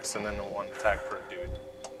 attacks and then the 1 attack per dude.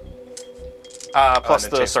 Plus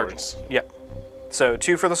and then the chase sergeant. swords. Yep. So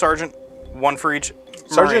 2 for the sergeant, 1 for each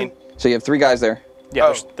Sergeant? Marine. So you have 3 guys there. Yeah,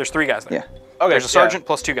 Oh. there's 3 guys there. Yeah. Okay. There's a sergeant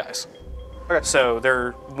plus 2 guys. Okay. So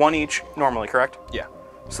they're 1 each normally, correct? Yeah.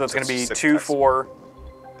 So that's going to be 6 2 attacks. for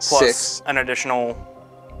plus 6. an additional.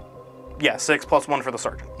 Yeah, 6 plus 1 for the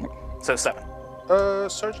sergeant. So 7.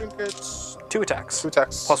 Sergeant gets 2 attacks. 2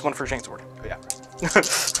 attacks. Plus 1 for chainsword. Yeah.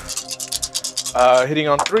 Hitting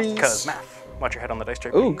on 3s. Because math. Watch your head on the dice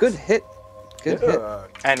tray. Ooh, please. good hit. Good hit.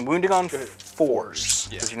 And wounding on 4s.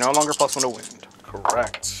 Because you're no longer plus 1 to wound.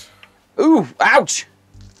 Correct. Ooh, ouch.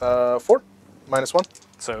 4 minus 1.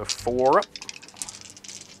 So 4 up.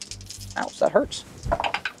 Ouch, that hurts.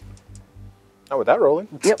 Oh, with that rolling.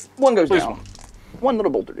 Yep, 1 goes Please down. one. 1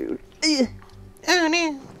 little bolter dude. Oh,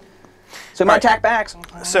 no. So my attack backs.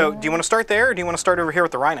 So do you want to start there, or do you want to start over here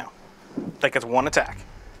with the rhino? That gets 1 attack.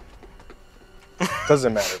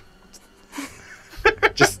 Doesn't matter.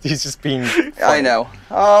 He's just being. I know.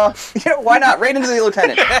 Yeah, why not? Right into the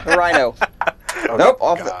lieutenant, the rhino. Oh, Nope,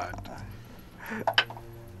 off God. I'm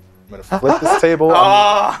gonna flip this table.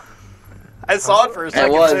 Oh, I saw it for a It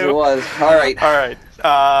second was, too. it was. All right. All right.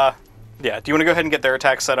 Yeah. Do you want to go ahead and get their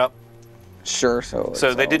attack set up? Sure, so So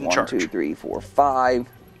it's, they didn't 1, charge. 2, 3, 4, 5.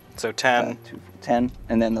 So 10 2, 10,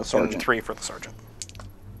 and then the and sergeant. 3 for the sergeant.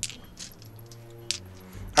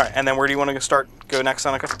 All right. And then where do you want to start? Go next,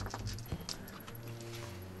 Seneca.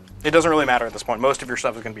 It doesn't really matter at this point. Most of your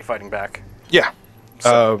stuff is going to be fighting back. Yeah.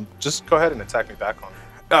 So- Just go ahead and attack me back on.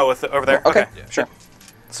 Oh, with over there. Okay, Yeah. sure.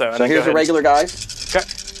 So, and So then go here's the ahead. regular guys. Okay.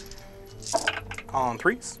 On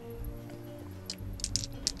 3s.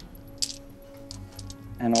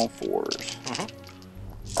 And all 4s.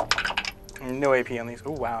 No AP on these.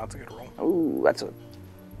 Oh wow, that's a good roll. Ooh, that's a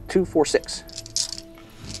 2, 4, 6.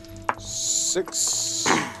 6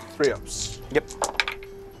 3-ups. Yep.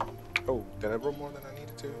 Oh, did I roll more than I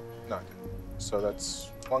needed to? No, I didn't. So that's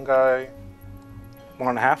 1 guy.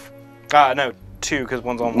 1.5. No, 2 because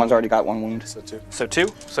one's on. One's already got 1 wound. So 2. So 2.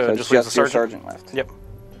 So So it it's just leaves the your sergeant. sergeant left. Yep.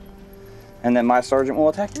 And then my sergeant will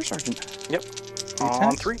attack your sergeant. Yep. On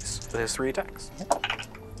attacks. 3s. With his 3 attacks.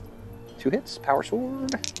 2 hits, power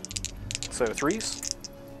sword. So 3s.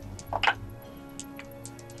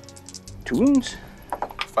 2 wounds.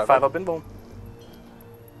 5 5 up in boom.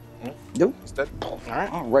 Nope. He's dead. All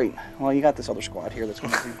right. All right. Well, you got this other squad here that's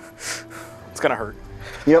going to do. It's gonna hurt.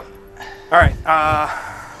 Yep. All right.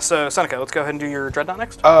 So Seneca, let's go ahead and do your dreadnought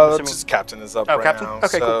next. That's just captain is up Oh, right captain? now.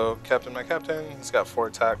 Okay, so captain, my captain, he's got 4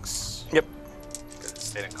 attacks. Yep.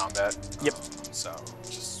 Stayed in combat. Yep. So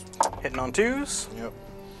just Hitting on 2s. yep.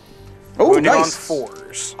 Oh, Wounding nice. on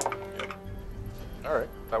 4s. All right,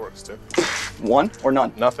 that works too. 1 or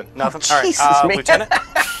none? Nothing. Nothing. All right. Jesus, man. Lieutenant.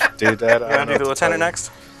 Dude, that. You want to do the lieutenant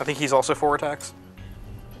next? I think he's also 4 attacks.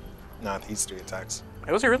 No, he's 3 attacks.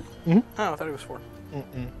 Oh, was he really? Mm-hmm. Oh, I thought he was 4.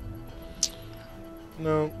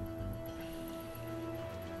 No.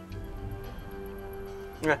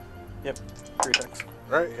 Okay. Yep. 3 attacks.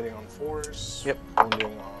 All right, hitting on 4s. Yep.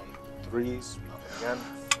 Wounding on 3s. Nothing again.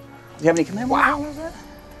 Do you have any command? Wow. What was that?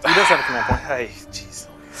 He does have a command point. Hey, jeez.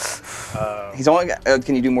 He's only got,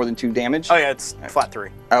 can you do more than 2 damage? Oh yeah, it's flat 3.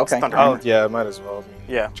 Oh, It's okay. thunder Oh hammer. yeah, might as well. I mean,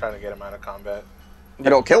 Yeah. Trying to get him out of combat.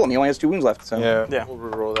 It'll kill him. He only has 2 wounds left. So. Yeah. Yeah. We'll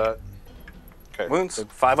reroll that. Okay. Wounds.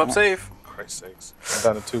 Good. 5 up save. Christ's sakes.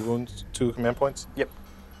 I'm down to 2 wounds, 2 command points. Yep.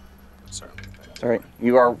 Sorry. It's all right.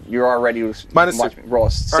 You are ready to Minus watch 2. me roll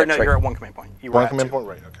a 6, Or no, right? you're at 1 command point. You were 1 at command 2. point,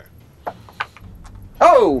 right? Okay.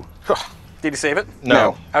 Oh! Did he save it?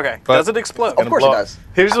 No. Okay. But- Does it explode? Of course it does.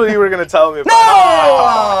 Here's what you were gonna tell me about.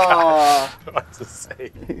 Oh! What to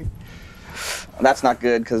say? That's not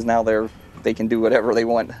good because now they can do whatever they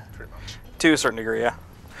want. Pretty much. To a certain degree, yeah.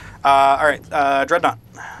 All right. Dreadnought.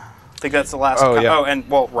 I think that's the last. Oh, yeah. Oh, and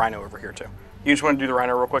well, Rhino over here too. You just want to do the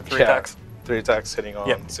Rhino real quick. 3 Yeah. attacks. 3 attacks hitting on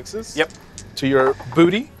Yep. 6s. Yep. To your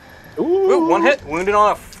booty. Ooh, 1 hit. Wounded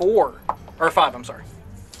on a 4 or 5. I'm sorry.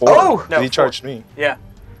 4. Oh! He No, 4. charged me. Yeah.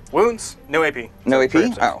 Wounds, no AP. No AP?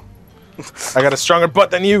 Very Oh. I got a stronger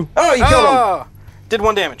butt than you. Oh, you killed him. Oh, did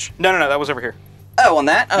 1 damage. No, that was over here. Oh, on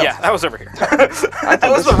that? Oh. Yeah, that was over here. I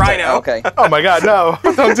that was the rhino. Okay. Oh my god, no.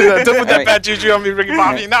 Don't do that. Don't put that Right. bad juju on me, Ricky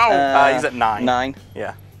Bobby. No. He's at 9. 9.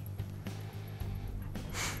 Yeah.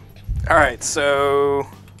 All right, so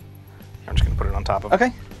I'm just gonna put it on top of it.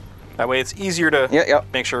 Okay. That way it's easier to Yep.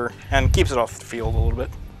 make sure and keeps it off the field a little bit.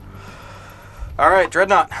 All right,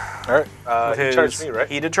 Dreadnought. All right. He charged me, right?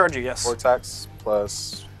 He did charge you, yes. 4 attacks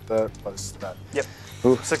plus that plus that. Yep.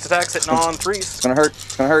 Ooh. 6 attacks hitting on 3s. It's gonna hurt.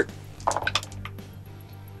 It's gonna hurt.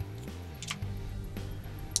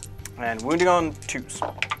 And wounding on 2s.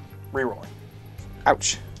 Rerolling.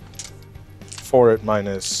 Ouch. 4 at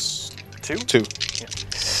minus 2? 2. Yeah.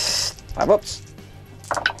 5 ups.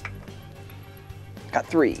 Got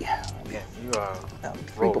 3. Yeah, you 3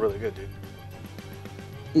 roll really good,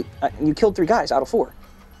 dude. You killed 3 guys out of 4.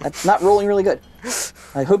 That's not rolling really good.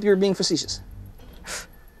 I hope you're being facetious.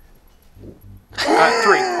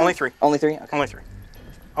 3. Only 3. Only 3? Okay. Only 3.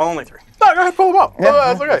 Only 3. No, go ahead, pull him up. Yeah. Oh,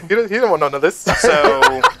 that's okay. He didn't want none of this.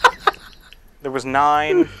 So there was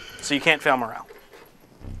 9, so you can't fail morale.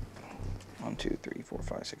 1, 2, 3, 4,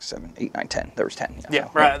 5, 6, 7, 8, 9, 10. There was 10. Yeah,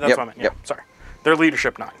 so, right. That's yep, what I meant. Yeah, Yep. sorry. Their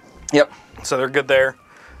leadership 9. Yep. So they're good there.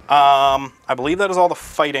 I believe that is all the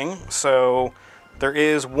fighting. So there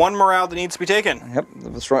is 1 morale that needs to be taken. Yep.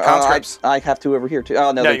 Conscripts. I have 2 over here too.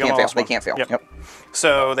 Oh no, Yeah, they you can't only fail. lost They 1. can't fail. Yep. Yep.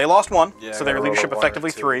 So they lost 1. Yeah, so I their gotta roll leadership a 1 or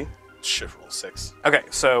effectively 2. 3. Shit, roll 6. Okay,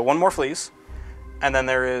 so 1 more flees. And then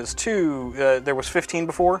there is 2. There was 15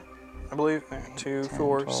 before, I believe. 2,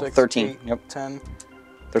 4, 12, 6, 13. 8, Yep. 10.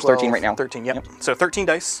 There's 12, 13 right now. 13, yep. Yep. So 13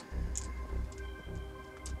 dice.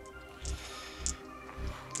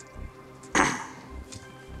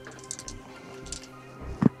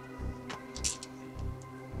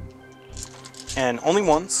 And only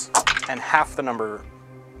ones, and half the number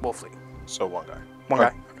will flee. So 1 guy. 1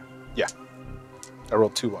 guy? Yeah. I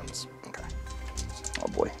rolled 2 ones. Okay. Oh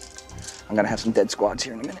boy. I'm gonna have some dead squads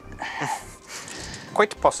here in a minute.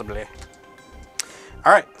 Quite possibly.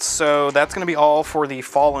 All right, so that's going to be all for the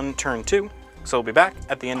Fallen turn 2. So we'll be back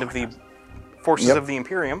at the end of the Forces Yep. of the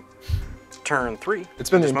Imperium, turn 3. It's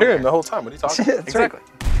been the Just Imperium moment. the whole time. What are you talking about? That's right. Exactly.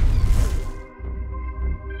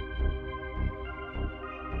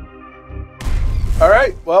 All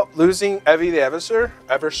right. Well, losing Evie the Eversor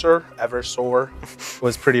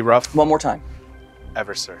was pretty rough. One more time.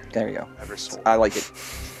 Eversor. There you go. Eversor. I like it.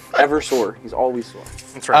 Ever sore. He's always sore.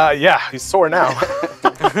 That's right. Yeah, he's sore now.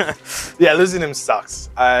 Yeah, losing him sucks.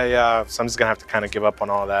 So I'm just gonna have to kind of give up on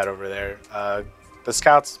all that over there. The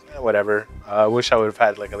scouts, whatever. I wish I would have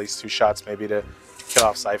had like at least 2 shots maybe to kill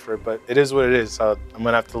off Cypher, but it is what it is. So I'm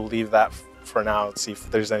gonna have to leave that for now and see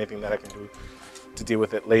if there's anything that I can do to deal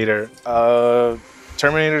with it later.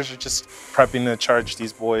 Terminators are just prepping to charge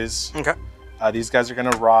these boys. Okay. These guys are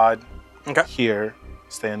gonna rod Okay. here,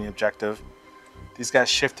 stay on the objective. These guys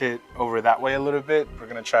shifted over that way a little bit. We're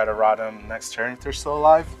gonna try to rod them next turn if they're still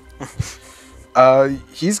alive.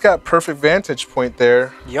 He's got perfect vantage point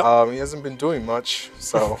there. Yep. He hasn't been doing much,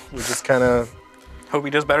 so we just kind of Hope he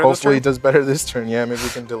does better hopefully he this turn. does better this turn. Yeah, maybe we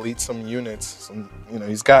can delete some units.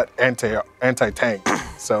 He's got anti-tank,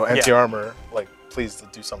 so anti-armor. Like, please to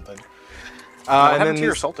do something. What and happened then to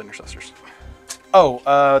your these- assault intercessors?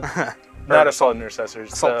 not assault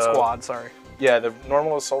intercessors. Assault squad, sorry. Yeah, the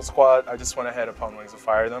normal assault squad, I just went ahead upon wings to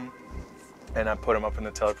fire them, and I put them up in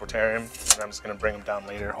the teleportarium, and I'm just gonna bring them down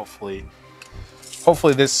later. Hopefully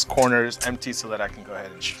this corner is empty so that I can go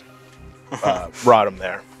ahead and rod them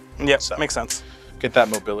there. Yep, So. makes sense. Get that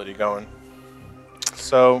mobility going.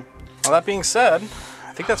 So, Well, that being said,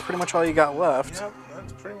 I think that's pretty much all you got left. yeah,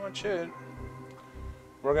 that's pretty much it.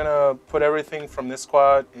 We're gonna put everything from this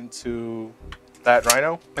squad into that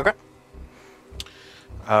rhino. Okay.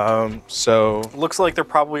 So Looks like they're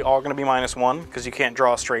probably all going to be -1 because you can't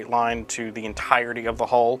draw a straight line to the entirety of the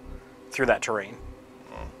hull through that terrain.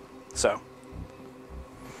 So,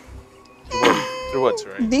 through what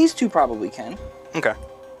terrain? These 2 probably can. okay.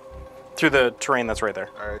 Through the terrain that's right there.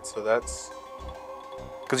 All right, so that's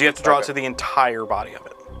Because you have to draw it Okay. to the entire body of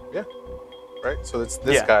it. yeah, right. So it's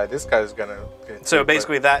this Yeah. guy. This guy's gonna. Get So hit, but-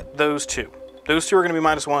 basically those 2. Those 2 are going to be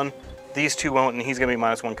 -1. These 2 won't, and he's going to be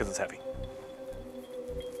 -1 because it's heavy.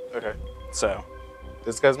 okay. So,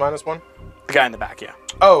 This guy's -1. the guy in the back, yeah.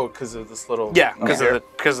 Oh, because of this little. Yeah, because here. of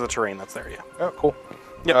the terrain that's there, yeah. Oh, cool.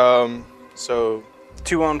 Yep. So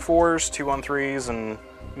 2 on 4s, 2 on 3s, and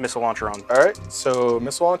missile launcher on all right. So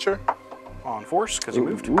missile launcher. force because you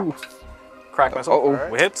moved. Ooh. Crack missile. Uh-oh.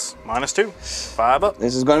 We hits. -2. 5 up.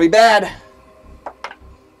 This is gonna be bad.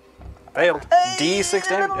 Failed. D6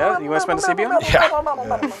 damage. Yeah, you want to spend a CB on it? Yeah.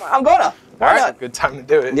 I'm gonna. Why That's not? a good time to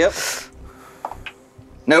do it. Yep.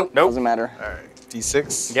 Nope. Nope. Doesn't matter. All right.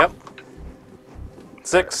 D6. Yep.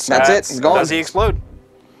 6. That's it. He's gone. Does he explode?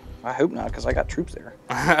 I hope not, because I got troops there.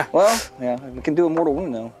 Well, yeah, we can do a mortal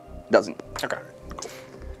wound though. Doesn't. Okay.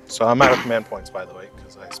 So I'm out of command points, by the way,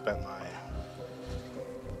 because I spent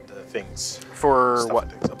the things. For stuff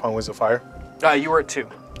what? Things. Upon Wings of Fire. You were at 2.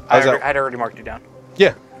 How's that? I'd already marked you down.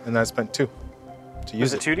 Yeah, and I spent 2 to use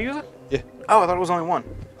Is it 2 to use it? Yeah. Oh, I thought it was only 1.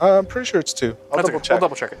 I'm pretty sure it's 2. I'll That's double okay. check. We'll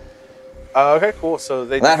double check it. Okay, cool. So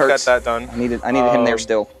they That got hurts. that done. I needed him there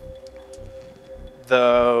still.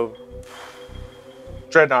 The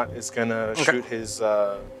Dreadnought is gonna shoot his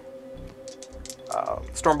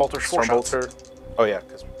Stormbolter's 4 shots. Stormbolter. Oh yeah,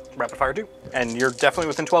 because Rapid fire 2. And you're definitely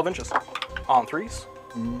within 12 inches. On 3s.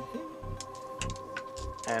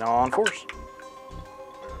 And on 4s.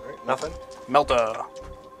 nothing. Melta.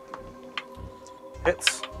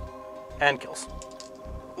 Hits. And kills.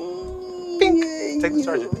 Bink. Take the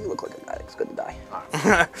sergeant. You look like a guy that's good to die.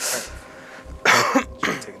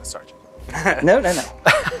 Taking the sergeant. No.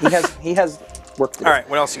 He has work to do. All right,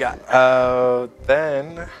 what else you got?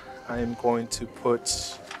 Then I'm going to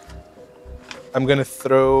I'm gonna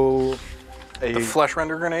throw a The flesh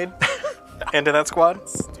render grenade into that squad?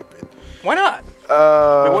 Stupid. Why not?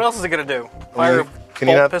 I mean, what else is it gonna do? Fire a can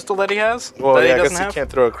he bolt not- pistol that he has? Well, that yeah, he I doesn't guess he have? can't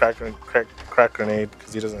throw a crack grenade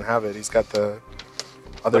because he doesn't have it. He's got the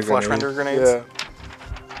other flesh grenade. render grenades? Yeah.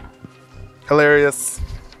 Hilarious.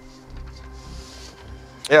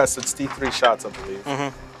 Yeah, so it's D3 shots, I believe.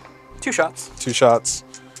 2 shots. 2 shots.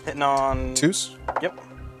 Hitting on... 2s? Yep.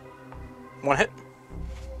 1 hit.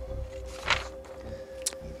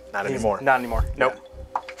 Not anymore. Not anymore. Nope.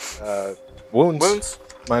 Wounds. Wounds.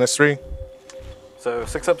 -3. So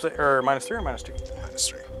 6 up, or -3 or -2?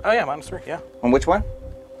 -3. Oh yeah, -3. Yeah. On which one?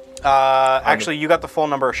 Actually, you got the full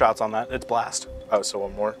number of shots on that. It's blast. Oh, so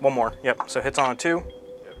one more. 1 more. Yep. So hits on a 2.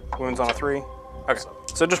 Yep. Wounds on a 3. Okay.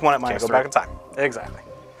 So just 1 at Can't -3. go back in time. Exactly.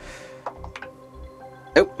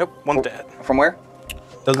 Nope. Nope. 1 dead. From where?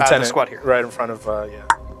 The lieutenant, squad here. right in front of,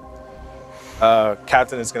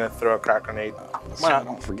 Captain is going to throw a crack grenade. Why not?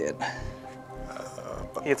 Don't forget.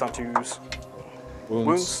 He hits on 2s. Wounds.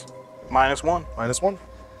 Wounds. -1. -1.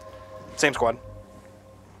 Same squad.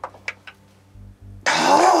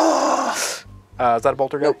 Is that a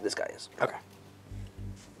bolter guy? Nope, this guy is. Okay.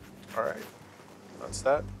 All right. That's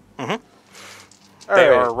that. They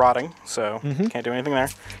are rotting, so can't do anything there.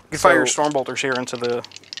 You can fire your Stormbolters here into the...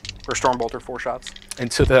 Or Stormbolter 4 shots.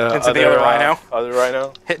 Into the other rhino. Other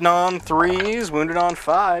rhino. Hitting on 3s, wounded on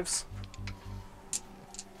 5s.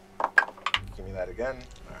 Give me that again.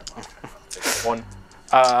 All right. I'll take 1.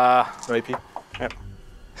 No AP. Yep.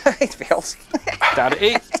 It fails. Down to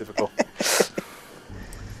 8. Typical.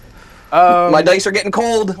 My dice are getting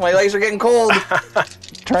cold. My dice are getting cold.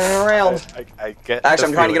 Turn it around. I get. Actually,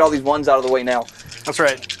 I'm the trying to get feeling. all these ones out of the way now. That's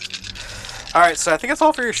right. All right, so I think that's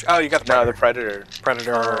all for your... oh, you got the No, Predator. the Predator.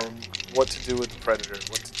 Predator. What to do with the Predator?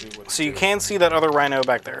 What to do with? So you can see that other rhino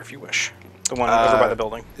back there if you wish. The one over by the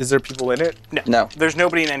building. Is there people in it? No. There's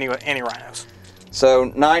nobody in any rhinos.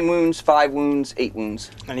 So 9 wounds, 5 wounds, 8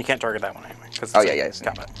 wounds. And you can't target that one anyway. Cause Oh, it's yeah, in yeah, it's-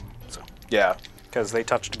 combat. So, Yeah. because they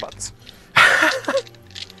touched butts.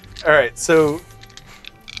 All right. So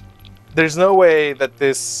there's no way that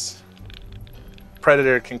this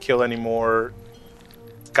Predator can kill any more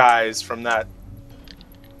guys from that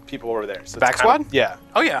people over there. So it's Back kinda- squad? Yeah.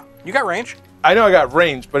 Oh yeah, you got range. I know I got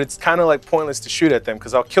range, but it's kind of like pointless to shoot at them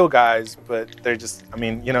because I'll kill guys, but they're just. I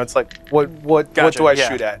mean, you know, it's like what Gotcha, do I yeah.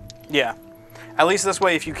 shoot at? Yeah. At least this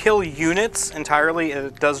way, if you kill units entirely,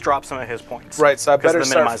 it does drop some of his points. Right. So I 'Cause of better the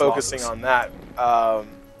start minimized focusing losses. on that.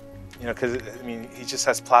 You know, because I mean, he just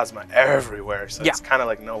has plasma everywhere, so Yeah. it's kind of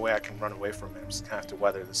like no way I can run away from him. I'm just gonna have to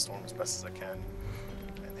weather the storm as best as I can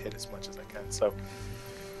and hit as much as I can. So,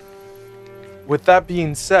 with that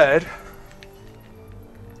being said,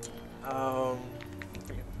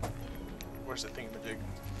 where's the thingamajig?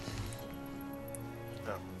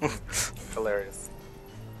 No, hilarious.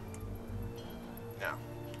 No,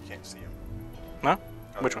 you can't see him. No? I Which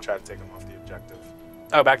was one? gonna try to take him off the objective.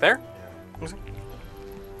 Oh, back there? Yeah. Let me see.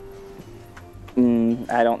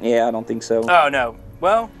 I don't think so. Oh no.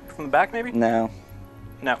 Well, from the back maybe? No.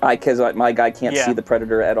 No. Because my guy can't Yeah. see the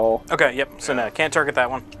Predator at all. Okay. Yep. So no, can't target that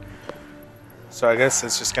one. So I guess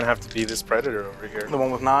it's just gonna have to be this Predator over here. The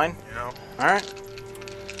one with 9. You know. All right.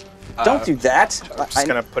 Don't do that. I'm just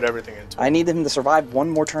gonna put everything into I need him to survive one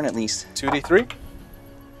more turn at least. 2d3.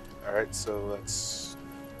 All right, so that's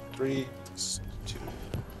 3, 2,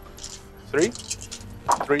 3,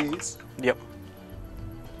 3s, Yep.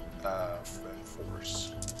 and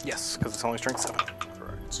 4s. Yes, because it's only strength 7.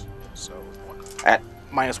 Correct. So 1. At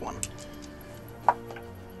 -1.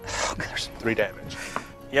 Oh, there's 3 damage.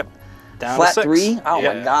 Yep. Down flat to 6. 3? Oh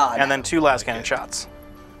Yeah. my god. And then 2 las cannon shots.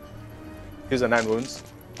 He was at 9 wounds.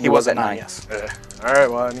 He was at 9, yes. All right.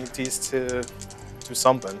 Well, I need these to do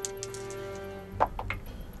something.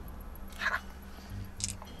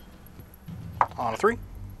 On a 3.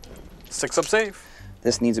 6 up save.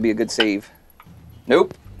 This needs to be a good save.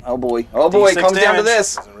 Nope. Oh boy. Oh boy, it D6 comes down to damage.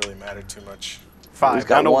 this. Doesn't really matter too much. 5. He's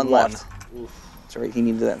got down to 1 1. left. That's right, he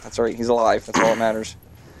needed that. That's right, he's alive. That's all that matters.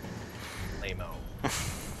 Lame-o.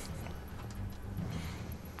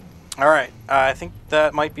 All right. I think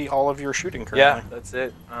that might be all of your shooting currently. Yeah, that's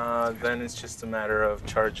it. Then it's just a matter of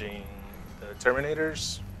charging the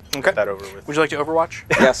Terminators. Okay. Get that over with. Would you like to Overwatch?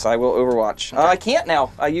 Yes, I will Overwatch. I can't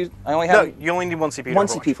now. I only No, have you only need 1 CP. to 1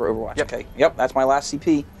 Overwatch. CP for Overwatch. Yep. Okay. Yep, that's my last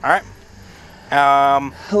CP. All right.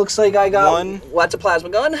 Looks like I got 1. Well, that's a plasma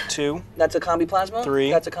gun. 2. That's a combi plasma.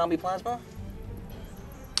 3. That's a combi plasma.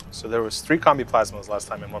 So there was 3 combi plasmas last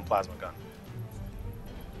time and 1 plasma gun.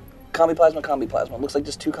 Combi plasma, combi plasma. Looks like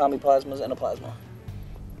just 2 combi plasmas and a plasma.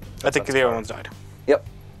 I think the other ones died. Yep.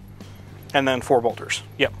 And then 4 bolters.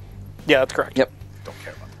 Yep. Yeah, that's correct. Yep. Don't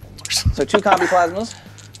care about the bolters. So 2 combi plasmas.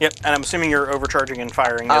 Yep. And I'm assuming you're overcharging and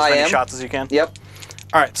firing as I many am. shots as you can. Yep.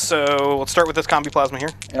 All right. So let's start with this combi plasma here.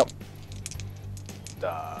 Yep.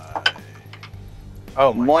 Die.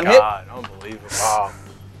 Oh my 1 hit. god! Unbelievable! Wow.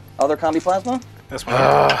 Other combi plasma. This one.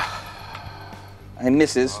 And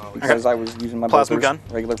misses because I was using my Plasma bolters.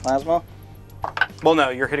 gun. Regular plasma. Well, no,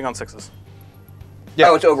 you're hitting on 6s. Yeah.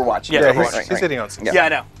 Oh, it's Overwatch. Yeah, Yeah, Overwatch. he's hitting on 6. Yeah. Yeah, I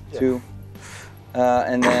know. 2.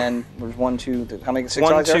 And then there's 1, 2. How many? 6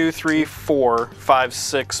 1, shots there? 2, 3, 4, 5,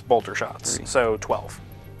 6 bolter shots. 3. So 12.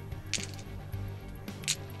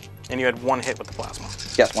 And you had 1 hit with the plasma.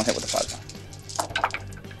 Yes, 1 hit with the plasma.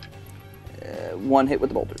 1 hit with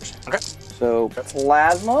the bolters. Okay. So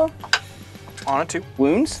plasma On a 2.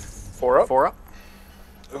 wounds. 4 up. 4 up.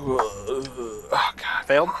 Oh god.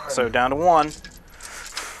 Failed. So down to 1.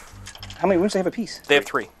 How many wounds do they have a piece? They have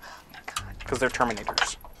 3. Because they're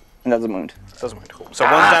Terminators. And that's a wound. Doesn't mean cool. So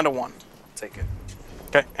 1's down to 1. Take it.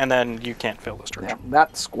 Okay. And then you can't fail this charge. Yeah,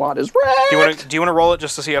 that squad is wrecked. Do you want to roll it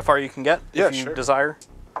just to see how far you can get? Yeah, if you sure. desire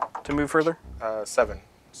to move further? 7.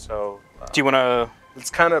 So Do you want to let's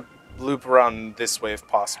kind of loop around this way if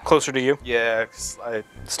possible. closer to you? Yeah, 'cause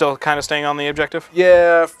Still kind of staying on the objective?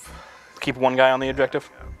 yeah. Keep 1 guy on the objective?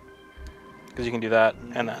 Because you can do that,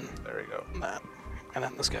 and then There we go. that. And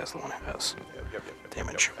then this guy's the one who has Yep.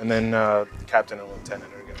 damage. And then the captain and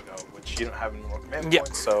lieutenant are gonna go, which you don't have any more command Yep.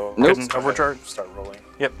 points, so Nope. just go ahead Overcharge. and start rolling.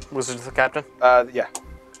 Yep. Was it the captain? Yeah.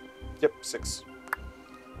 Yep. 6.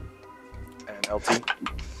 And LT.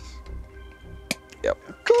 Yep.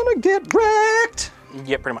 Gonna get wrecked.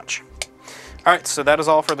 Yep, pretty much. All right, so that is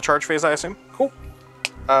all for the charge phase, I assume? Cool.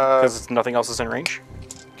 Because nothing else is in range?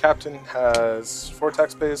 Captain has 4 attack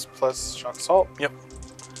space plus shock assault. Yep.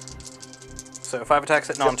 So 5 attacks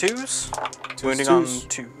hitting on 2s, wounding on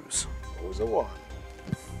 2s. What was a 1?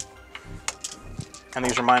 And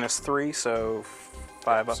these are -3, so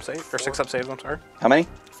 5 up save, or 6 up saves, I'm sorry. How many?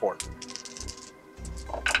 4.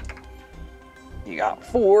 You got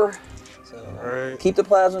 4. So Alright. keep the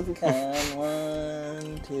plasma if you can.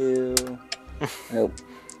 1, 2. Nope.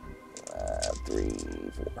 3,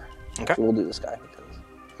 4. Okay. So we'll do this guy because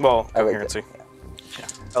Well, I like coherency. it.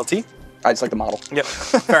 Yeah. LT? I just like the model. Yep,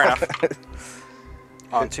 fair enough.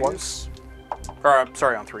 On Hit 2s. once. Or,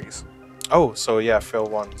 sorry, on 3s. Oh, so yeah, fail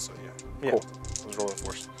 1. So yeah. Yeah. Cool. I was rolling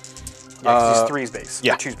 4s. Yeah, 'cause he's 3's base.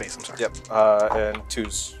 yeah. Or 2's base, I'm sorry. Yep. And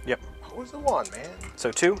 2s. Yep. What was a 1, man?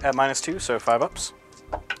 So 2 at -2, so 5 ups.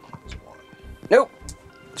 What was a 1? Nope.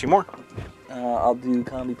 2 more. I'll do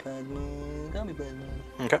combi plasma. Combi plasma.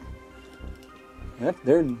 Okay. Yep,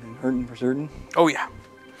 they're hurting for certain. Oh, yeah.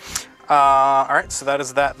 All right, so that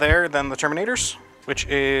is that there. Then the Terminators, which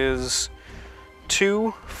is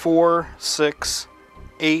 2, 4, 6,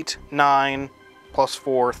 8, 9, plus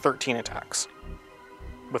 4, 13 attacks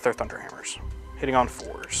with their Thunder Hammers, hitting on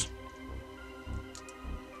 4s.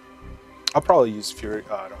 I'll probably use Fury.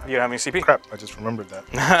 I don't have You don't have any CP? Crap, I just remembered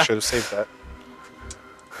that. Should have saved that.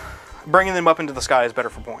 Bringing them up into the sky is better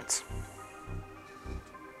for points.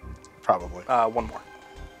 Probably. 1 more.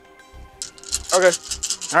 Okay.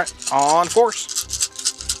 All right, on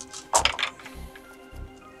 4s.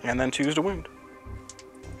 And then 2s to wound.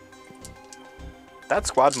 That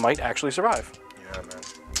squad might actually survive. Yeah,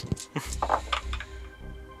 man.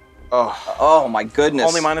 Oh. Oh my goodness.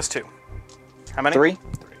 Only -2. How many? 3.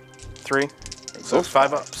 3. So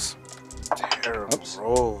 5 ups. Terrible Oops.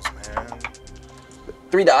 rolls, man.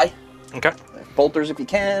 3 die. Okay. Bolters if you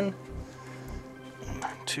can.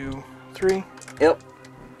 1, 2, 3. Yep.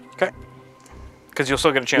 Okay. Because you'll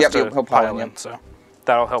still get a chance Yep, to he'll pile pile in. in. So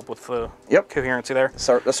That'll help with the coherency there. The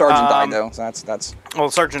sergeant died though, so that's. Well,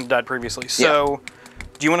 the sergeant died previously. So,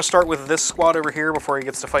 do you want to start with this squad over here before he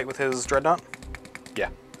gets to fight with his dreadnought? Yeah.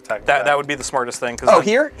 That would be the smartest thing. Oh, then,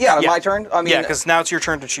 here? Yeah, my turn. I mean, yeah, because now it's your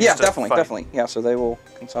turn to choose. Yeah, to definitely, fight. definitely. Yeah, so they will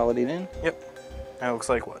consolidate in. Yep. And it looks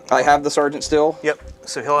like what? I have the sergeant still. Yep.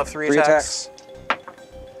 So he'll have three attacks.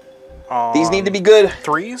 These need to be good.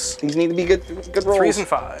 Threes. These need to be good. Good rolls. 3s and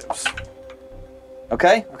 5s.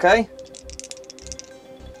 Okay. Okay.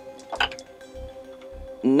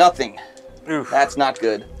 Nothing. Oof. That's not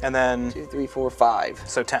good. And then 2, 3, 4, 5.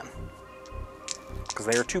 So 10. Because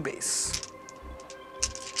they are 2 base.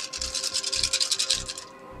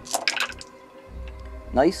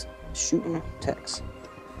 Nice shooting techs.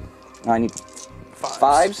 I need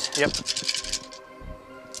 5s. Yep.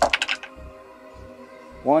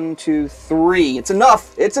 1, 2, 3. It's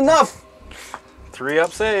enough. It's enough. 3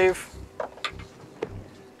 up save.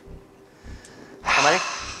 How many?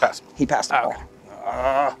 Pass. He passed the ball. Okay.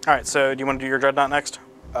 All right. So do you want to do your dreadnought next?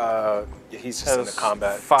 He's just in the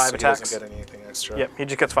combat. 5 so attacks. He doesn't get anything extra. Yep. He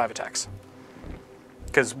just gets 5 attacks.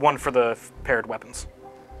 Because 1 for the paired weapons.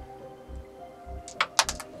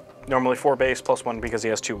 Normally 4 base plus 1 because he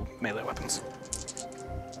has 2 melee weapons.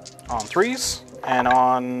 On 3s and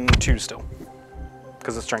on 2 still.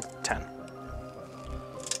 Because it's strength 10.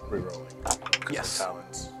 Rerolling. Yes.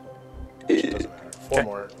 Talents. Doesn't matter. 4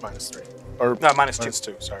 more, -3. Or no, -2.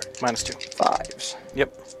 -2, sorry. -2. 5s.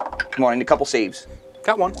 Yep. Come on, I need a couple saves.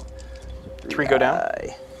 Got 1. 3 go down.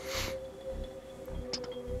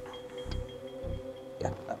 Yeah,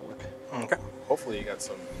 that'll work. Okay. Hopefully you got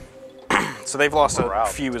some. So they've lost morale a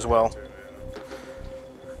few as well.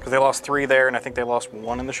 Because they lost 3 there, and I think they lost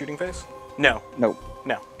 1 in the shooting phase? No. Nope.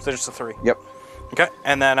 No. So just a 3. Yep. Okay.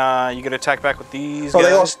 And then you get to attack back with these Oh, guys.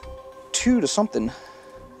 they lost 2 to something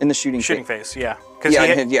in the shooting phase, yeah. Because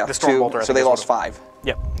Yeah, the two, Stormbolter. so they lost 5.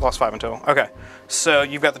 Yep, lost 5 in total. Okay. So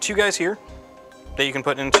you've got the 2 guys here that you can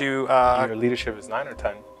put into Your leadership is 9 or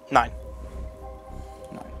 10? 9.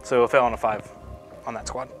 So it fell on a 5 on that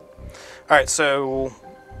squad. All right, so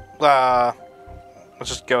let's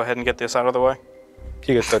just go ahead and get this out of the way.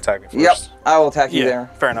 He gets to attack me first. Yep, I will attack you Yeah, there.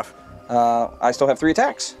 fair enough. I still have 3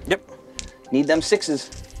 attacks. Yep. Need them 6s.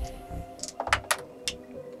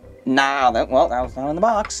 Nah, that was not in the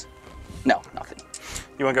box. No, nothing.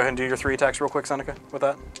 You want to go ahead and do your 3 attacks real quick, Seneca, with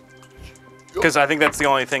that? Because I think that's the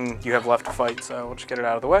only thing you have left to fight, so we'll just get it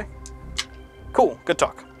out of the way. Cool, good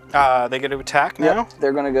talk. They get to attack now. Yep,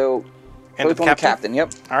 they're going to go And both the on the captain.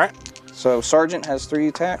 Yep. All right. So Sergeant has 3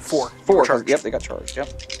 attacks. 4. 4. Charged. Yep, they got charged. Yep.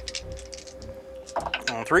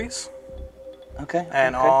 On 3s. Okay.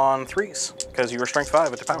 And okay. on 3s, because you were strength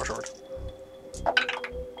 5 with the power sword.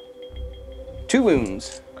 2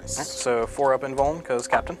 wounds. Nice. All right, so 4 up in Vuln, because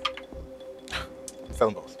captain. Fell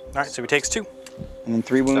in both. All right, so he takes 2. And then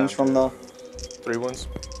 3 wounds from the 3 wounds?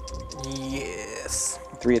 Yes.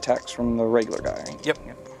 3 attacks from the regular guy. Right? Yep.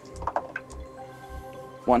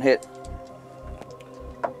 1 hit.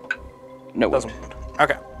 No wound. Doesn't wound.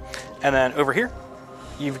 Okay. And then over here,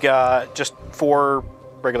 you've got just 4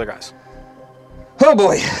 regular guys. Oh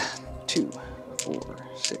boy. 2, 4,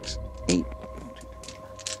 6, 8.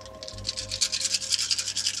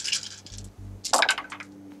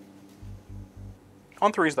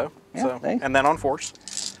 On 3s, though. Yeah, So, they- and then on 4s.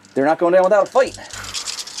 They're not going down without a fight.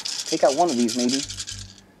 Take out one of these, maybe.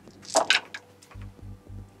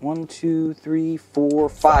 1, 2, 3, 4,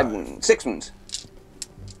 5 wounds. 6 wounds.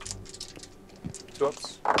 2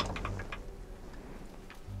 ups.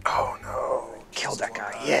 Oh no. Killed that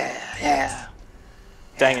guy. Yeah, yeah.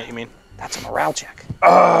 Dang it, you mean? That's a morale check. No,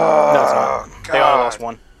 it's not. They only lost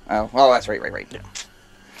 1. Oh, that's right, right, right. Yeah.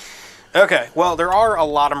 Okay, well, there are a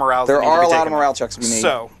lot of morales. There that need to are be a lot taken of morale out. checks to be made.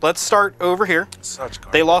 So let's start over here. Such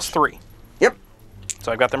garbage. They lost 3. Yep.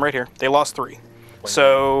 So I've got them right here. They lost 3.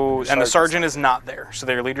 So, and the sergeant's sergeant is not there. So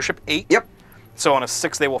their leadership 8. Yep. So on a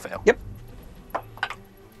 6, they will fail. Yep.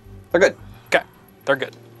 They're good. Okay, they're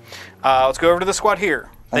good. Let's go over to the squad here.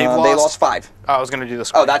 They've They lost 5. I was going to do this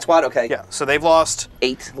squad. Oh, that squad? Okay. Yeah, so they've lost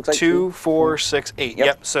 8. Looks like 2, 4, 6, 8. Yep.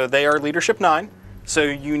 Yep. So they are leadership 9. So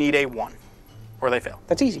you need a 1, or they fail.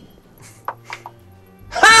 That's easy.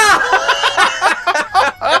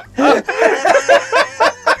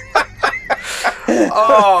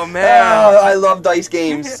 Oh man! I love dice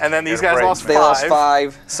games. And then these Yeah, guys right. lost 5. They lost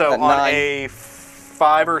 5. So at on 9. a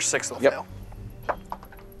 5 or 6, they'll Yep. fail.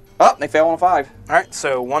 Oh, they fail on a 5. All right,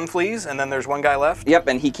 so 1 flees, and then there's 1 guy left. Yep,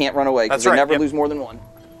 and he can't run away That's because they right, never yep. lose more than 1.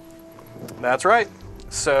 That's right.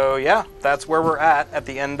 So yeah, that's where we're at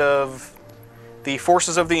the end of the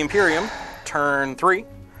Forces of the Imperium, turn 3.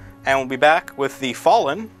 And we'll be back with the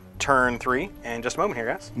Fallen, turn 3, in just a moment here,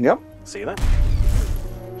 guys. Yep. See you then.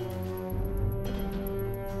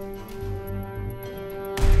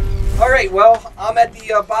 All right, well, I'm at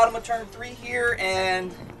the bottom of turn 3 here,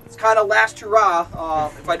 and it's kind of last hurrah.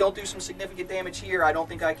 If I don't do some significant damage here, I don't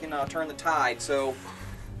think I can turn the tide. So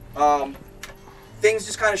things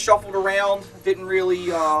just kind of shuffled around. Didn't really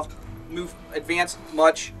advance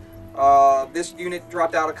much. This unit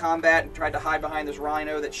dropped out of combat and tried to hide behind this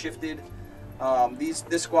rhino that shifted.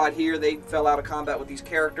 This squad here, they fell out of combat with these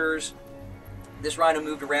characters. This rhino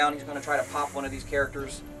moved around. He's going to try to pop one of these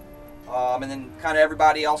characters. And then kind of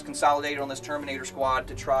everybody else consolidated on this Terminator squad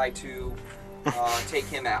to try to take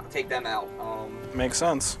them out. Makes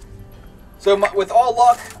sense. So with all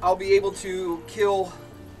luck, I'll be able to kill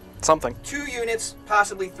Something. 2 units,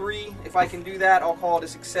 possibly 3. If I can do that, I'll call it a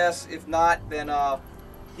success. If not, then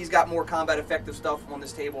he's got more combat effective stuff on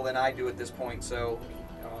this table than I do at this point. So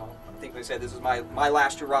I think they said this is my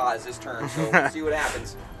last hurrah is this turn. So we'll see what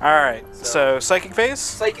happens. All right. So Psychic Phase?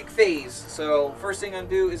 Psychic Phase. So first thing I'm going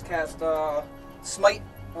to do is cast Smite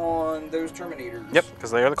on those Terminators. Yep, because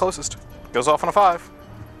they are the closest. Goes off on a 5.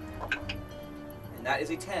 And that is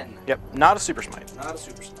a 10. Yep, not a Super Smite. Not a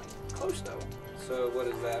Super Smite. Close though. So what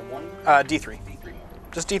is that? 1? D3. D3.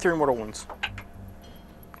 Just D3 mortal wounds.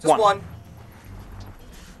 Just 1.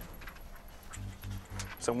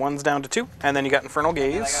 So 1's down to 2, and then you got Infernal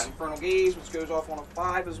Gaze. And I got Infernal Gaze, which goes off on a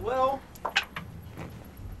 5 as well.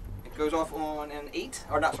 It goes off on an 8,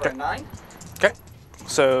 or not, sorry, 9. Okay.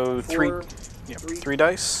 So 4, 3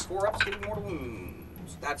 dice. 4 ups, 3 mortal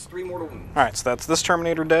wounds. That's 3 mortal wounds. All right, so that's this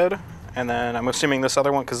Terminator dead, and then I'm assuming this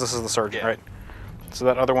other one, because this is the Sergeant, right? So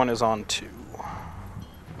that other one is on 2.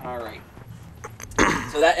 All right.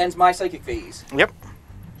 So that ends my Psychic Phase. Yep.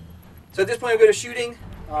 So at this point, we'll go to shooting.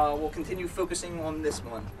 We'll continue focusing on this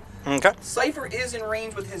one. Okay. Cypher is in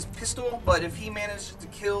range with his pistol, but if he manages to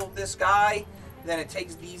kill this guy, then it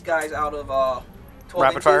takes these guys out of 12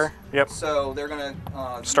 Rapid inches. fire. Yep. So they're going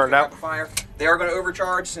to start it out. Rapid fire. They are going to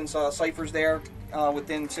overcharge since Cypher's there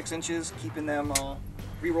within 6 inches, keeping them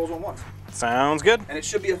rerolls on 1. Sounds good. And it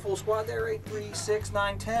should be a full squad there, right? 3, 6,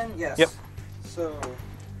 9, 10. Yes. Yep. So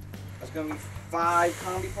that's going to be 5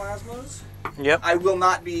 combi plasmas. Yep. I will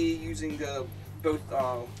not be using the both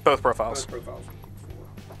profiles. Both profiles.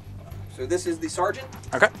 So this is the Sergeant.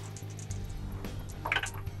 Okay.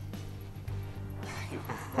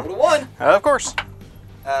 Roll a 1. Of course.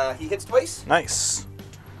 He hits twice. Nice.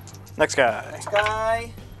 Next guy. Next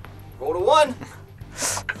guy. Roll a 1.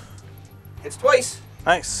 Hits twice.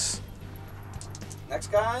 Nice. Next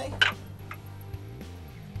guy.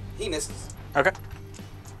 He misses. Okay.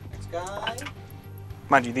 Next guy.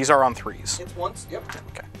 Mind you, these are on 3s. Hits once. Yep.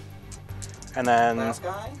 Okay. And then. Last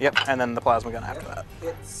guy. Yep. And then the plasma gun after that.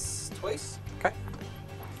 Hits twice. Okay.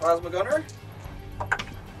 Plasma gunner.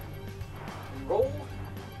 Roll.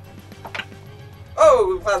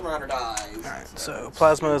 Oh, plasma gunner dies. All right. So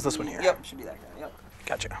plasma is this one here. Yep. Should be that guy. Yep.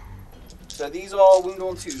 Gotcha. So these all wound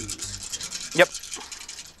on 2s. Yep.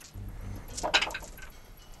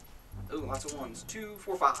 Oh, lots of 1s. 2,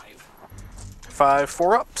 4, 5. 5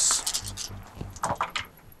 4-ups.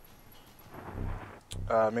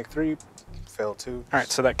 Make 3, fail 2. All right,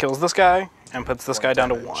 so that kills this guy and puts this guy down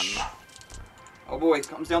to 1. Oh boy, it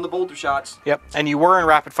comes down to boulder shots. Yep, and you were in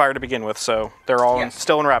rapid fire to begin with, so they're all Yes.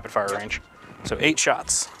 still in rapid fire range. So 8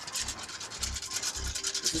 shots.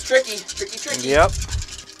 This is tricky. Yep.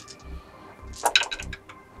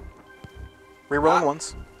 Rerolling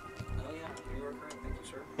once. Oh yeah, you are correct. Thank you,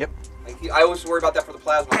 sir. Yep. Thank you. I always worry about that for the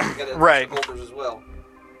plasma. I get it Right. boulders as well.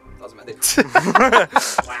 Doesn't matter.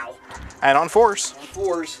 Wow. And on 4s. On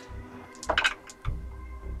 4s.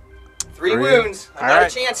 3 wounds. I got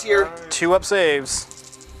Alright. a chance here. 2-up saves.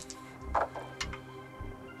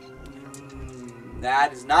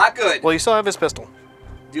 That is not good. Well, you still have his pistol.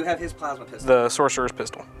 Do have his plasma pistol. The sorcerer's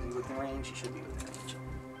pistol. He's within range. He should be within range.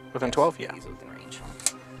 Within 12? Yeah. He's within range.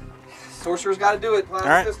 Sorcerer's got to do it. Plasma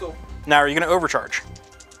Alright. pistol. Now, are you going to overcharge?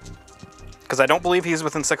 Because I don't believe he's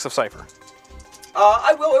within 6 of Cypher.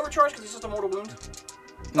 I will overcharge because it's just a mortal wound.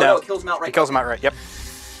 No. Oh, no, it kills him outright. It kills him outright, yep.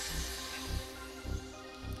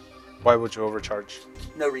 Why would you overcharge?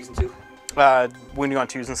 No reason to. Wounding on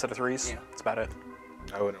 2s instead of 3s. Yeah. That's about it.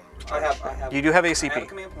 I wouldn't I overcharge. have. You do have I have ACP.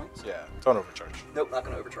 command points. Yeah, don't overcharge. Nope, not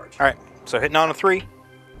going to overcharge. All right, so hitting on a 3.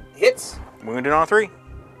 Hits. Wounded on a 3.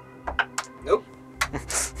 Nope.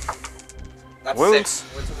 That's Wounds.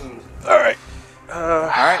 6. What's a wound? All right. All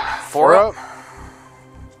right, 4 4 up. up.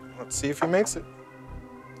 Let's see if he makes it.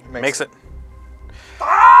 He Makes it.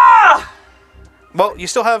 Ah! Well, you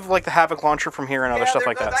still have like the Havoc launcher from here and other stuff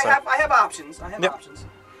like that. I have options. I have Yep. options.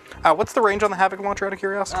 What's the range on the Havoc launcher out of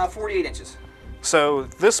curiosity? 48 inches. So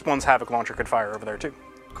this one's Havoc launcher could fire over there too.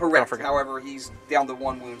 Correct. forget. However, he's down to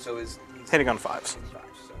 1 wound, so he's Hitting on 5s.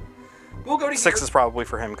 So. We'll go to 6 here. is probably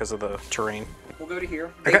for him because of the terrain. We'll go to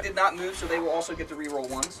here. They Okay. did not move, so they will also get to reroll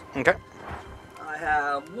ones. Okay. I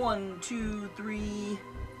have 1, 2, 3,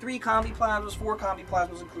 3 combi plasmas, 4 combi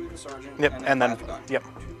plasmas, including the sergeant. Yep, and then, plasma gun. yep.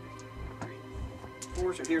 2, 3,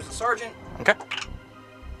 4. So here's the sergeant. Okay.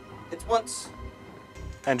 It's once.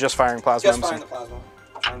 And just firing plasma. Just firing the plasma.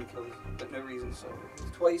 Trying to kill it, but no reason. So it's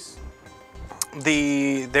twice.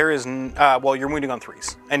 There is, well, you're wounding on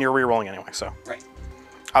 3s, and you're re-rolling anyway, so. Right.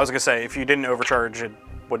 I was going to say, if you didn't overcharge, it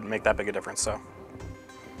wouldn't make that big a difference, so.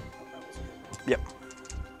 Yep.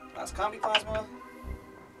 Last combi plasma.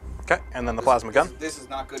 Okay, and then the plasma gun. This is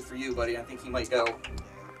not good for you, buddy. I think he might go.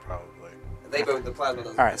 Probably. They both, the plasma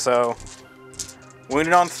doesn't. All right, so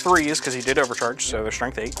wounded on 3s because he did overcharge, so they're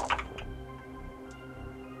strength 8.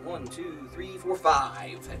 1, 2, 3, 4,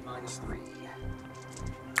 5 at -3.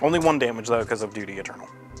 Only 1 damage though because of duty eternal.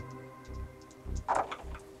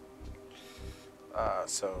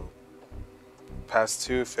 So pass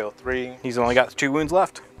 2, fail 3. He's only got 2 wounds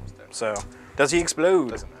left. So does he explode?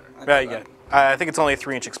 Doesn't matter. Yeah, you get. I think it's only a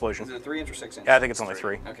 3-inch explosion. Is it a 3 inch or 6 inch? Yeah, I think it's only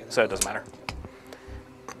 3. Okay, So it doesn't matter.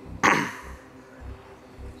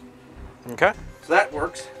 Okay. So that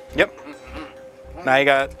works. Yep. Now you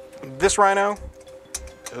got this rhino,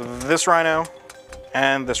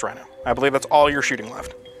 and this rhino. I believe that's all you're shooting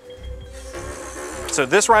left. So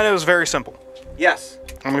this rhino is very simple. Yes.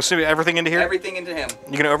 I'm going to shoot everything into here. Everything into him.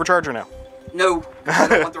 You going to overcharge or no? No, I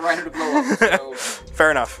don't want the rhino to blow up. So,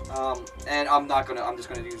 Fair enough. and I'm not gonna. I'm just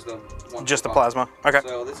gonna use the one. Just the plasma. Okay.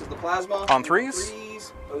 So this is the plasma. On 3s?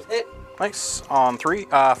 3s. Both hit. Nice. On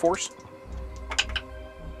 4s.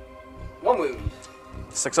 1 wound.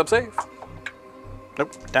 6 up save.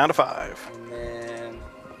 Nope. Down to 5. And then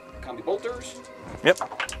combi bolters. Yep.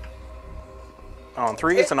 On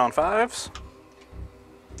 3s and on 5s.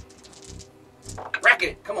 Bracket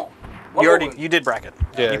it. Come on. You did bracket.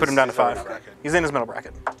 Yeah, You put him down to he's already 5. bracket. He's in his middle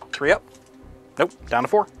bracket. 3 up. Nope. Down to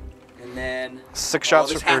 4. And then 6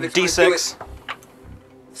 shots this or Havoc's gonna do D6. it.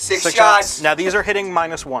 6 6 shots. Now these are hitting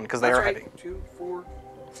 -1 because they That's are right. heavy. 2, 4,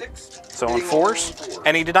 6. So on Hitting 4s, on 4.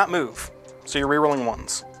 and he did not move. So you're rerolling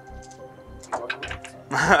 1s.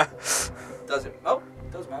 Does it? Oh,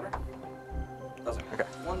 does matter. Doesn't matter.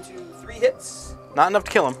 Okay. 1, 2, 3 hits. Not enough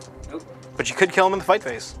to kill him, Nope. but you could kill him in the fight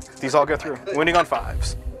phase. These all go through. could. Wounding on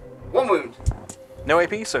 5s. 1 wound. No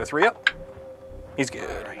AP, so 3 up. He's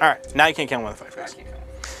good. All right, now you can't kill him in the fight phase.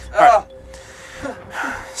 Ah,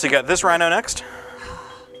 So you got this rhino next,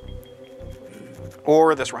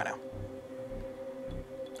 or this rhino.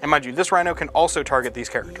 And mind you, this rhino can also target these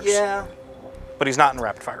characters. yeah. But he's not in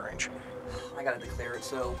rapid fire range. I gotta declare it.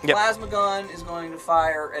 So Yep. plasma gun is going to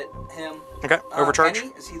fire at him. Okay, overcharge.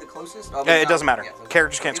 Kenny, is he the closest? Oh, Yeah, he's it doesn't not. matter. Yeah,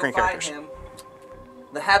 Characters can't It'll screen fire characters. Him.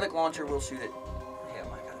 The Havoc launcher will shoot at him.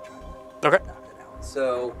 I gotta try to Okay. knock it out.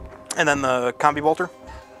 So And then the combi bolter.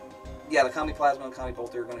 yeah, the combi plasma and combi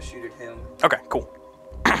bolter are going to shoot at him. Okay, cool.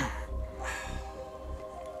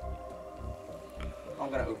 I'm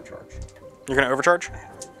going to overcharge. You're gonna overcharge?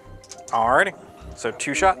 Alrighty. So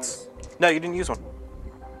 2 shots. No, you didn't use one.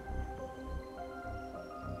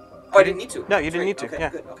 Oh, I didn't need to. No, you didn't need to. Okay, Yeah.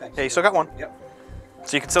 good. Okay. Yeah, you still got 1. Yep.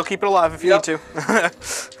 So you can still keep it alive if you Yep. need to.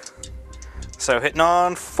 So hitting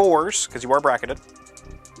on 4s, because you are bracketed.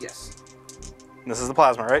 Yes. This is the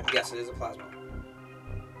plasma, right? Yes, it is a plasma.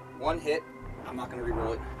 1 hit. I'm not going to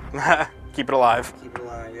reroll it. Keep it alive. Keep it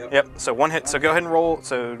alive. Yep. Yep, so 1 hit. So go ahead and roll.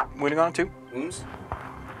 So wounding on 2. Wounds.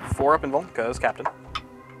 4 up in Vuln, because captain.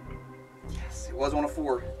 Yes, it was on a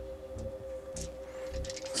 4.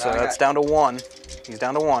 So Now I that's got down to 1. He's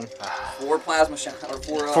down to 1. 4 plasma shots. Or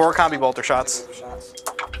 4, 4 combi bolter shots shots.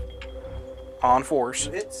 on 2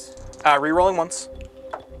 4s. hits. Rerolling once.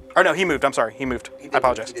 Or no, he moved. I'm sorry. He moved. He did I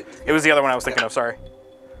apologize. move, he did move. It was the other one I was thinking of. Sorry.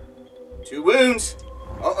 2 wounds.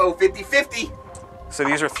 Uh-oh, 50-50. So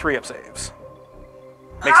these are 3 up saves.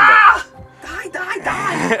 Makes them Ah!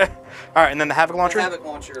 Die. both. All right, and then the Havoc launcher. Havoc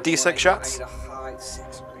launcher. D6 I need shots? a high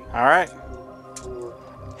 6. Right? All right. 2, 4.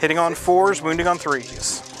 Hitting on 4s, wounding on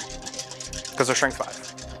 3s. Because they're strength 5.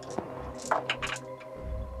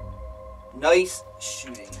 Nice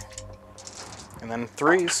shooting. And then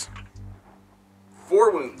 3s.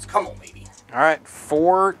 4 wounds. Come on, baby. All right,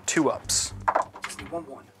 4 2-ups. Just need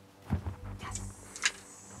 1-1. Yes.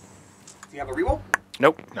 Do you have a reroll?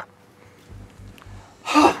 Nope. No.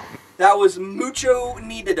 That was mucho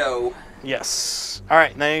needed-o. Yes. All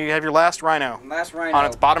right, now you have your last rhino Last rhino. on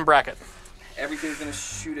its bottom bracket. Everything's going to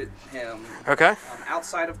shoot at him. Okay. I'm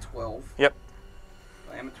outside of 12. Yep.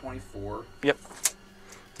 I am at 24. Yep.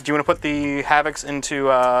 Do you want to put the Havocs into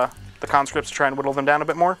the conscripts to try and whittle them down a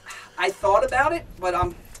bit more? I thought about it, but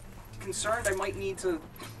I'm concerned I might need to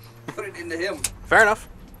put it into him. Fair enough.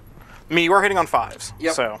 I mean, you are hitting on 5s.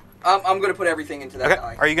 Yep. So. I'm going to put everything into that Okay.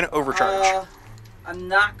 guy. Are you going to overcharge? I'm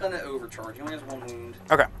not going to overcharge. He only has 1 wound.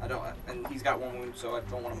 Okay. I don't, and he's got 1 wound, so I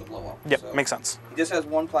don't want him to blow up. Yep, so. makes sense. He just has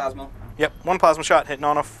 1 plasma. Yep, 1 plasma shot hitting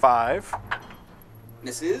on a 5.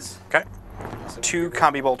 Misses. Okay. 2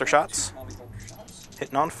 combi bolter shots. 2 combi bolter shots.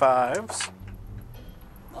 Hitting on 5s.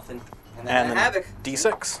 Nothing. And then Havoc.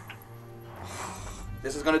 D6.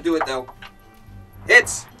 This is going to do it, though.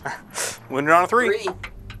 Hits. Wounded on a 3. 3.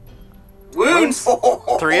 Wounds.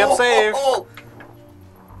 3 up save. Oh,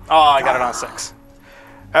 I got it on a 6.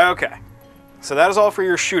 Okay. So that is all for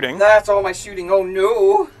your shooting. That's all my shooting. Oh,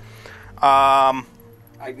 no.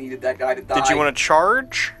 I needed that guy to die. Did you want to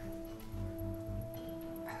charge?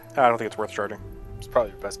 I don't think it's worth charging. It's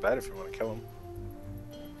probably your best bet if you want to kill him.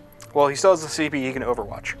 Well, he still has the CP, he can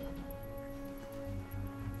overwatch.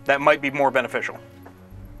 That might be more beneficial.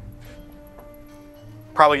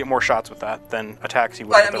 Probably get more shots with that than attacks he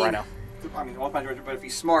would with the Rhino. I mean, off my charger, but if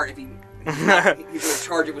he's smart, he's going to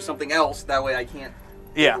charge it with something else. That way I can't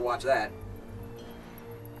overwatch that.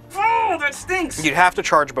 Oh, that stinks! You'd have to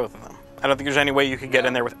charge both of them. I don't think there's any way you could get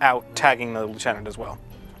in there without tagging the lieutenant as well.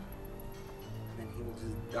 Then he will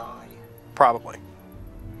just die. Probably.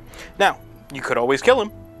 Now, you could always kill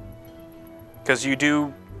him. Because you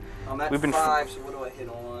do... I'm at 5, so what do I hit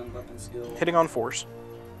on? Weapon skill? Hitting on 4s.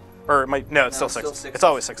 Or it might... No, it's still 6s. It's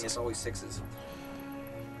always 6s. Yeah, it's always 6s.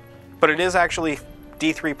 But it is actually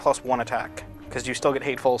D3 plus 1 attack. Because you still get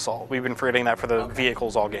Hateful Assault. We've been forgetting that for the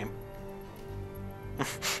vehicles all game.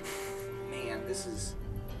 Man, this is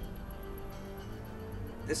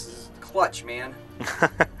clutch, man.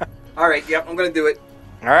 Alright, yep, I'm gonna do it.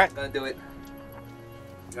 Alright. I'm gonna do it.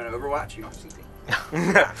 You gonna overwatch? You don't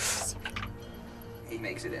have CP. He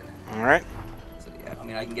makes it in. Alright. So yeah, I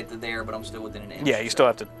mean I can get to there, but I'm still within an inch. Yeah, you still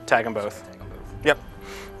have to tag them both. Tag them both. Yep.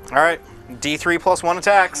 Alright. D3 plus 1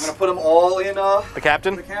 attacks. I'm gonna put them all in the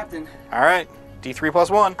captain? The captain. Alright. D3 plus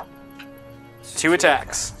 1. 2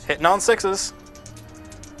 attacks. Hitting on 6s.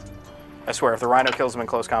 I swear, if the Rhino kills him in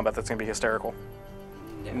close combat, that's going to be hysterical.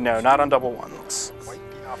 No, not on double 1s. Quite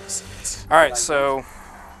the opposite. All right, so...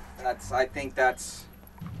 I think that's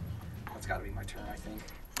got to be my turn, I think.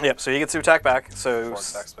 Yep, so you get to attack back, so... 4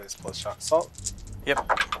 attack space plus shock assault. Yep.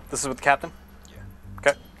 This is with the captain? Yeah.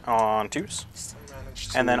 Okay. On 2s.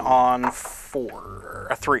 And then on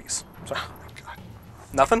 3s. Sorry. Oh my god.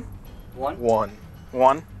 Nothing? 1? 1.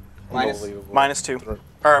 Minus 2. 3.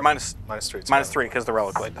 Or minus 3. Minus 3, because the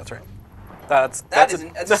relic blade, that's right. That's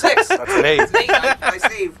a 6. That's an 8. That's an 8. I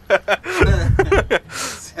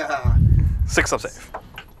save. 6 up save.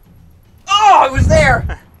 Oh, it was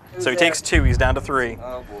there! So he takes 2, he's down to 3.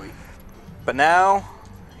 Oh boy. But now,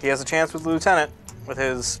 he has a chance with the lieutenant with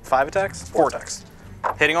his 5 attacks? 4 attacks.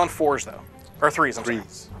 Hitting on 4s though. Or 3s, I'm sorry.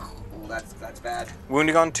 3s. Oh, that's bad.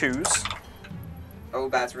 Wounding on 2s. Oh,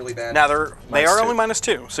 that's really bad. Now they are 2. only minus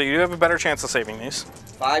 2, so you do have a better chance of saving these.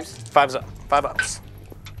 5s? 5's up. 5 ups.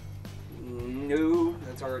 No,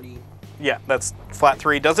 that's already... Yeah, that's flat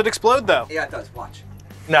 3. Does it explode though? Yeah, it does. Watch.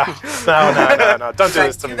 No. Don't do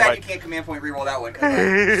this to me, Too bad you Mike. can't command point reroll that one,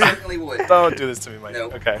 because I certainly would. Don't do this to me, Mike.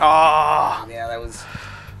 Nope. Okay. Ah, Yeah, that was...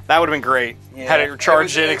 that would have been great. Yeah. Had it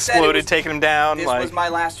charged It it, said exploded, taking him down. This like, was my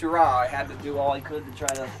last hurrah. I had to do all I could to try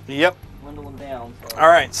to Yep. dwindle him down. So. All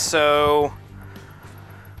right, so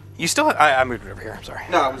you still. I moved it over here. I'm sorry.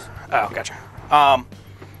 No, it was... Oh, gotcha.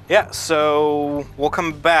 Yeah, so we'll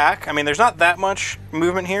come back. I mean, there's not that much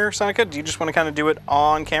movement here, Seneca. Do you just want to kind of do it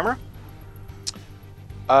on camera?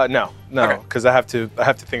 No, because I have to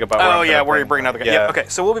think about. Oh yeah, where you're bringing out the guy. Yeah. Yep, okay,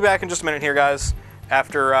 so we'll be back in just a minute here, guys.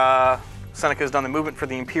 After Seneca's done the movement for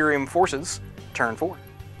the Imperium forces, turn 4.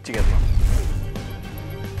 See you guys.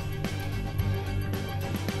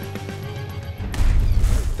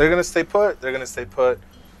 They're gonna stay put. They're gonna stay put.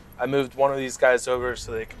 I moved one of these guys over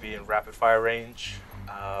so they could be in rapid fire range,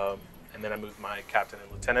 and then I moved my captain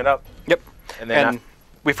and lieutenant up. Yep. And then And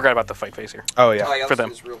we forgot about the fight phase here. oh yeah, let's for do them.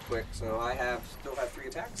 this real quick. So I still have 3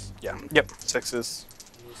 attacks. yeah. Yep. 6s.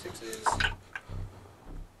 6s.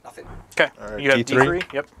 Nothing. Okay. All right, You have D3?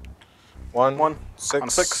 D3. Yep. 1, 6 on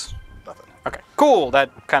a 6. Nothing. Okay. Cool. That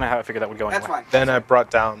kind of how I figured that would go That's anyway. fine. Then I brought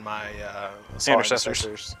down my assault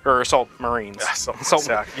Intercessors. Or assault marines. Yeah, Assault-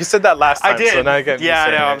 exactly. You said that last time. I did. So now again, Yeah,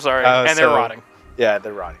 I know. I'm sorry. And they're rotting. Yeah,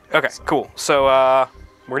 they're rotting. Okay. So. Cool. So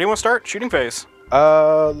where do you want to start? Shooting phase.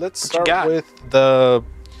 Let's What you start got? with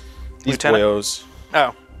these Lieutenant? boyos.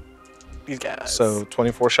 Oh. These guys. So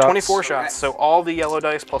 24 shots. 24 shots. So all the yellow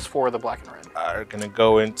dice plus 4 of the black and red. Are gonna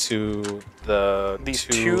go into These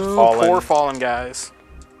two poor fallen guys.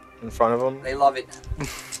 in front of them. They love it.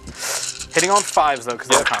 Hitting on 5s though, because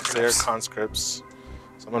Yep, they're they're conscripts. conscripts.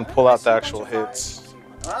 So I'm gonna pull out the actual hits.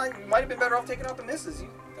 You might have been better off taking out the misses.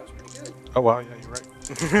 That was pretty good. Oh wow, yeah, you're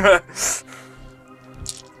right.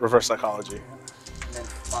 Reverse psychology. And then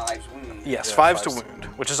 5's wound. Yes, Yeah, 5's to fives. wound,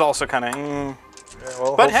 which is also kind of. Yeah,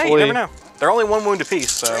 well, But hey, you never know. They're only 1 wound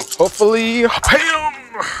apiece, so. Hopefully, bam!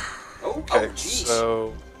 Oh, Okay, jeez.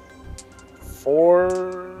 so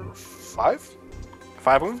 4, 5?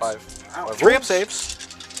 5 wounds. 5. Wow. 3 up saves.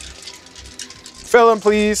 Fill them,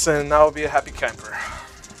 please, and I'll be a happy camper.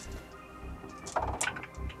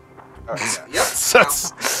 All right, yeah. Yep.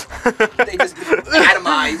 That's, They just get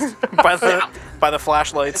atomized. by the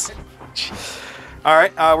flashlights. All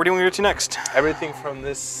right, we're doing your 2 next. everything from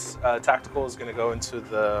this tactical is going to go into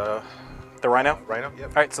the The Rhino. Rhino. Yep.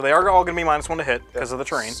 All right, so they are all going to be -1 to hit because of the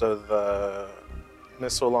terrain. So the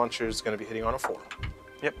missile launcher is going to be hitting on a 4.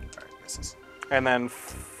 Yep. All right, misses. And then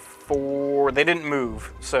 4, they didn't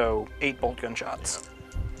move, so 8 bolt gun shots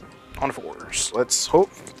on 4s. Let's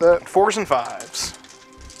hope that. 4s and 5s.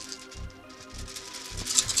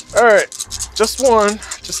 All right, just one.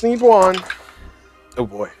 Just need one. Oh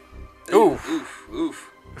boy. Ooh.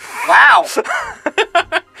 Oof. Wow. Oh,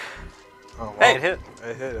 wow. Hey, it hit.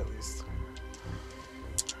 It hit at least.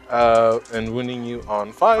 And winning you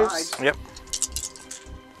on 5s. Yep.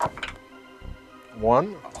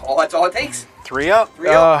 1. Oh, that's all it takes. 3 up. 3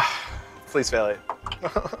 up. Please fail it.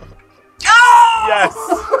 Oh! Yes.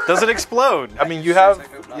 Does it explode? I mean, you have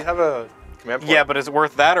a command point. Yeah, but is it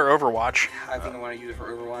worth that or Overwatch? I think I want to use it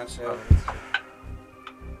for Overwatch, so.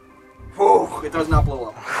 Whew, it does not blow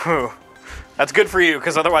up. Whew. That's good for you,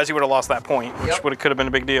 because otherwise you would have lost that point, which Yep. could have been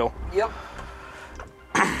a big deal. Yep.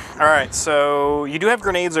 All right, so you do have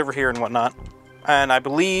grenades over here and whatnot, and I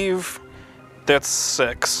believe that's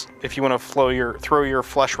 6 if you want to throw your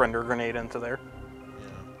flesh render grenade into there,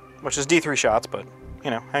 which is D3 shots, but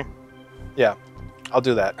you know, hey. Yeah, I'll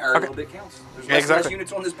do that. Every little bit counts. There's less Exactly. less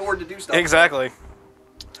units on this board to do stuff. Exactly.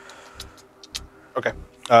 Okay.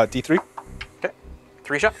 D3. Okay,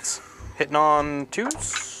 3 shots, hitting on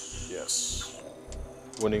 2s. Yes.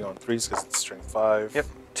 Winning on 3s because it's strength 5. Yep,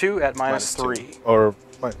 2 at Minus -3. 2. Or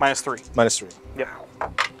 -3. -3. Yep.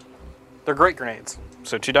 They're great grenades.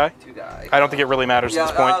 So 2 die. 2 die. I don't think it really matters at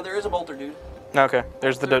this point. There is a bolter, dude. Okay,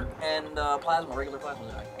 there's the dude. And plasma, regular plasma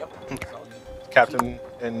die. Yep. Captain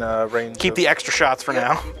in range. Keep of, the extra shots for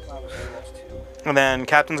now. Keep the plasma, so we lost 2. And then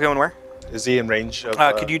captain's going where? Is he in range of?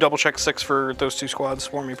 Could you double check 6 for those 2 squads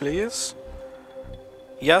for me, please?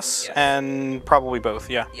 Yes, Yes. and probably both.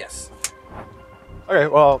 Yeah. Yes. Okay.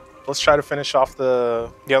 Well, let's try to finish off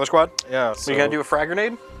the. The other squad? Yeah. So you gonna do a frag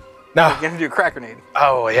grenade? No. You gonna do a crack grenade?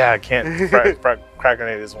 Oh yeah, I can't. Crack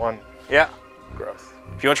grenade is 1. Yeah. Growth.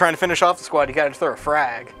 If you want to try and finish off the squad, you gotta throw a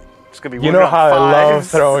frag. It's gonna be. You wounded know on how I love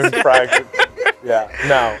 5s. throwing frag. Yeah.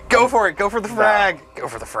 No. Go for it. Go for the frag. Go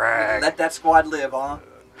for the frag. Let that squad live, huh?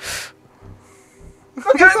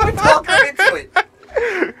 Look at us, we talk right into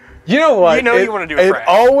it. You know what? You know you wanna do a It frag.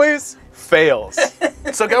 always fails.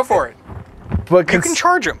 So go for it. But You can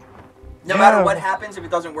charge him. No matter what happens, if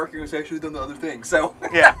it doesn't work, you're gonna say I should have done the other thing. So.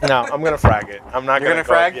 Yeah. No, I'm gonna frag it. I'm not You're gonna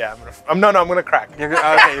gonna frag? Go, yeah, I'm gonna crack. Okay, you're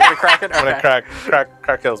gonna crack it. I'm Okay. gonna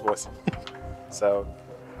crack kills, boys. So,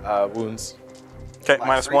 wounds. Okay,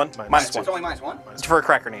 Minus -1. three? -1. It's only -1. It's for a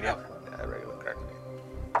crack grenade. Yeah. Yeah, regular crack.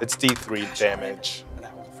 It's D3 damage. And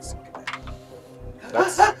that was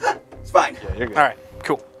That's It's fine. yeah, you're good. All right.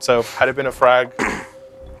 Cool. So, had it been a frag,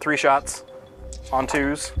 3 shots on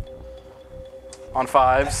 2s, on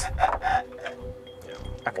 5s.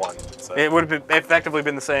 1. So, It would have effectively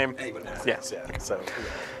been the same. Anybody knows. Yes. yeah. So,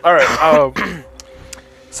 all right.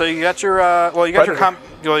 So you got your you got Predator.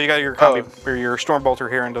 you got your combi or your storm bolter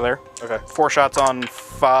here into there. Okay. 4 shots on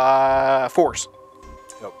 4s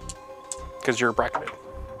Nope. because you're bracketed,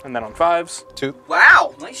 and then on 5s, 2.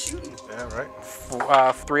 Wow, nice shooting. Yeah.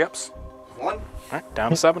 Right. 3 ups. 1. All right,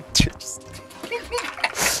 down to 7.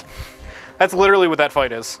 That's literally what that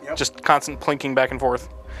fight is. Yep. Just constant plinking back and forth.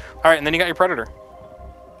 All right, and then you got your predator.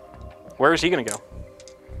 Where is he gonna go?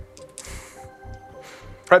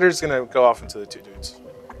 Predator's gonna go off into the 2 dudes.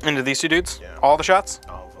 Into these 2 dudes? Yeah. All the shots?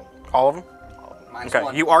 All of them. All of them? Minus Okay,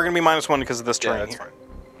 1. you are gonna be -1 because of this Yeah, terrain that's here.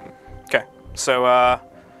 fine. Okay, so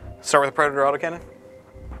start with the Predator autocannon.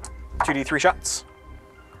 2d3 shots.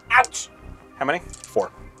 Ouch. How many? 4.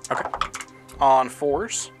 Okay. On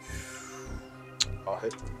 4s I'll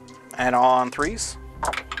hit. and on 3s.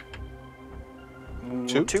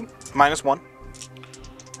 2. 2. -1.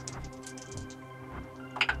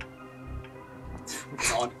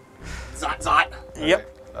 On. Zot. Yep.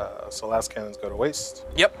 So last cannons go to waste.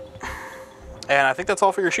 Yep. And I think that's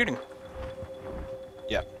all for your shooting.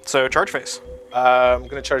 Yeah. So charge phase. I'm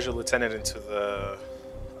gonna charge the lieutenant into the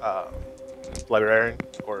librarian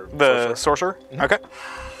or The sorcerer? sorcerer? Okay.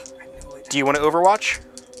 Do you want to Overwatch?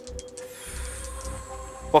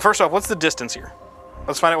 Well, first off, what's the distance here?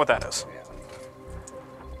 Let's find out what that is.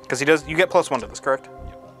 Because he does. You get +1 to this, correct?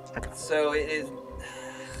 Okay. So it is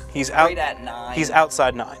He's out. right at 9. He's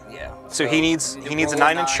outside 9. Yeah. So he needs a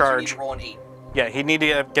 9-inch charge. So you need to roll an 8. Yeah, he'd need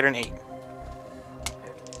to get an 8.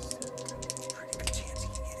 Pretty good chance he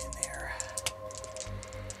can get in there.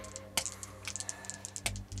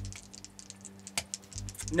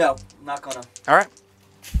 No, not gonna. All right.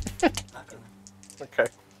 Not gonna. Okay.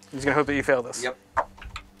 He's gonna hope that you fail this. Yep.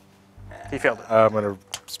 He failed it. I'm gonna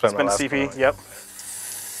spend my Spend last CP. one. Yep.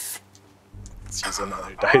 Let's use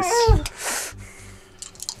another dice.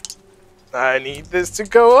 I need this to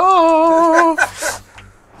go off.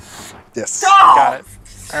 Yes. Got it.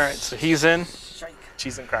 All right. So he's in. Shite.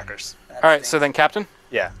 Cheese and crackers. All right. So then, Captain.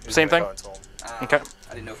 Yeah. he's Same gonna thing? go into him. Okay.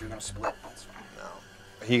 I didn't know if you were gonna split. That's fine.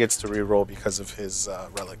 No. He gets to re-roll because of his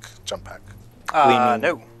relic jump pack.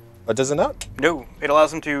 No. But does it not? No. It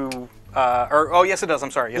allows him to. Oh, yes, it does.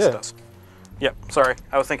 I'm sorry. Yes, it Yeah. does. Yep. Sorry.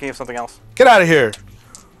 I was thinking of something else. Get out of here.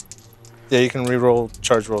 Yeah, you can re-roll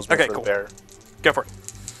charge rolls Okay, for cool. the bear. Go for it.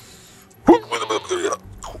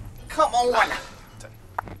 Come on.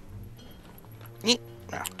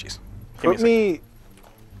 Oh, jeez. Put me.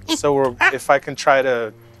 So if I can try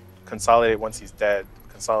to consolidate once he's dead,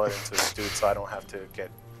 consolidate into this dude, so I don't have to get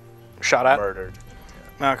Shot at. murdered.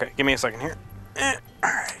 Okay. Give me a second here. All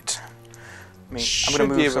right. I'm Should gonna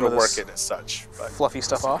move be able some to of work this it as such. But fluffy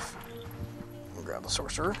stuff off. Grab the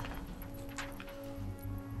sorcerer.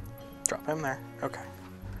 Drop him there. Okay.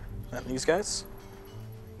 Then these guys.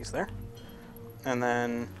 He's there. And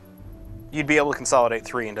then you'd be able to consolidate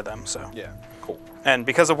 3 into them. So. yeah, cool. And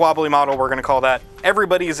because of wobbly model, we're going to call that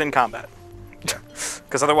everybody is in combat. Yeah.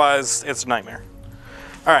 Because otherwise, it's a nightmare.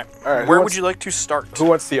 All right. All right, who Where would wants- you like to start? Who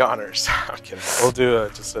wants the honors? I'm kidding. We'll do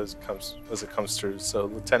it just as it comes through. So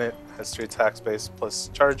lieutenant has 3 attacks base plus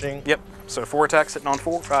charging. Yep. So 4 attacks hitting on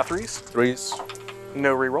 3s. 3s.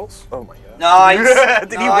 No rerolls. Oh my god. Nice.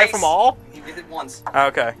 Did he whip them all? He did it once.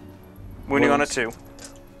 Okay. Wounding on a Wounds. 2.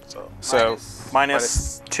 So So Minus-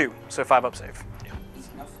 minus 2. So 5 up save. Easy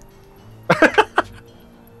enough.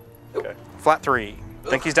 okay. Flat 3.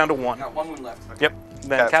 Think he's down to 1. Got 1 wound left. Yep.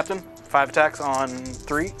 Then Cap. Captain, 5 attacks on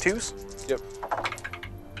 2s. Yep.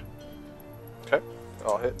 Okay.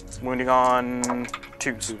 I'll hit. Wounding on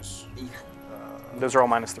 2s. 2s. Those are all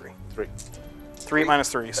minus 3. 3. 3 minus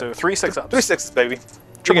 3. So 3 6 ups. 3 6s, baby. We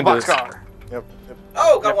Triple can do this. boxcar. Yep. Yep.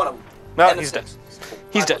 Oh, got one of them. No, And a he's dead. 6.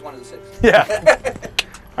 He's 5 dead. plus 1 is a 6. Yeah.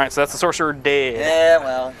 All right, so that's the sorcerer dead. Yeah,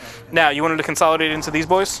 well. Now, you wanted to consolidate into these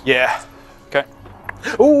boys? Yeah. Okay.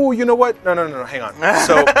 Oh, you know what? No. Hang on.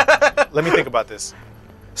 So let me think about this.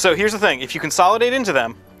 So here's the thing. If you consolidate into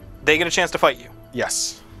them, they get a chance to fight you.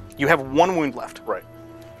 Yes. You have 1 wound left. Right.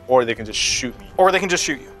 Or they can just shoot me Or they can just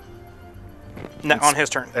shoot you. On his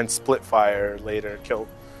turn. and split fire later, kill.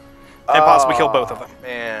 And possibly kill both of them.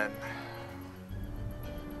 Man.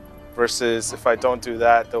 Versus if I don't do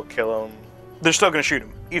that, they'll kill him. They're still going to shoot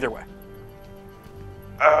him. Either way.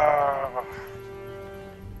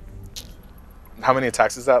 How many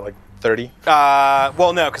attacks is that? Like 30?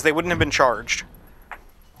 Well, no, because they wouldn't have been charged. 1,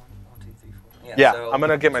 2, 3, 4. Yeah, so I'm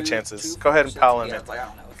gonna get my 2, chances. 2, Go ahead and 6, pile him yeah, in. it's like, I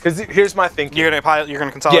don't know. Because here's my thinking. You're going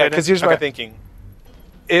to consolidate. Yeah, because here's my Okay. thinking.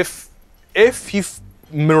 If he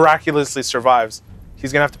miraculously survives,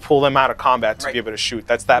 he's gonna have to pull them out of combat to Right. be able to shoot.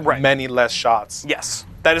 That's that Right. many less shots. Yes,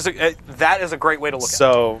 that is a great way to look at it.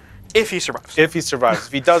 So If he survives. if he survives,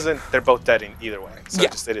 if he doesn't, they're both dead in either way. So Yeah.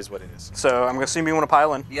 just it is what it is. So I'm going to assume you want to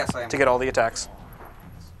pile in Yes, I am. to get all the attacks.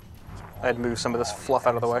 I'd move some of this fluff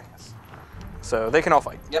out of the way. So they can all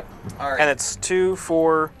fight. Yep. All right. And it's 2,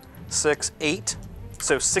 4, 6, 8.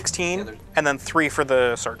 So 16, Yeah, there's- and then 3 for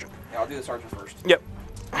the sergeant. Yeah, I'll do the sergeant first. Yep.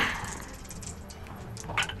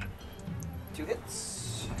 2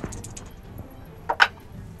 hits.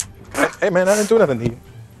 Hey man, I didn't do nothing to you.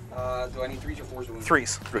 Do I need 3s or 4s to wound?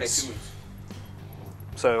 3s. Okay, Threes. 2 wounds.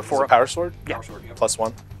 So Is 4 it power sword? Yeah. Power sword, yep.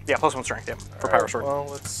 +1. Yeah, +1 strength, yeah, for All power right, sword. Well,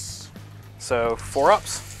 let's. So 4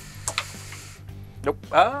 ups. Nope.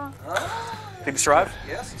 Did he survive?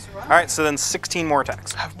 Yes, he survived. All right, so then 16 more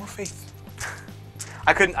attacks. Have more faith.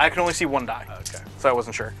 I could only see 1 die, Okay. so I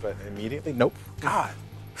wasn't sure. But immediately, nope. God.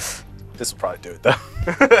 This will probably do it though.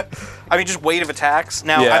 I mean, just weight of attacks.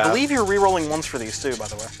 Now, I Yeah. believe you're re-rolling once for these too, by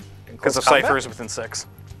the way, because of combat? ciphers within 6.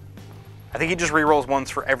 I think he just re-rolls once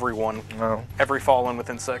for every one, No. every fallen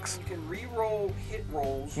within 6. You can re-roll hit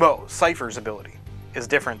rolls. Well, Cypher's ability is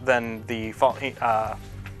different than the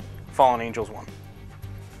Fallen Angels one.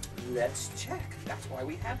 Let's check. That's why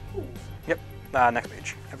we have rules. Yep. Next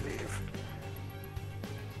page, I believe.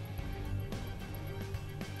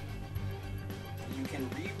 can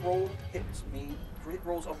re-roll hits made hit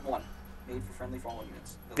rolls of 1 made for friendly fallen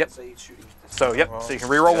units. Yep. Say shooting. So yep. So you can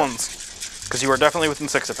re-roll ones because you are definitely within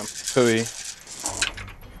 6 of them. Hooey.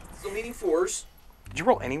 So meaning 4s. Did you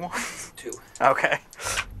roll any ones? 2. Okay.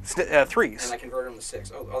 3s. And I converted them to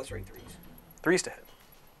 6. Oh, that's right, 3s. 3s to hit.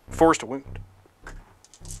 4s to wound.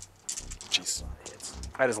 Jeez.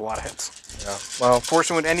 That is a lot of hits. Yeah. Well, 4s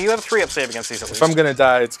to wound, and you have a 3-up save against these at least. if I'm gonna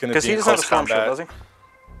die, it's gonna be because he in doesn't have a close storm shield, combat. does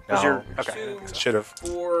he? 'Cause No. you're- okay. 2, Should have.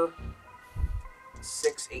 4,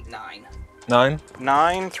 6, 8, 9. 9.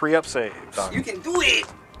 9 3-up saves. Done. You can do it!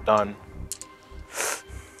 Done.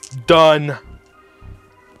 Done.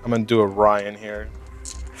 I'm gonna do a Ryan here.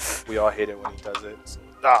 We all hate it when he does it. So.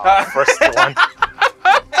 Oh, first one.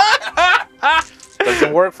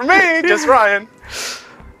 Doesn't work for me. Just Ryan.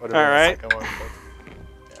 All right. All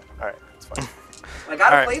right. It's fine. I gotta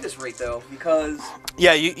Alright. play this right though, because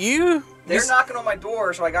Yeah, you they're knocking on my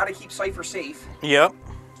door, so I gotta keep Cypher safe. Yep.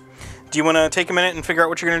 Do you want to take a minute and figure out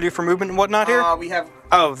what you're going to do for movement and whatnot here? We have,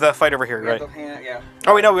 Oh, the fight over here, we have right? the hand, yeah.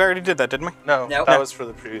 Oh, wait, no, we already did that, didn't we? No, Nope. that was for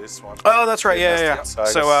the previous one. Oh, that's right. Yeah, yeah, yeah. So I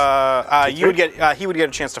So, guess- you would get, he would get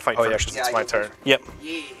a chance to fight Oh yeah, first. 'cause Yeah, it's I my get turn. first. Yep.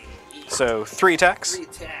 Yeah. So 3 attacks. 3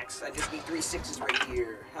 attacks. I just need 3 6s right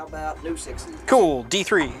here. How about no 6s? Cool.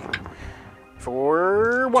 D3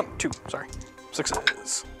 for 1, 2. Sorry,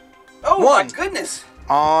 6s Oh 1. my goodness!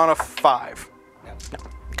 on a 5. No. No.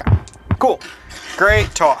 Okay. Cool.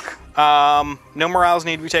 Great talk. No morales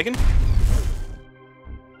need to be taken.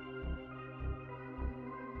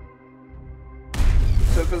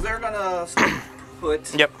 So, because they're gonna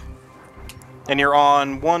put. Yep. And you're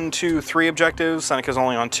on 1, 2, 3 objectives. Seneca's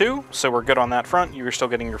only on 2, so we're good on that front. You're still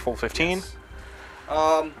getting your full 15.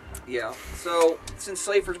 Yes. Yeah. So, since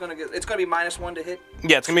Cypher's gonna get, it's gonna be -1 to hit.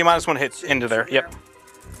 Yeah, it's gonna be -1 hit into there. Yep. So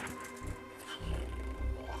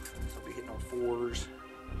I'll be hitting on 4s.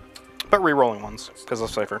 But re-rolling ones because of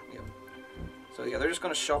Cypher. Yep. So yeah, they're just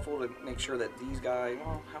gonna shuffle to make sure that these guys.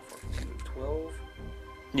 Well, how far? 12.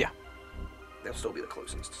 Yeah. They'll still be the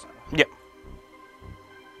closest. So. Yep.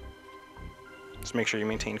 Just make sure you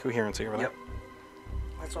maintain coherency over there. Yep.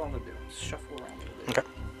 That's all I'm gonna do. Just shuffle around a little bit. Okay.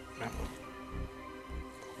 Yeah.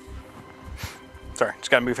 Sorry,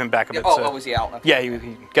 just gotta move him back a bit. Oh, so. is he out? Okay. Yeah,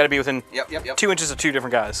 you gotta be within Yep. 2 inches of 2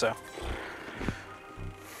 different guys. So.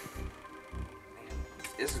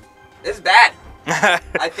 This is bad.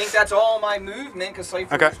 I think that's all my movement because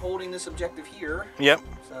Cypher Okay. is holding this objective here. Yep.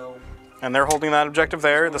 So. And they're holding that objective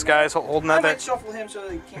there. This guy's holding I that. might There. shuffle him so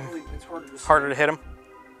he can't really. It's harder to. Harder to hit him,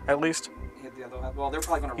 at least. Hit the other. Well, they're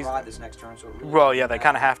probably gonna ride this next turn, so. It really Well, yeah, they doesn't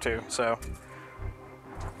kind of matter. have to. So.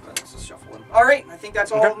 But let's just shuffle him. All right, I think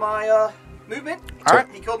that's all Okay. of my movement. All right.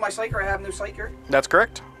 He killed my Psyker. I have no Psyker. That's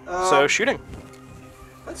correct. So shooting.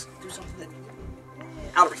 Let's do something that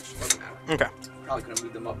out of reach. Doesn't matter. Okay. Probably could have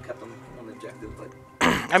moved them up, kept them on the objective, but.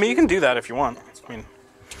 I mean, you can do that if you want. I mean.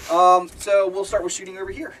 So we'll start with shooting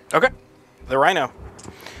over here. Okay. The Rhino.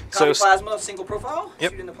 Copy So. plasma, single profile.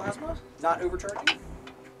 Yep. Shoot in the plasma, not overcharging.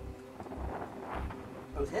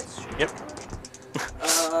 Both hits. Shoot Yep.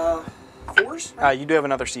 4s. You do have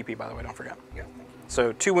another CP, by the way. Don't forget. Yeah, thank you.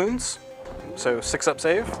 So 2 wounds. So 6-up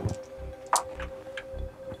save.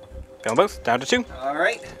 Fail both. Down to 2. All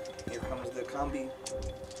right. Here comes the combi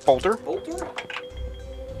Bolter bolter.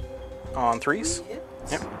 on 3s. 3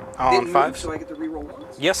 hits. Yep. Didn't On move, 5s. so I get to reroll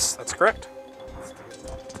ones. Yes, that's correct.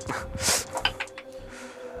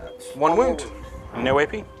 1 wound. No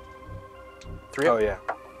AP. 3 up. Oh yeah,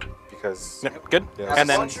 because Yep, good. Yeah. That's And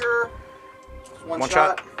a then launcher. One one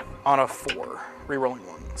shot. shot on a 4. Rerolling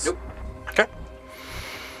ones. Nope. Okay.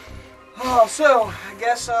 Oh, so I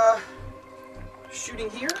guess shooting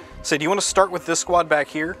here. So do you want to start with this squad back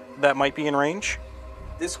here that might be in range?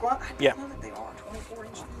 This squad. I don't Yeah. know that they are 24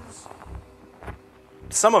 inches.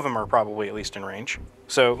 Some of them are probably at least in range.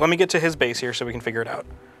 So let me get to his base here so we can figure it out.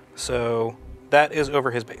 So that is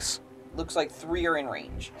over his base. Looks like 3 are in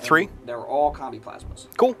range. And 3? They're all combi plasmas.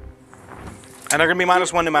 Cool. And they're going to be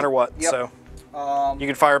 -1 no matter what. Yep. So you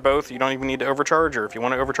can fire both. You don't even need to overcharge, or if you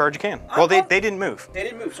want to overcharge, you can. I Well, they want- didn't move. They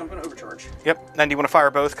didn't move, so I'm going to overcharge. Yep. And do you want to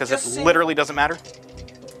fire both because it Just see- literally doesn't matter?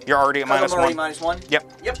 You're already at Because I'm already -1. -1? Yep.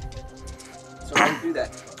 Yep. So I can do that.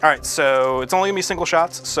 All right, so it's only going to be single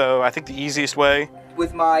shots, so I think the easiest way,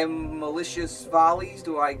 With my malicious volleys,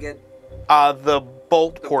 do I get the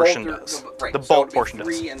bolt the portion bolter- does. right, The so bolt it'd be portion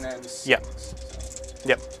 3 does. and then 6. Yep.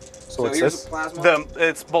 Yep. so what's here's this? a plasma.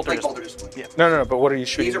 It's bolter like discipline. bolter discipline. Yeah. No, but what are you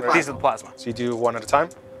shooting? These are right? These are the plasma. So you do one at a time.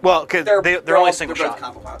 Well, because they're only single they're shot. both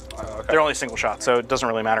combo plasma. Okay. They're only single shot, so it doesn't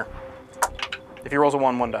really matter. If he rolls a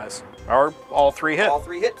 1, 1 dies. Or all 3 hit. All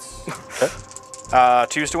 3 hits. Okay.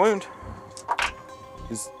 2s to wound.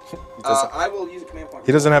 He doesn't, I will use a command point.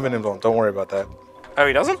 he doesn't have an emblem. Don't worry about that. Oh,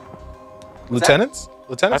 he doesn't? Lieutenants? I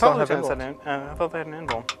Lieutenants thought don't have lieutenants invuln. had I thought they had an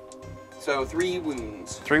invuln. So 3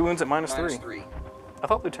 wounds. 3 wounds at minus Minus 3. 3. I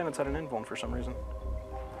thought lieutenants had an invuln for some reason.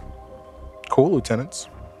 Cool, lieutenants.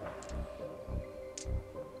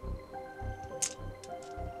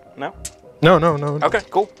 No? No, no, no. no. Okay,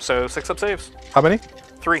 cool. So 6 up saves. How many?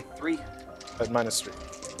 3. 3. At -3.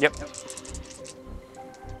 Yep.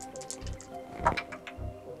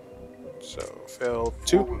 So fail 4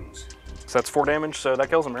 2. wounds. So that's 4 damage, so that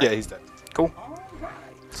kills him, right? Yeah, he's dead. Cool.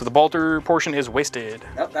 So the bolter portion is wasted.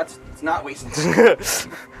 Nope, it's not wasted.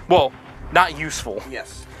 Well, not useful.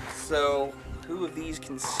 Yes. So who of these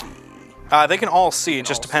can see? They can all see. It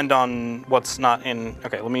just depend on what's not in.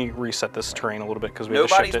 Okay, let me reset this terrain a little bit because we have to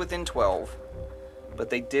shift Nobody's it. within 12, but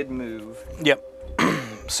they did move. Yep.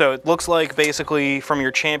 So it looks like basically from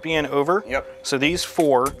your champion over. Yep. So these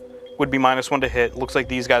 4 would be -1 to hit. Looks like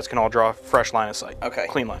these guys can all draw fresh line of sight. Okay.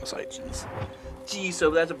 Clean line of sight. Geez, so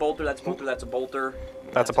that's a bolter, that's a bolter, that's a bolter.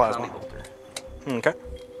 That's a plasma. combi bolter. Okay.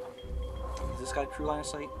 Is this guy true line of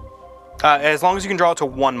sight? As long as you can draw to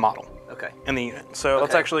 1 model Okay. in the unit. So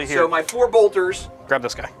let's Okay. actually here So my 4 bolters. grab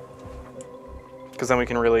this guy because then we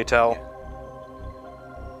can really tell.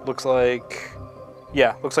 Looks like,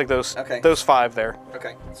 yeah, looks like those Okay. those 5 there.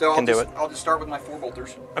 Okay. So Can do it. I'll just start with my 4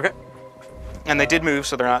 bolters. Okay. And they did move,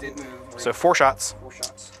 so they're not. Did move. So 4 shots. 4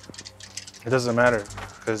 shots. It doesn't matter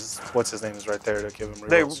because what's his name is right there to give him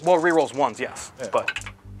They rerolls. well rerolls 1s, yes, Yeah. but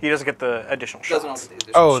he doesn't get the additional Doesn't shots. have the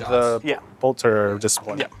additional Oh, shots. the Yeah. bolter just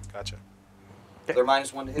one. Yeah. Gotcha. They're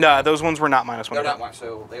 -1 to hit. No, those ones were not -1. They're not one,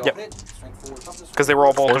 so they all Yep. hit. Strength 4 toughness. Because they were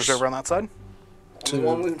all bolters Force. over on that side. Only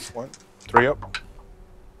 1 wound. 1, 3 up.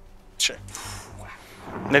 Check.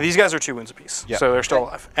 Now these guys are 2 wounds apiece, Yeah. so they're still Okay.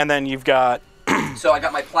 alive. And then you've got So I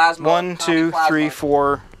got my plasma. 1, combi 2, plasma. 3,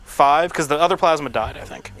 4, 5, because the other plasma died, I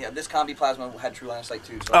think. Yeah, this combi plasma had true line of sight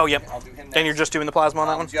too. So Oh, yep. I'll do him next. And you're just doing the plasma on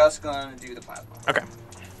that I'm one? just gonna do the plasma. Okay.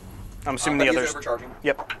 I'm assuming But the he's others. overcharging.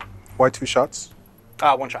 Yep. Why 2 shots?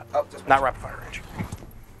 1 shot. Oh, just one Not shot. rapid fire range.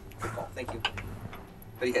 Good call. Thank you.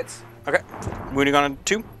 But he hits. Okay. Wounding on a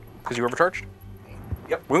 2, because you overcharged.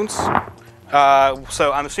 Yep. Wounds.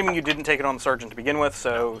 So I'm assuming you didn't take it on the sergeant to begin with,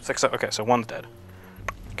 so 6. Okay, so 1's dead.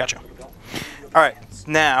 Gotcha. All right.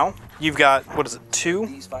 Now you've got, what is it, 2?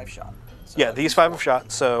 These 5 shot. So Yeah, these 5 have shot.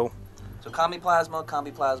 So So combi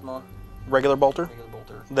plasma, regular bolter. regular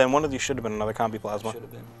bolter. Then one of these should have been another combi plasma. Should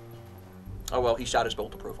have been. Oh well, he shot his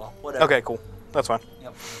bolter profile. Whatever. Okay, cool. That's fine.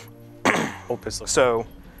 Yep. Old pistol. So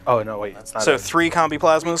Oh no, wait. It's not. so a- 3 combi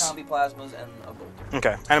plasmas. Combi plasmas and a bolter.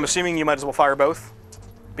 Okay. And I'm assuming you might as well fire both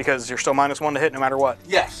because you're still -1 to hit no matter what.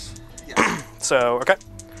 Yes. Yes. So okay.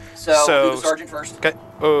 So, So- do the sergeant first. Okay.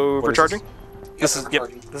 Overcharging. Yes, This is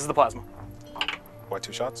overcharging. This is the plasma. Why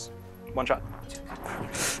 2 shots? 1 shot.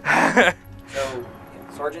 So yeah,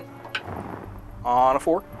 sergeant. On a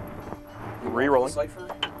 4. Rerolling. Cipher.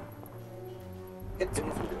 Hit.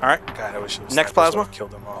 All right. God, I wish it was Next snipers plasma? would've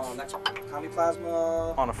killed him off. Next combi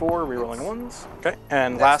plasma. On a 4, rerolling 1s. Okay.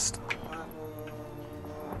 And Next. last. Plasma.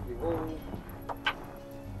 Reroll.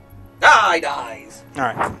 Ah, he dies. All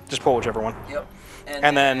right. Just pull whichever one. Yep.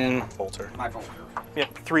 And then Bolter. my bolter.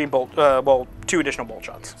 yep, 3 bolt. Well, 2 additional bolt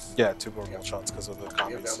shots. Yeah, 2 more bolt shots because of the Yep,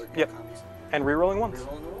 combis. the other Yep. combis. And rerolling 1s.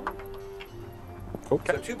 Rerolling the roll. Cool.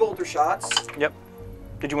 So 2 bolter shots. Yep.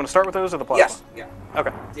 Did you want to start with those or the plasma? Yes. Yeah.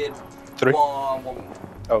 Okay. Did 3. one wound.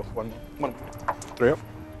 Oh, 1. 1. 3 up.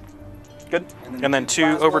 Good. And And then the 2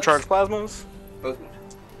 plasmas? overcharged plasmas. Both wound.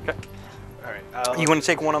 Okay. All right. You want to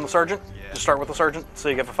take 1 on the sergeant? Yeah. Just start with the sergeant, so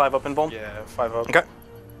you get the 5 up in vuln? Yeah, 5 up. Okay.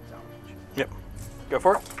 Yep. Go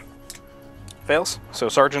for it. Fails. So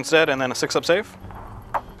sergeant's dead, and then a 6 up save.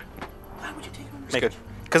 Why would you take him? Make it.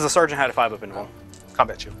 Because the sergeant had a 5 up in vuln.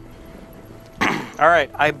 Combat you. All right.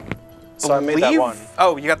 I So I made that believe- one.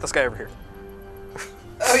 Oh, you got this guy over here.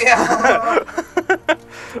 Oh yeah.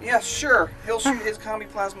 Yeah, sure. He'll shoot his combi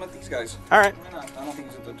plasma at these guys. All right. Why not? I don't think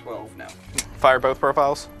he's at the 12 now. Fire both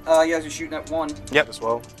profiles. Yeah, he's shooting at 1. Yep. As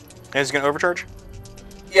well. And he's going to overcharge.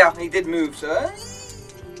 Yeah, he did move, so.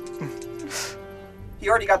 He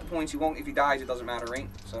already got the points. He won't. If he dies, it doesn't matter, right?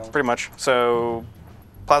 So Pretty much. So,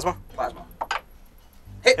 plasma. plasma.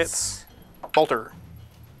 Hits. Hits. Bolter.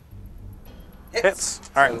 Hits.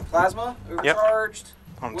 Hits. All right. So plasma overcharged.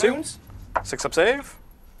 On 2. Wounds. 6 up save.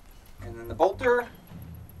 And then the bolter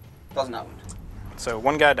does not wound. So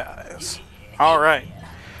 1 guy dies. All right.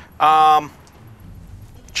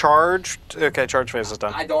 Charged. Okay, charge phase is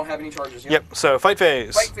done. I don't have any charges yet. Yep. So fight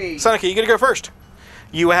phase. Fight phase. Seneca, you get to go first.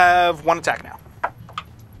 You have 1 attack now.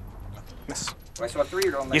 Miss. Do I still have 3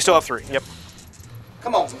 or don't I? You still have 3. Yep.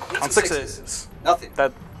 Come on. On 6s. Nothing.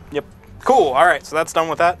 That. Yep. Cool. All right. So that's done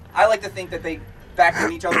with that. I like to think that they back to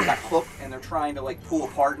each other, got hooked, and they're trying to like pull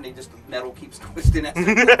apart, and the metal keeps twisting at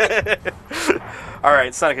them. All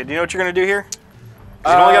right, Seneca, do you know what you're gonna do here?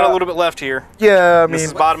 'Cause you've only got a little bit left here. Yeah, I mean,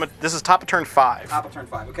 This is top of turn 5. Top of turn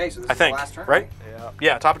 5. Okay, so this I is think, the last turn, right? yeah.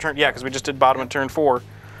 Yeah, top of turn. Yeah, because we just did bottom of turn 4.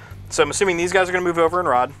 So I'm assuming these guys are gonna move over and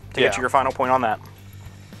rod to get Yeah. you your final point on that.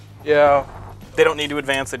 Yeah. They don't need to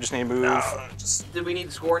advance. They just need to move. Did we need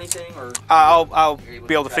to score anything, or? I'll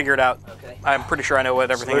be able to figure it out. Okay. I'm pretty sure I know what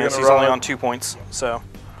everything they're is. gonna He's only run. on 2 points, so.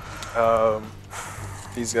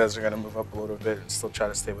 These guys are gonna move up a little bit and still try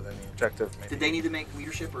to stay within the objective. Maybe. Did they need to make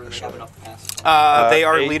leadership, or do they have enough to pass? They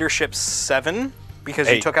are 8. leadership 7 because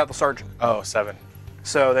you 8. took out the sergeant. Oh, 7.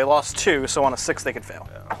 So they lost 2, so on a 6 they could fail.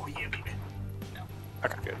 Oh yeah, baby. No.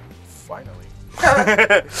 Okay. Good. Finally.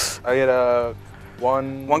 I get a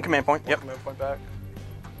 1 1 command point. Yep. command point back.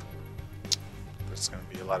 There's gonna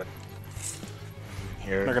be a lot of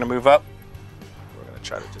here. They're gonna move up. We're gonna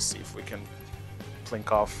try to just see if we can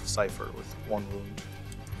plink off Cypher with 1 wound.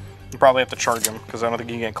 You probably have to charge him because I don't think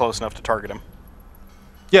you can get close enough to target him.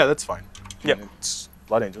 Yeah, that's fine. Yep. I mean, it's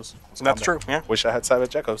Blood Angels. It's That's combat. true, yeah. Wish I had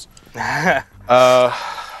Savage Echoes.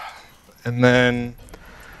 And then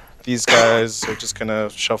these guys are just gonna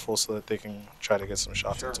shuffle so that they can try to get some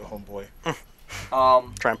shots into Homeboy.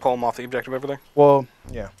 Try and pull him off the objective over there. Well,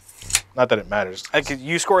 yeah. Not that it matters.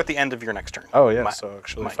 You score at the end of your next turn. Oh yeah. So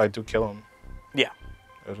actually, Mike. if I do kill him, Yeah,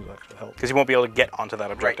 it'll actually help. because you won't be able to get onto that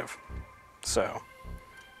objective. So.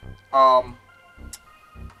 Well,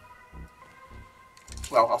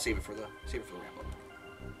 I'll save it for the ramp-up.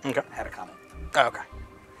 Okay. I had a comment. Oh, okay.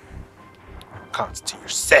 Cons to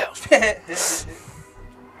yourself.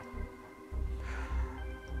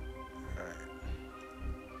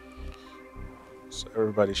 So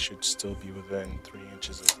everybody should still be within 3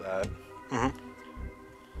 inches of that. Mhm.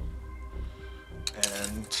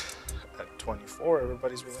 And at 24,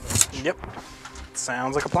 everybody's within an inch. Yep.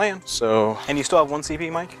 Sounds like a plan. So And you still have 1 CP,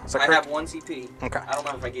 Mike? Is that I correct? have 1 CP. Okay. I don't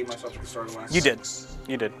know if I gave myself at the start of last. You did.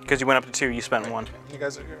 You did. Because you went up to 2, you spent 1. you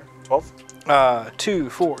guys are here. 12. 2,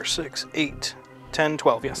 4, 6, 8, 10,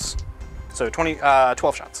 12, yes. So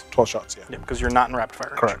 12 shots. 12 shots. Yeah. Yeah, because you're not in rapid fire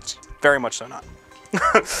range. Correct. Very much so not.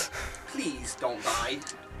 Please don't die.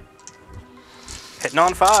 Hitting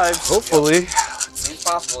on 5s. Hopefully. It's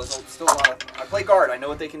possible. It's still a lot of. I play guard. I know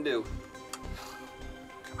what they can do.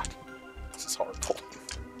 This is horrible.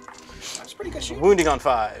 That's pretty good shit. Wounding on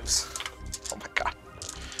 5s. Oh my god.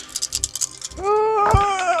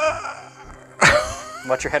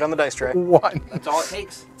 Watch your head on the dice tray. 1. That's all it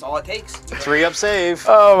takes. That's all it takes. 3 up save.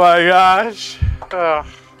 Oh my gosh.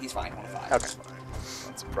 He's fine. 1 of 5. Okay.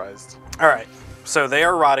 Not surprised. All right. So they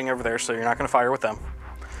are rotting over there, so you're not going to fire with them.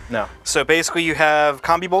 No. So basically you have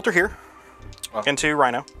Combi Bolter here Oh. into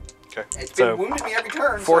Rhino. Okay. It's So, been wounded me every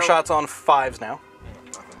turn. 4 so- shots on 5s now.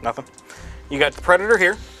 Nothing. You got the Predator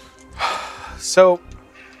here. So, Do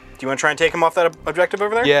you want to try and take him off that objective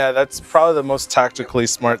over there? yeah, that's probably the most tactically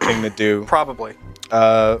smart thing to do. Probably.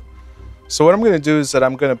 So what I'm going to do is that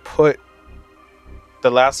I'm going to put the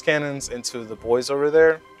last cannons into the boys over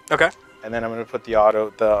there, Okay. and then I'm going to put the auto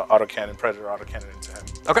cannon, Predator auto cannon into him.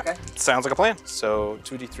 Okay. Sounds like a plan. So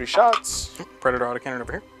 2d3 shots. Predator autocannon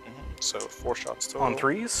over here. So 4 shots total. On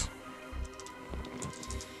 3s.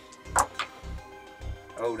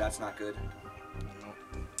 Oh, that's not good.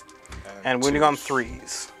 And wounding on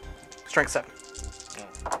 3s. Strength 7.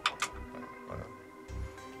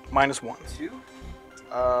 -1. 2. You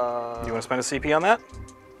want to spend a CP on that?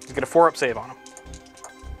 You get a 4 up save on him.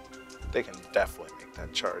 They can definitely make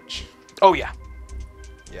that charge. Oh, yeah.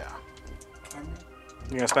 Yeah.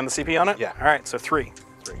 You going to spend the CP on it? Yeah. All right, so 3.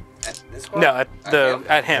 3. At this one? No,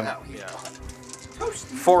 at him. No, he's Yeah. gone.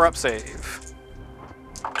 Toasty. 4 up save.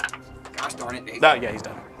 Gosh darn it, Dave. Oh, yeah, he's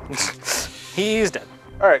dead. He's dead.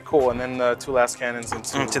 All right, cool. And then the 2 last cannons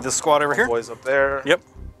into To the squad over here. boys up there. Yep.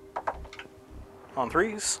 On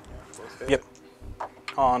 3s. Both hit. Yep.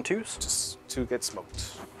 On 2s. Just 2 get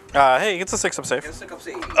smoked. Hey, he gets a 6 up Get a save. stick up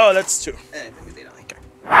save. Oh, that's 2. They don't.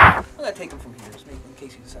 I'm gonna take him from here, just in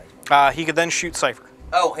case he decides. He could then shoot Cypher.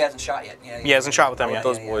 Oh, he hasn't shot yet. Yeah, He hasn't shot with them yet.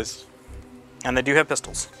 Those yeah. boys. And they do have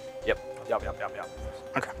pistols. Yep. Yep.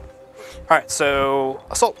 Okay. All right, so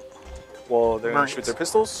assault Well, they're going Marines. to shoot their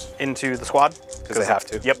pistols. into the squad. Because they have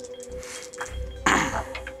to. Yep.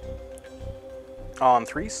 On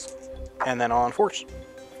 3s. And then on 4s.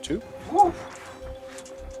 2. Woo.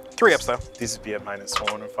 3 ups, though. These would be at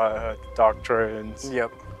 -1 if I had doctrines.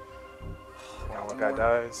 Yep. One guy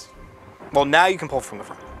dies. Well, now you can pull from the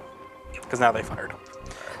front. Because now they fired.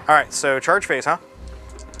 All right, so charge phase, huh?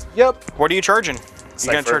 Yep. What are you charging? You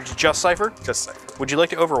going to Cypher. charge just Cypher? Just Cypher. Would you like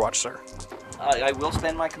to Overwatch, sir? I will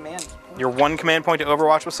spend my command. Your 1 command point to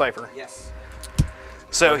Overwatch with Cypher. Yes.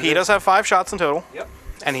 So he does have 5 shots in total. Yep.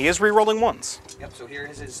 And he is re-rolling ones. Yep. So here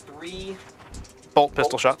is his 3 Bolt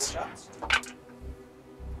pistol shots.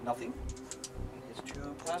 Nothing. His 2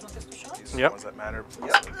 plasma pistol shots. These are the Yep. ones that matter.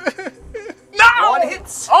 Yep. No! 1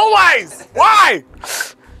 hits. Always! Why?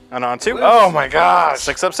 And on 2. Oh my gosh.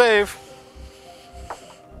 6 up save.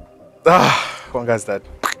 One guy's dead.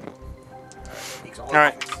 All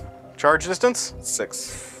right. Charge distance.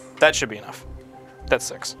 6. That should be enough. That's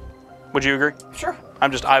 6. Would you agree? Sure.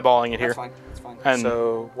 I'm just eyeballing it here. That's fine. That's fine. And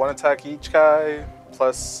So 1 attack each guy,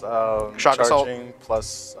 plus Shock assault. charging,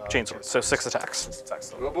 plus chainsaw. So 6 attacks. 6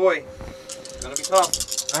 attacks. Oh boy. It's gonna be tough.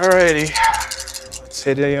 Alrighty. Let's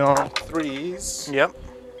hit it on 3s. Yep.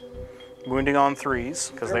 Wounding on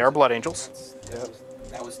 3s because they are blood angels. Yep.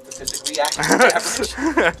 That was statistically accurate.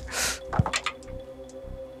 Average.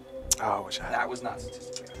 Oh, I wish I had That was not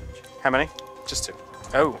statistically average. How many? just 2.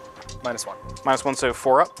 Oh, -1. -1, so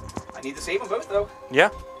 4 up. I need to save them both though. Yeah.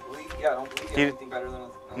 Yeah, I don't believe you He- have anything better than a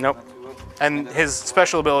Nope. than 2 of them. And his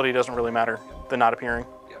special ability doesn't really matter. The not appearing.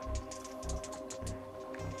 Yep.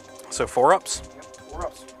 So 4 ups. Yep. 4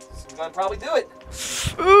 ups. This is gonna probably do it.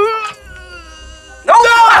 No!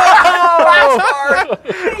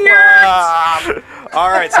 All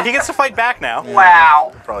right, so he gets to fight back now.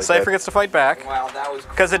 Wow. Probably Cypher dead. gets to fight back Wow, that was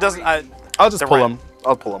because it doesn't. I'll just the pull rat. him.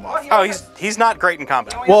 I'll pull him off. Oh, he's not great in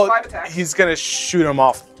combat. He only has Well, 5 attacks. he's gonna shoot him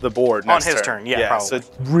off the board On next his turn, yeah, So probably.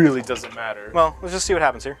 it really doesn't matter. Well, let's just see what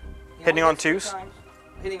happens here. He Hitting only on hits 3 2s, times.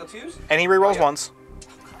 Hitting on 2s? and he rerolls Oh, yeah. ones.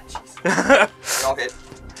 They all hit.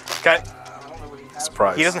 Okay, I don't know what he has.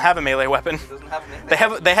 Surprise. he doesn't have a melee weapon. He doesn't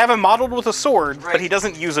have an They have him modeled with a sword, Right. but he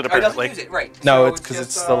doesn't use it Oh, he doesn't apparently. use it, right. No, So it's because just,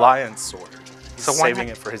 it's the lion's sword. He's So why saving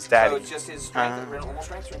not- it for his So daddy. it's just his strength, normal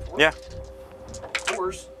strength, strength 4? Yeah.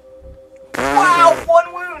 4s. Wow,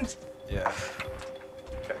 1 wound! Yeah.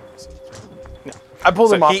 Okay. I pulled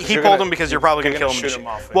So him off. he pulled him because you're probably going to kill him. Shoot him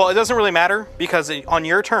off. Well, it doesn't really matter because on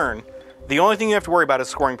your turn, the only thing you have to worry about is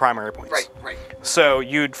scoring primary points. Right, right. So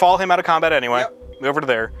you'd fall him out of combat anyway, over to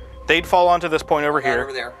there. They'd fall onto this point over Right here.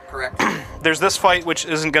 over there, correct. There's this fight which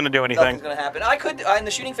isn't going to do anything. Nothing's gonna happen. I could, in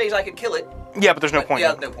the shooting phase, I could kill it. Yeah, but there's no But, point.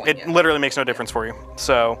 yeah, no point, It yeah. literally makes no difference for you.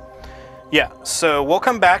 So, yeah. So we'll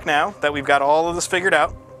come back now that we've got all of this figured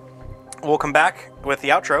out. We'll come back with the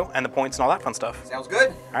outro and the points and all that fun stuff. Sounds good.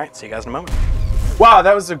 All right, see you guys in a moment. Wow,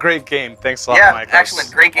 that was a great game. Thanks a lot, Yeah, Mike. That was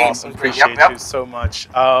excellent. Great game. Awesome. It was great. Appreciate Yep, you so much.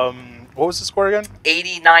 What was the score again?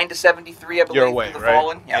 89 to 73, I believe. Your way, for the right?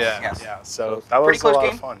 Fallen. Yes, yeah, yes. yeah. So that pretty was a close lot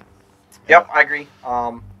game. of fun. Yep, I agree.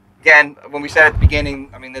 Again, when we said at the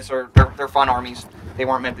beginning, I mean, they're fun armies. They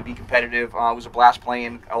weren't meant to be competitive. It was a blast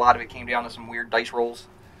playing. A lot of it came down to some weird dice rolls.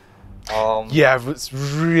 Yeah, I was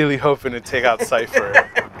really hoping to take out Cypher.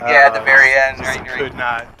 Yeah, at the very end, just right, could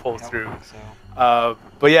not pull through. So.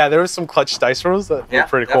 But yeah, there was some clutch dice rolls that Yeah, were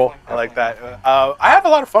pretty cool. definitely, I like that. I had a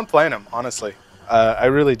lot of fun playing them, honestly. I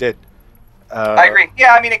really did. I agree.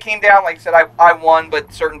 Yeah, I mean, it came down, like I said, I won,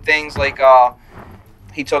 but certain things, like,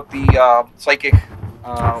 he took the psychic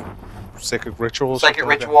Psychic ritual. Psychic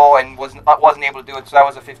Ritual and wasn't able to do it, so that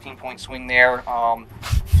was a 15-point swing there.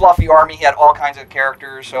 Fluffy army, he had all kinds of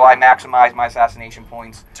characters, so I maximized my assassination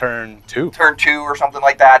points. Turn 2. Turn 2 or something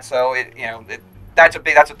like that, so that's a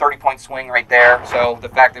 30-point swing right there. So the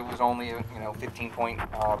fact that it was only a 15-point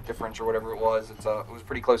difference or whatever it was, it was a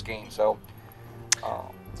pretty close game. So.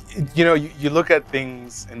 You know, you look at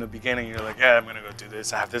things in the beginning, you're like, yeah, I'm gonna go do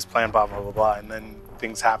this. I have this plan, blah blah blah blah, and then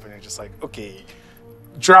things happen. And you're just like, okay,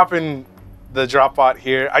 dropping the drop bot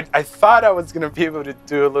here. I thought I was gonna be able to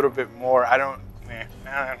do a little bit more. I don't.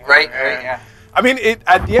 Right. Yeah. I mean,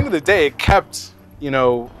 at the end of the day, it kept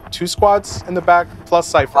 2 squads in the back plus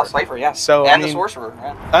Cypher. Plus Cypher, yeah. So and I mean, the Sorcerer.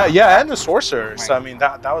 Yeah. Yeah, and the Sorcerer. So I Right. mean,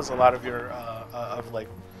 that was a lot of your of like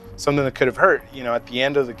something that could have hurt. At the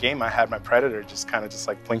end of the game, I had my Predator just kind of just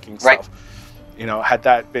like blinking Right. stuff.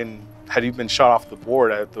 Had he been shot off the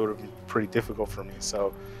board, it would have been pretty difficult for me.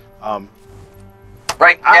 So,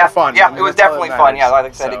 Right. I Yeah. had fun. Yeah, I mean, it was that's all that definitely fun. Yeah,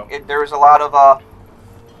 matters. like I said, So- there was a lot of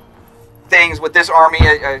things with this army.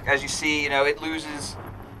 As you see, it loses,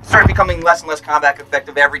 started becoming less and less combat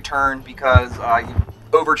effective every turn because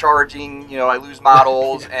overcharging. I lose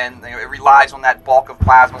models, and it relies on that bulk of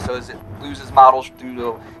plasma. So as it loses models due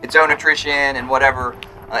to its own attrition and whatever,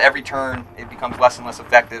 every turn it becomes less and less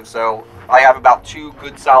effective. So I have about 2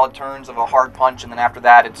 good solid turns of a hard punch, and then after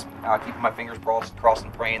that, it's keeping my fingers crossed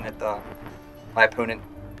and praying that my opponent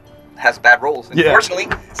has bad rolls. And Yeah. fortunately,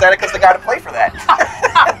 Seneca's the guy to play for that.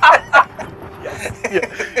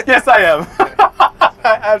 Yes, I am.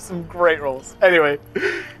 I have some great rolls. Anyway,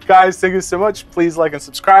 guys, thank you so much. Please like and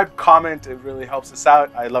subscribe, comment. It really helps us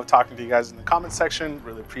out. I love talking to you guys in the comment section.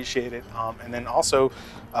 Really appreciate it. And then also,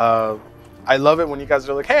 I love it when you guys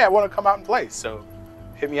are like, hey, I want to come out and play. So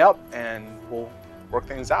hit me up and we'll work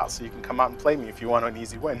things out so you can come out and play me if you want an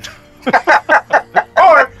easy win.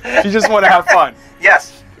 Or if you just want to have fun.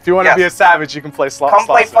 Yes. If you want to be a savage, you can play Slawson. Come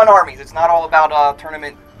play fun armies. It's not all about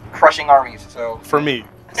tournament crushing armies. So for me,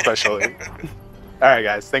 especially. All right,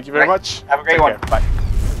 guys. Thank you very much. Have a great Take one. care. Bye.